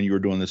discussed when you were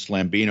doing the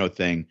Slambino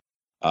thing,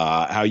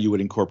 how you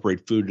would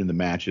incorporate food in the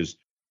matches.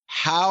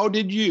 How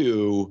did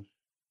you,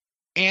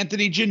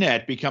 Anthony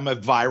Jeanette, become a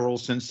viral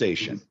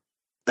sensation?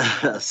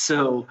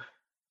 So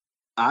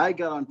I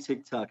got on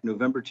TikTok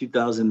November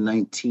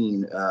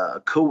 2019. A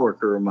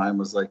coworker of mine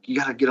was like, you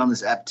got to get on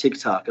this app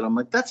TikTok. And I'm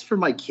like, that's for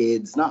my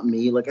kids, not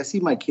me. Like, I see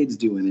my kids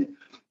doing it.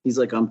 He's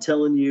like, I'm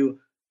telling you,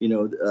 you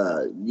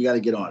got to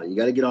get on it. You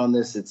got to get on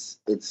this.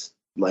 It's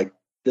like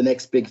the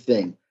next big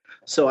thing.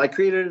 So I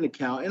created an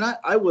account, and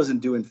I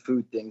wasn't doing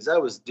food things. I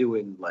was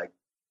doing like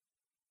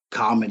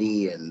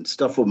comedy and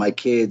stuff with my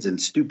kids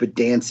and stupid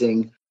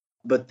dancing.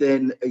 But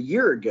then a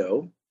year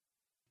ago,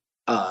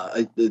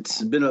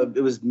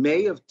 it was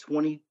May of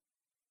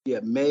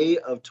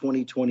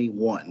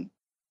 2021.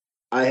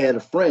 I had a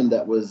friend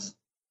that was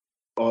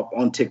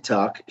on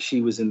TikTok.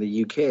 She was in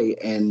the UK,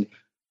 and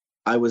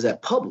I was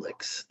at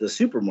Publix, the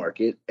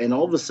supermarket, and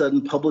all of a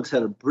sudden Publix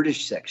had a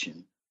British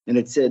section, and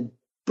it said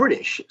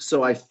British.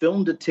 So I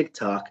filmed a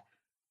TikTok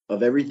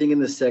of everything in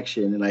the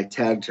section, and I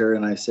tagged her,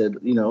 and I said,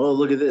 oh,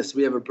 look at this.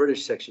 We have a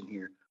British section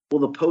here.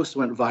 Well, the post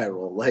went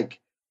viral. Like,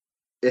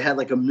 it had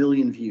like 1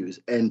 million views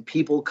and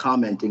people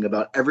commenting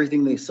about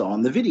everything they saw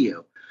in the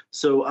video.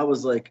 So I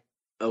was like,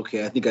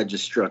 okay, I think I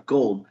just struck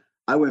gold.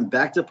 I went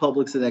back to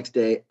Publix the next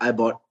day. I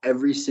bought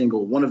every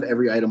single one of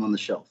every item on the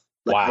shelf.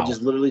 Like, wow. I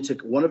just literally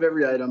took one of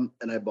every item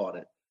and I bought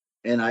it.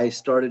 And I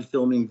started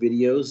filming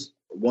videos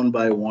one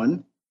by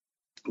one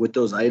with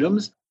those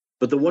items.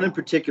 But the one in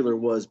particular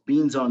was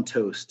beans on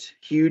toast,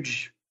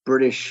 huge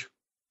British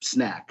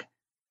snack.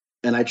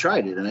 And I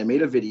tried it and I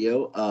made a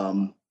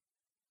video.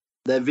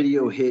 That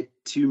video hit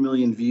 2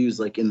 million views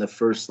like in the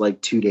first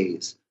 2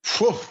 days.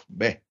 Whew,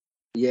 man.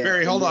 Yeah.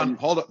 Barry, hold on.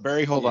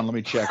 Barry, hold on. Let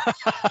me check.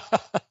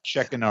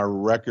 Checking our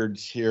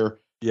records here.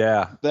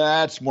 Yeah.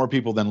 That's more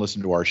people than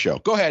listen to our show.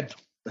 Go ahead.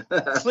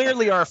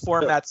 Clearly our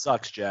format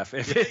sucks, Jeff.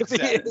 If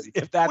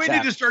that's we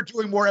need to start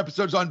doing more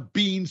episodes on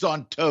beans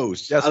on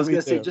toast. Yes, I was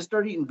going to say, just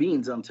start eating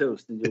beans on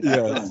toast. And you'll be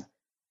fine.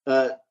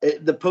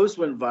 The post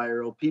went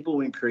viral. People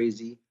went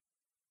crazy.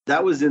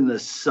 That was in the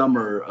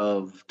summer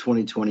of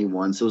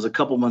 2021. So it was a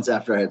couple months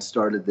after I had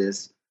started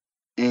this.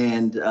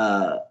 And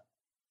I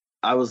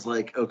was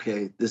like,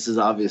 okay, this is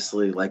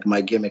obviously like my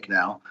gimmick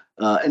now.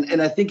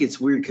 And I think it's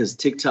weird because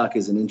TikTok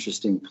is an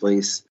interesting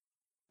place.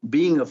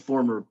 Being a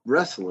former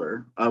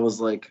wrestler, I was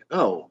like,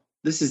 oh,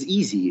 this is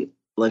easy.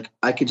 Like,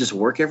 I could just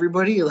work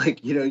everybody.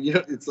 Like,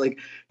 it's like,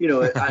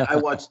 I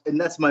watch,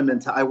 and that's my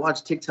mentality. I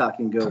watch TikTok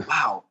and go,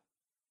 wow,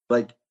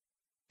 like,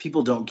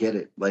 people don't get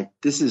it. Like,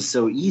 this is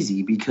so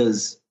easy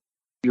because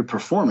you're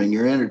performing,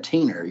 you're an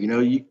entertainer,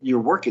 you're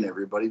working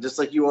everybody just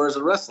like you are as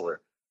a wrestler.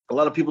 A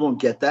lot of people don't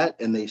get that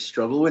and they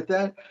struggle with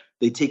that.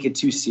 They take it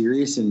too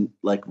serious and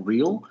like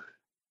real.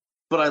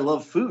 But I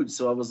love food.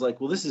 So I was like,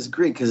 well, this is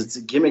great because it's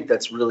a gimmick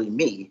that's really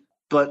me.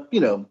 But,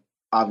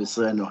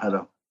 obviously I know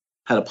how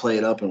to play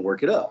it up and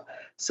work it up.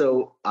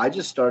 So I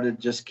just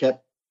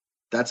kept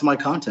that's my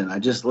content. I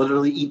just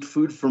literally eat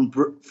food from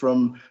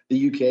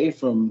the UK,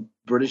 from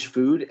British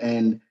food,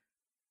 and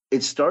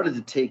it started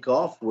to take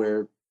off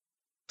where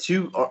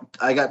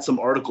I got some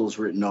articles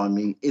written on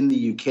me in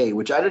the UK,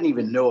 which I didn't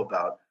even know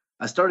about.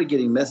 I started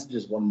getting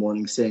messages one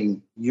morning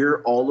saying,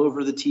 "You're all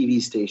over the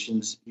TV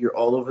stations, you're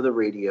all over the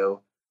radio.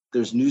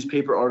 There's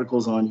newspaper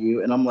articles on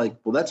you." And I'm like,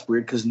 well, that's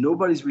weird because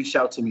nobody's reached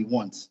out to me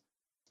once.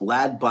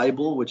 Lad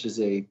Bible, which is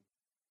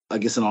I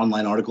guess an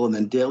online article, and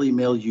then Daily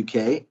Mail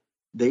UK,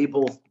 they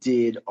both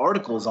did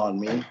articles on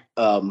me,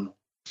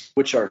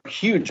 which are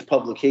huge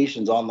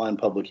publications, online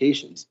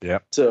publications. Yeah.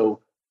 So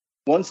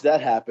once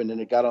that happened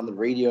and it got on the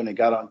radio and it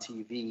got on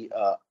TV,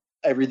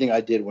 everything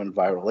I did went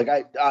viral. Like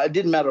it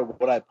didn't matter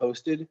what I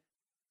posted,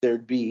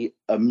 there'd be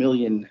a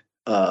million,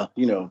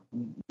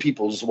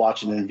 people just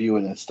watching and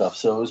viewing and stuff.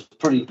 So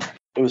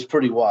it was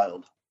pretty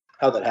wild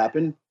how that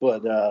happened.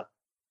 But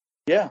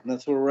yeah,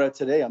 that's where we're at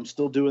today. I'm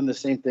still doing the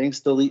same thing,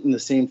 still eating the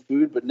same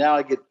food, but now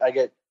I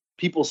get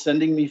people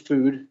sending me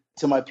food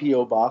to my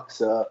PO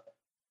box.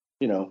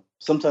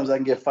 Sometimes I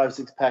can get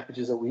 5-6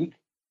 packages a week,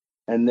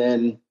 and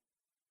then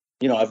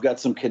I've got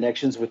some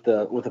connections with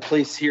a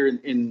place here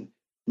in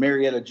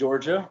Marietta,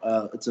 Georgia.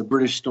 It's a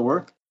British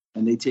store,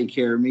 and they take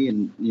care of me,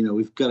 and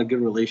we've got a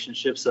good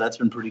relationship, so that's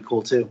been pretty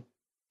cool too.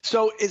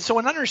 So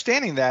in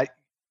understanding that,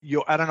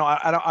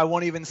 I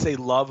won't even say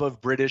love of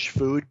British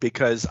food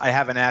because I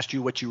haven't asked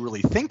you what you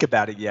really think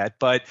about it yet.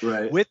 But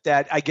With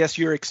that, I guess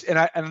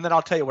and then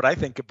I'll tell you what I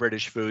think of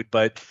British food.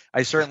 But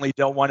I certainly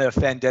don't want to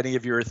offend any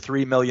of your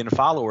 3 million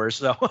followers.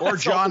 So or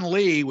John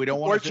Lee, we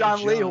don't want. Or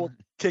John Lee will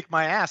kick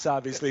my ass,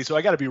 obviously. So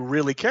I got to be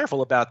really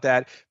careful about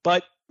that.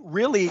 But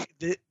really,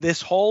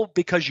 this whole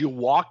because you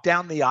walked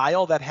down the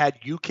aisle that had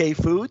UK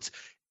foods,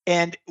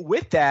 and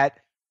with that,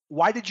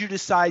 why did you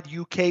decide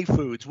UK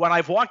foods? When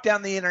I've walked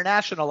down the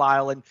international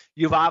aisle and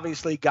you've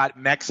obviously got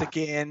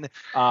Mexican,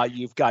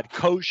 you've got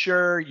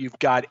kosher, you've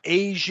got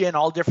Asian,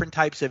 all different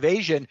types of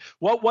Asian.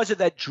 What was it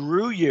that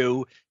drew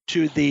you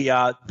to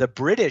the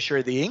British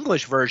or the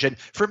English version?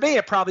 For me,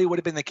 it probably would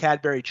have been the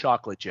Cadbury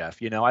chocolate, Jeff.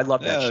 I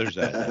love that. Yeah, there's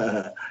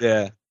that.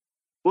 Yeah.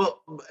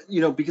 Well,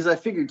 because I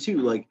figured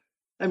too,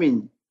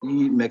 you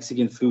eat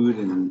Mexican food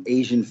and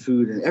Asian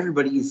food and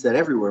everybody eats that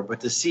everywhere,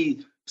 but to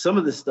see some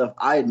of the stuff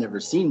I had never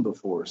seen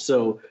before.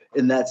 So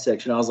in that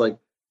section, I was like,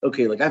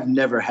 okay, I've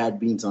never had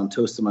beans on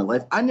toast in my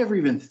life. I never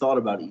even thought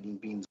about eating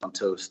beans on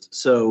toast.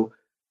 So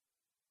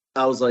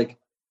I was like,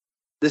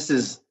 this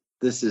is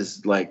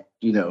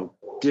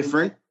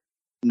different.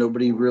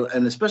 Nobody really,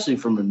 and especially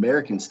from an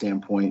American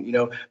standpoint,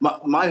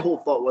 my whole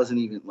thought wasn't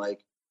even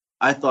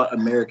I thought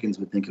Americans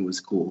would think it was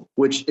cool,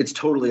 which it's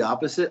totally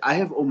opposite. I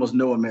have almost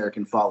no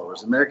American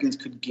followers. Americans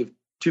could give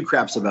 2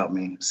 craps about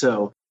me.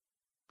 So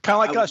kind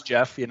of like us,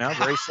 Jeff,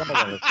 very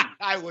similar.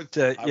 I was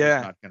not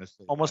going to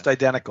say almost that.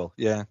 Identical.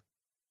 Yeah.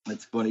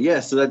 That's funny.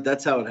 Yeah. So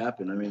that's how it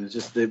happened. I mean,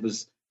 it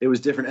was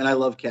different. And I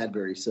love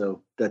Cadbury.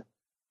 So that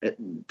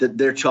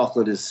their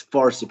chocolate is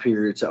far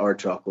superior to our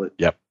chocolate.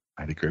 Yep.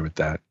 I'd agree with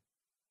that.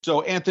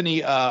 So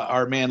Anthony,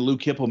 our man Lou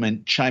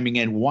Kippelman chiming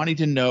in, wanting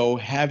to know,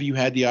 have you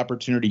had the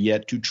opportunity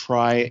yet to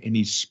try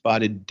any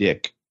spotted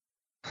dick?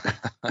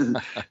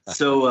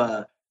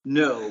 So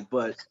no,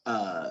 but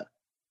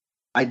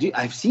I do.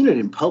 I've seen it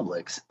in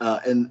Publix,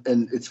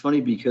 and it's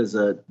funny because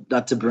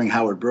not to bring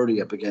Howard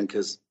Brody up again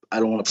because I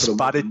don't want to put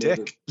spotted him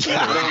dick.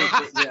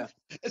 Yeah,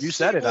 you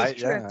said it.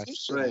 Right,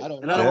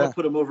 and I don't want to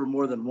put him over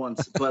more than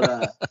once.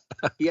 But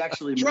he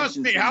actually trust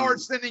me,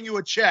 Howard's sending you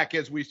a check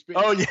as we speak.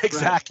 Oh yeah,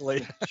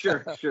 exactly.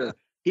 Right. Sure.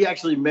 He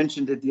actually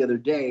mentioned it the other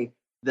day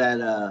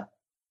that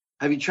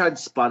have you tried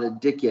spotted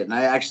dick yet? And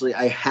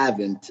I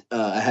haven't.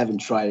 I haven't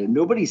tried it.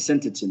 Nobody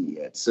sent it to me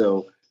yet.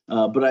 So,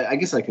 but I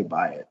guess I could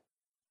buy it.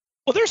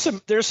 Well,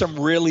 there's some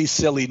really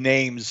silly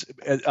names.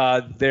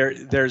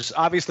 There's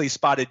obviously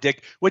spotted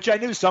dick, which I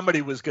knew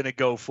somebody was going to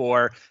go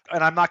for,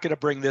 and I'm not going to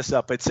bring this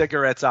up, but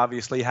cigarettes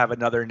obviously have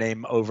another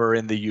name over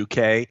in the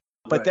UK.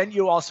 But then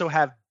you also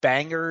have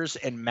bangers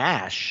and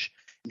mash,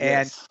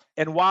 Yes.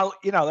 and while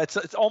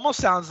it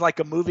almost sounds like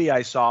a movie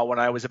I saw when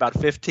I was about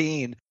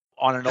 15.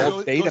 On an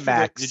old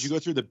Betamax. Did you go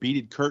through the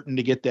beaded curtain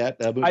to get that?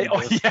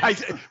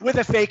 With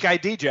a fake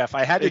ID, Jeff.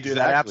 I had to do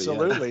that,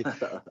 absolutely.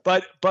 Yeah.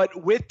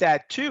 But with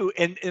that too,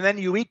 and then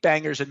you eat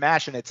bangers and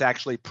mash, and it's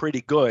actually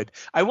pretty good.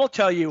 I will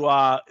tell you,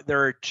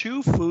 there are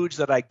 2 foods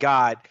that I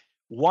got.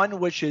 One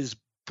which is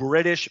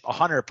British,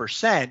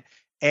 100%,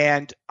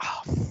 and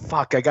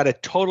I got to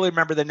totally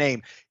remember the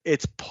name.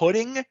 It's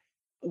pudding.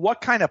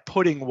 What kind of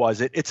pudding was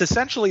it? It's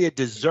essentially a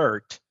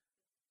dessert.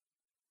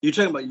 You're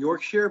talking about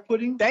Yorkshire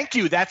pudding? Thank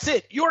you. That's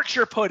it.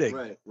 Yorkshire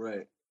pudding.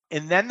 Right.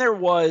 And then there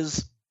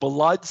was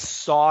blood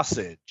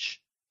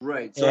sausage.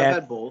 Right. So I've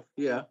had both.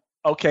 Yeah.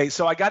 Okay.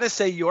 So I got to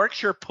say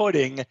Yorkshire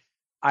pudding,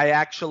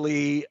 I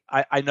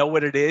know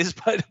what it is,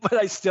 but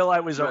I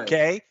was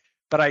okay.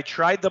 But I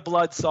tried the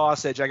blood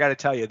sausage. I got to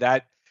tell you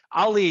that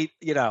I'll eat,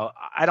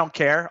 I don't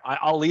care.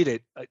 I'll eat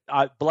it.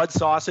 Blood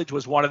sausage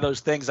was one of those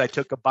things I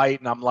took a bite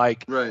and I'm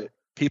like,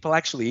 people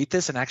actually eat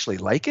this and actually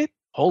like it?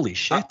 Holy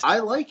shit. I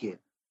like it.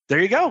 There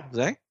you go,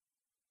 Zach.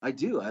 I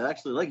do. I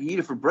actually like it. You eat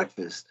it for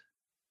breakfast.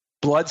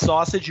 Blood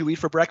sausage you eat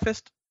for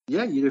breakfast?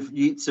 Yeah, you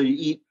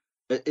eat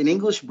an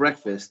English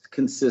breakfast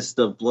consists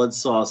of blood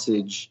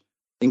sausage,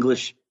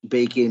 English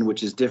bacon,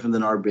 which is different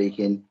than our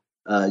bacon.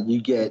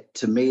 You get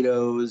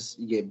tomatoes,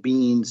 you get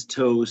beans,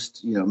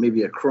 toast,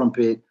 maybe a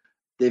crumpet.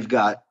 They've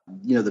got,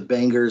 the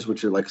bangers,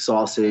 which are like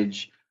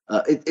sausage.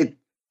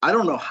 I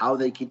don't know how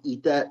they can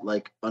eat that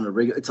like on a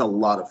regular. It's a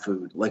lot of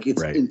food. Like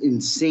it's Right. an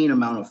insane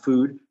amount of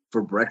food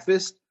for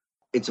breakfast.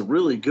 It's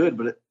really good,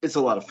 but it's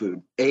a lot of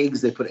food.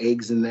 Eggs, they put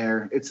eggs in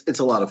there. It's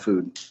a lot of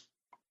food.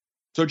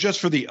 So just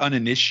for the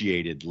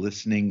uninitiated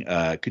listening,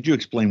 could you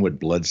explain what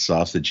blood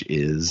sausage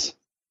is?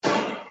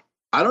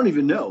 I don't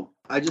even know.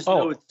 I just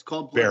know it's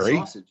called blood Barry?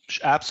 sausage.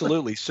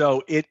 Absolutely.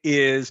 So it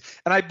is,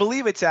 and I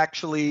believe it's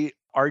actually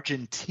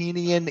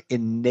Argentinian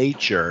in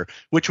nature,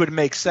 which would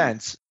make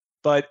sense.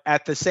 But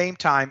at the same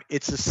time,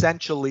 it's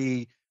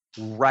essentially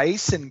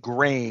rice and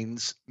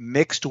grains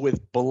mixed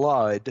with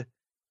blood,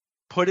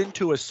 put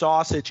into a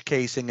sausage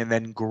casing, and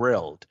then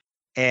grilled.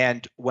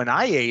 And when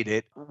I ate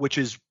it, which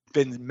has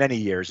been many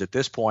years at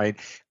this point,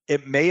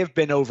 it may have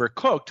been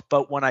overcooked,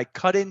 but when I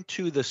cut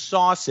into the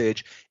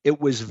sausage, it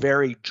was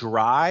very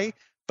dry,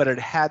 but it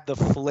had the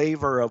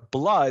flavor of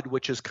blood,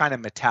 which is kind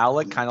of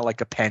metallic, kind of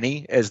like a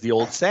penny, as the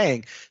old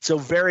saying. So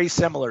very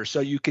similar.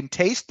 So you can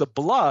taste the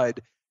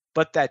blood,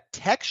 but that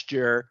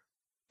texture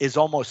is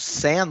almost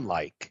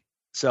sand-like.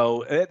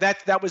 So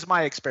that was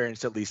my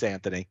experience, at least,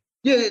 Anthony.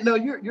 Yeah, no,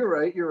 you're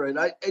right. You're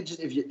right. I just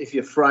if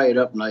you fry it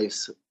up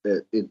nice,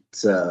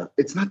 it's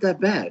not that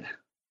bad.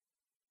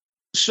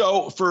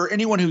 So for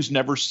anyone who's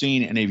never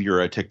seen any of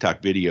your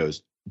TikTok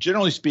videos,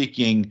 generally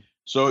speaking,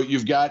 so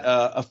you've got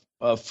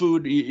a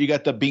food, you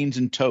got the beans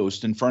and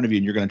toast in front of you,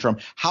 and you're going to try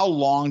them. How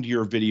long do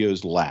your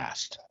videos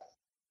last?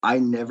 I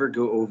never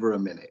go over a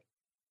minute.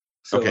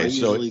 So Okay, I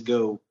usually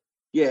go,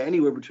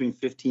 anywhere between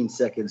 15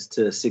 seconds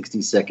to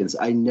 60 seconds.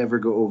 I never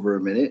go over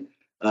a minute.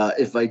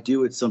 If I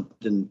do, it's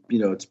something,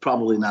 it's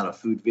probably not a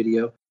food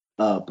video,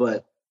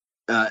 but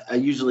I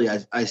usually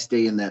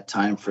stay in that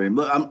time frame.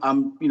 Look,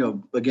 I'm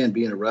again,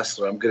 being a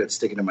wrestler, I'm good at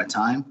sticking to my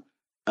time.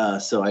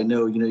 So I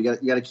know, you got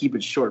to keep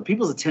it short.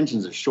 People's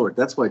attentions are short.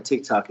 That's why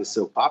TikTok is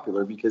so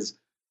popular, because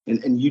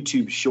and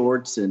YouTube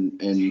Shorts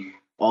and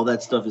all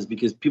that stuff is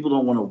because people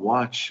don't want to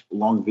watch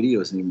long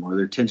videos anymore.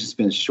 Their attention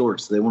span is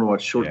short, so they want to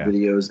watch short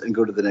videos and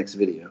go to the next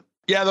video.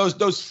 Yeah, those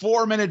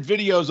 4-minute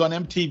videos on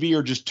MTV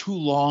are just too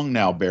long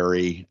now,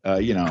 Barry.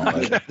 I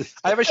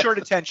have a short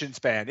attention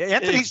span.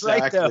 Anthony's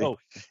right, though.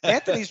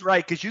 Anthony's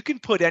right, because you can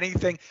put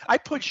anything. I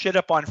put shit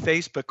up on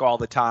Facebook all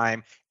the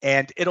time,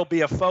 and it'll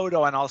be a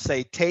photo, and I'll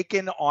say,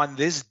 taken on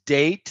this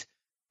date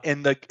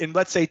in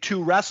let's say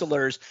 2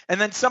 wrestlers, and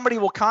then somebody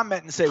will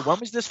comment and say, when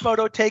was this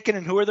photo taken,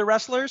 and who are the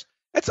wrestlers?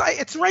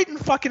 It's right in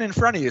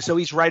front of you. So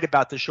he's right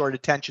about the short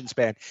attention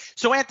span.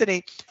 So,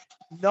 Anthony,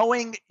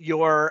 knowing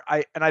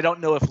and I don't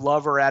know if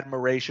love or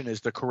admiration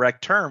is the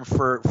correct term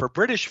for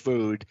British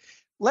food.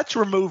 Let's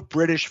remove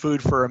British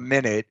food for a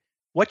minute.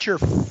 What's your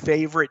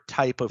favorite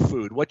type of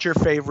food? What's your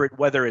favorite,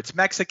 whether it's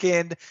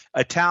Mexican,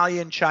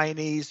 Italian,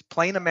 Chinese,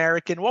 plain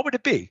American? What would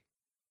it be?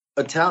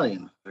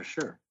 Italian, for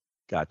sure.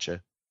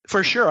 Gotcha.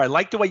 For sure. I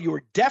like the way you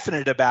were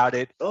definite about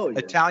it. Oh, yeah.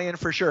 Italian,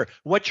 for sure.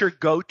 What's your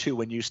go-to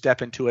when you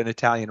step into an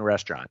Italian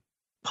restaurant?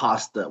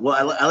 Pasta.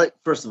 Well, I like,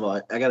 first of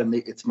all, I got to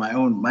make, it's my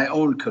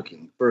own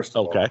cooking, first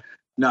of all.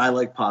 No, I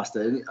like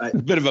pasta. A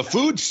bit of a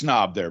food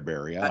snob there,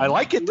 Barry. I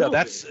like it, though.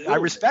 I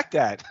respect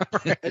that.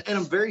 And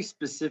I'm very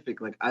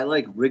specific. Like, I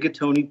like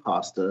rigatoni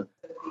pasta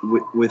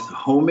with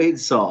homemade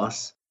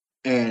sauce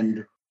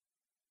and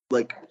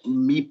like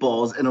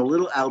meatballs and a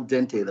little al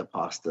dente, the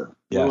pasta.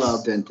 Yes. Little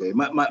al dente.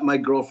 My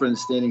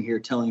girlfriend's standing here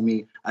telling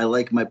me I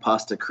like my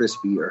pasta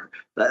crispier.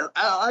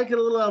 I like it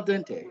a little al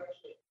dente.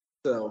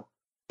 So,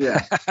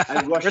 yeah,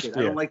 I rush it.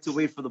 I don't like to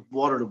wait for the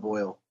water to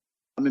boil.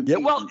 I'm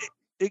impatient. Yeah, well,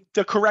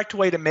 the correct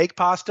way to make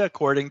pasta,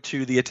 according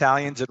to the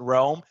Italians in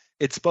Rome,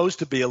 it's supposed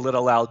to be a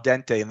little al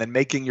dente, and then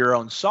making your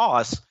own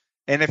sauce.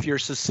 And if you're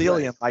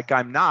Sicilian, like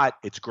I'm not,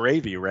 it's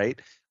gravy,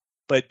 right?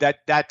 But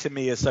that to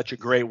me is such a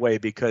great way,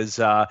 because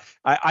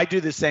I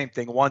do the same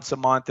thing once a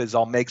month. Is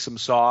I'll make some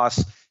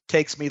sauce.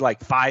 Takes me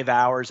like 5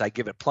 hours. I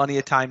give it plenty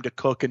of time to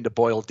cook and to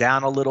boil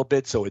down a little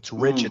bit, so it's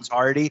rich, it's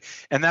hearty,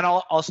 and then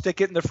I'll stick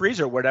it in the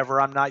freezer,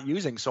 whatever I'm not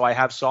using, so I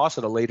have sauce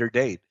at a later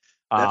date.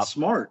 That's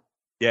smart.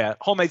 Yeah,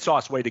 homemade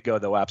sauce, way to go,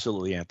 though.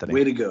 Absolutely, Anthony.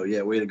 Way to go.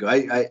 Yeah, way to go.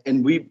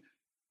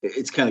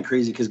 It's kind of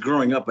crazy because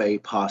growing up, I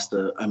ate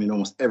pasta,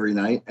 almost every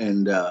night.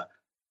 And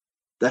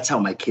that's how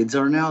my kids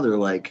are now. They're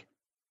like,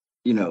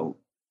 they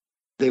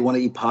want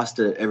to eat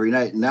pasta every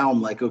night. And now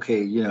I'm like,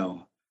 okay,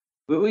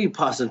 we eat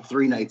pasta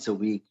 3 nights a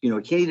week.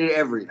 Can't eat it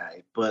every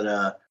night.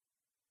 But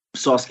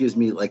sauce gives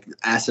me like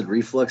acid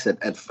reflux.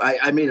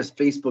 I made a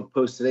Facebook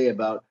post today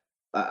about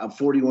I'm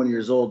 41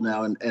 years old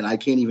now, and I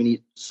can't even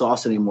eat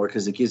sauce anymore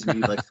because it gives me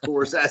like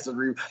forced acid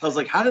reflux. I was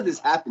like, how did this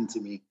happen to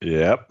me?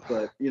 Yep.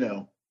 But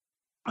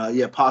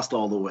pasta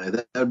all the way.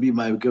 That would be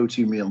my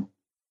go-to meal.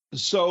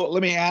 So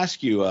let me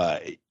ask you,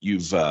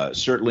 you've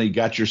certainly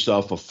got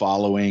yourself a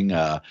following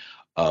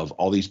of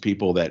all these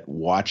people that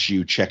watch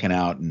you checking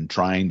out and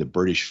trying the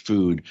British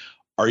food.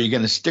 Are you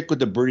going to stick with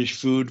the British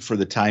food for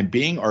the time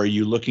being, or are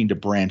you looking to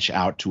branch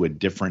out to a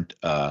different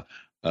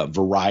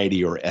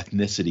variety or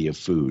ethnicity of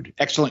food?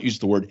 Excellent use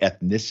of the word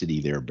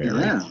ethnicity there, Barry.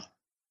 Yeah.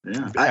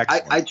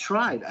 I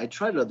tried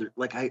other,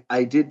 like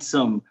I did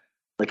some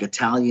like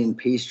Italian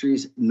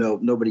pastries. No,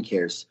 nobody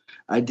cares.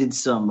 I did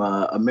some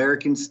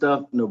American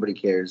stuff. Nobody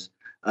cares.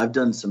 I've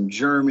done some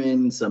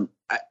German,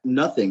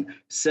 nothing.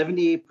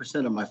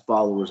 78% of my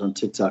followers on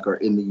TikTok are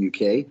in the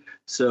UK.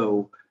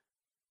 So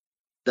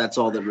that's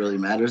all that really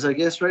matters, I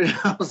guess, right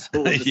now.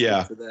 So we'll just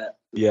stick to that.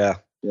 Yeah,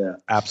 yeah,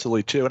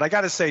 absolutely too. And I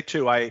got to say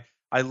too, I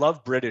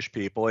love British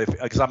people,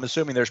 because I'm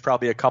assuming there's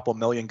probably a couple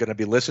million going to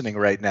be listening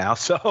right now.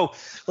 So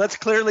let's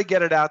clearly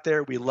get it out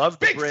there. We love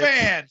the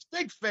Brits.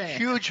 Big fans,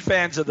 huge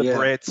fans of the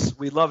Brits.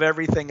 We love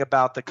everything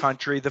about the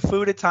country. The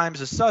food at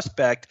times is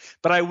suspect,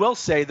 but I will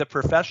say the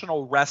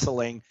professional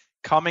wrestling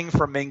coming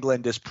from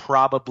England is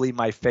probably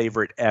my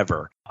favorite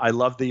ever. I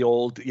love the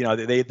old,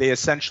 they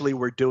essentially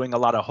were doing a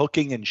lot of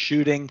hooking and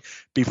shooting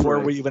before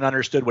we even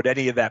understood what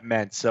any of that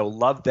meant. So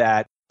love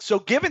that. So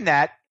given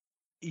that,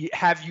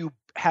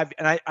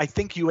 and I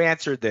think you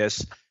answered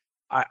this.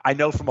 I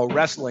know from a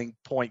wrestling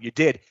point you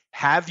did.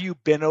 Have you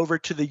been over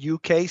to the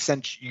UK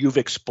since you've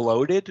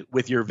exploded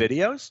with your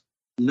videos?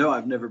 No,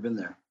 I've never been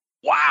there.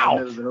 Wow.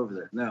 I've never been over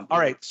there. No. All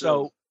right.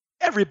 So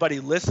everybody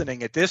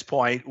listening at this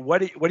point,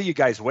 what are you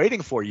guys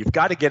waiting for? You've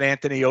got to get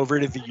Anthony over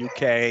to the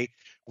UK.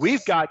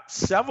 We've got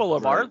several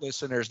of our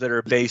listeners that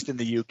are based in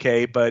the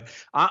UK, but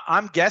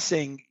I'm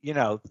guessing,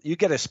 you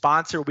get a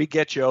sponsor, we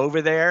get you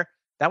over there.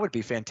 That would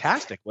be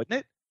fantastic, wouldn't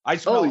it? I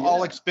smell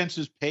all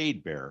expenses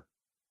paid, Bear.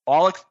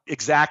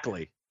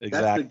 Exactly.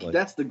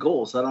 That's the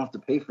goal, so I don't have to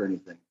pay for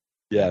anything.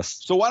 Yes.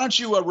 So why don't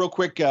you real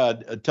quick tell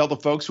the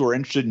folks who are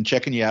interested in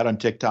checking you out on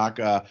TikTok,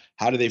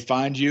 how do they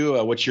find you?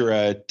 What's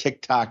your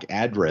TikTok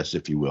address,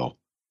 if you will?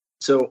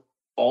 So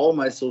all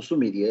my social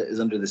media is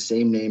under the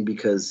same name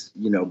because,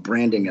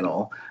 branding and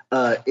all.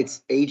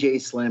 It's AJ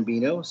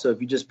Slambino. So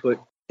if you just put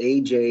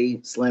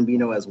AJ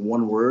Slambino as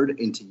one word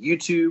into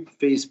YouTube,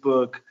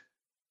 Facebook,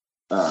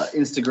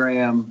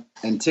 Instagram,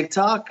 and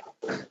TikTok,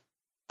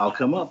 I'll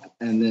come up,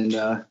 and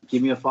then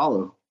give me a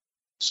follow.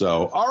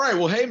 So, all right.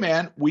 Well, hey,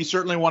 man, we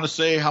certainly want to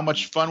say how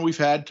much fun we've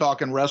had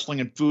talking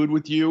wrestling and food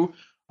with you.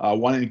 I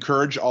want to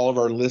encourage all of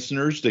our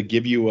listeners to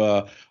give you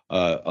a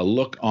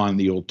look on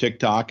the old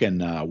TikTok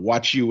and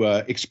watch you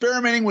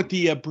experimenting with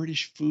the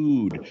British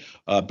food.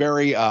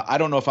 Barry, I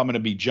don't know if I'm going to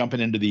be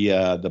jumping into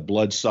the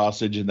blood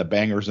sausage and the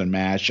bangers and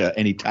mash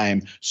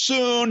anytime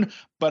soon,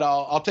 but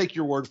I'll take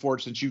your word for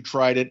it since you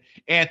tried it.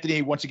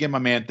 Anthony, once again, my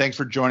man, thanks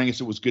for joining us.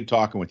 It was good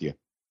talking with you.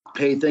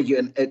 Hey, thank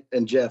you.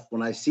 And Jeff,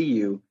 when I see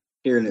you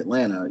here in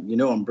Atlanta,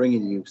 I'm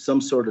bringing you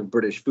some sort of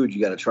British food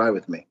you got to try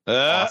with me.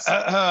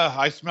 Awesome.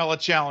 I smell a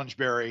challenge,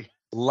 Barry.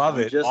 Love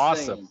it.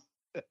 Awesome.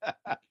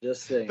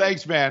 Just saying.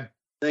 Thanks, man.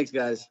 Thanks,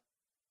 guys.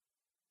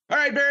 All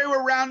right, Barry,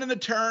 we're rounding the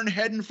turn,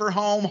 heading for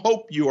home.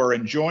 Hope you are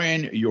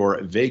enjoying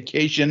your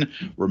vacation.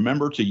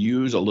 Remember to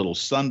use a little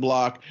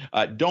sunblock.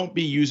 Don't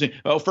be using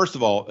 – first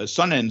of all,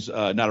 Sun-N's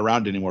not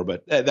around anymore,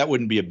 but that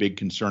wouldn't be a big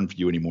concern for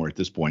you anymore at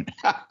this point.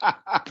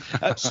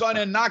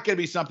 Sun-N not going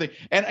to be something.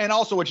 And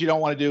also what you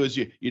don't want to do is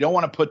you don't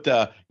want to put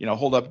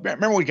hold up –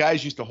 remember when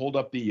guys used to hold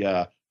up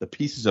the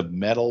pieces of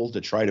metal to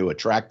try to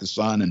attract the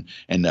sun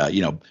and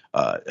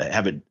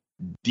have it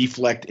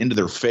deflect into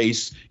their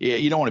face?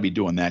 You don't want to be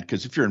doing that,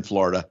 because if you're in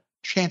Florida,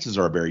 chances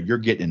are, Barry, you're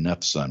getting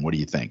enough sun. What do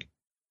you think?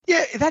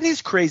 Yeah, that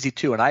is crazy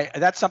too. And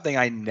that's something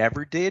I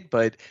never did.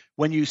 But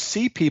when you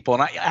see people,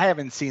 and I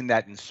haven't seen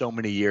that in so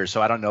many years,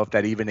 so I don't know if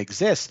that even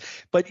exists.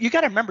 But you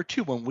got to remember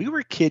too, when we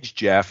were kids,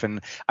 Jeff,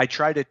 and I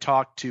try to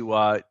talk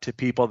to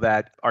people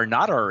that are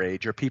not our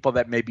age, or people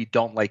that maybe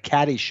don't like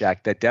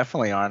Caddyshack, that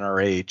definitely aren't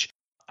our age.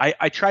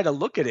 I try to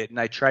look at it and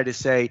I try to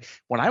say,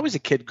 when I was a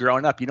kid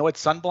growing up, you know what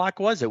sunblock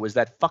was? It was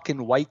that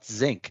fucking white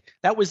zinc.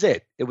 That was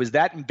it. It was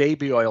that and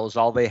baby oil is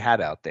all they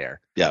had out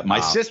there. Yeah, my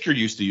sister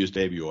used to use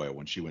baby oil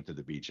when she went to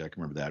the beach. I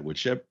can remember that,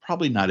 which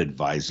probably not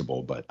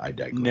advisable, but I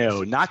digress.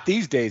 No, not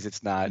these days.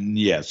 It's not.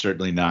 Yeah,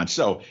 certainly not.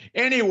 So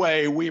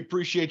anyway, we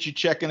appreciate you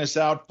checking us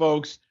out,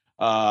 folks.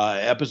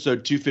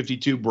 Episode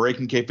 252,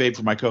 Breaking Kayfabe,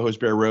 for my co-host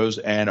Bear Rose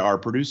and our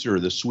producer,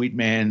 the sweet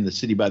man, the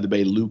city by the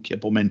bay, Lou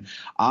Kippelman.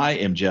 I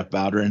am Jeff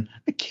Bowdren.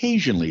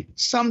 Occasionally,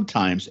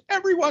 sometimes,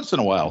 every once in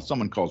a while,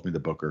 someone calls me the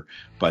Booker.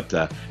 But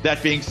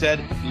that being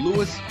said,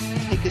 Lewis,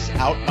 take us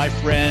out, my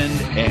friend,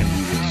 and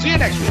we will see you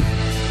next week.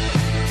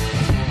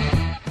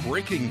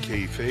 Breaking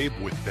Kayfabe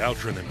with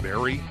Bowdren and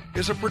Barry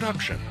is a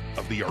production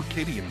of the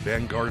Arcadian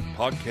Vanguard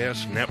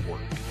Podcast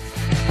Network.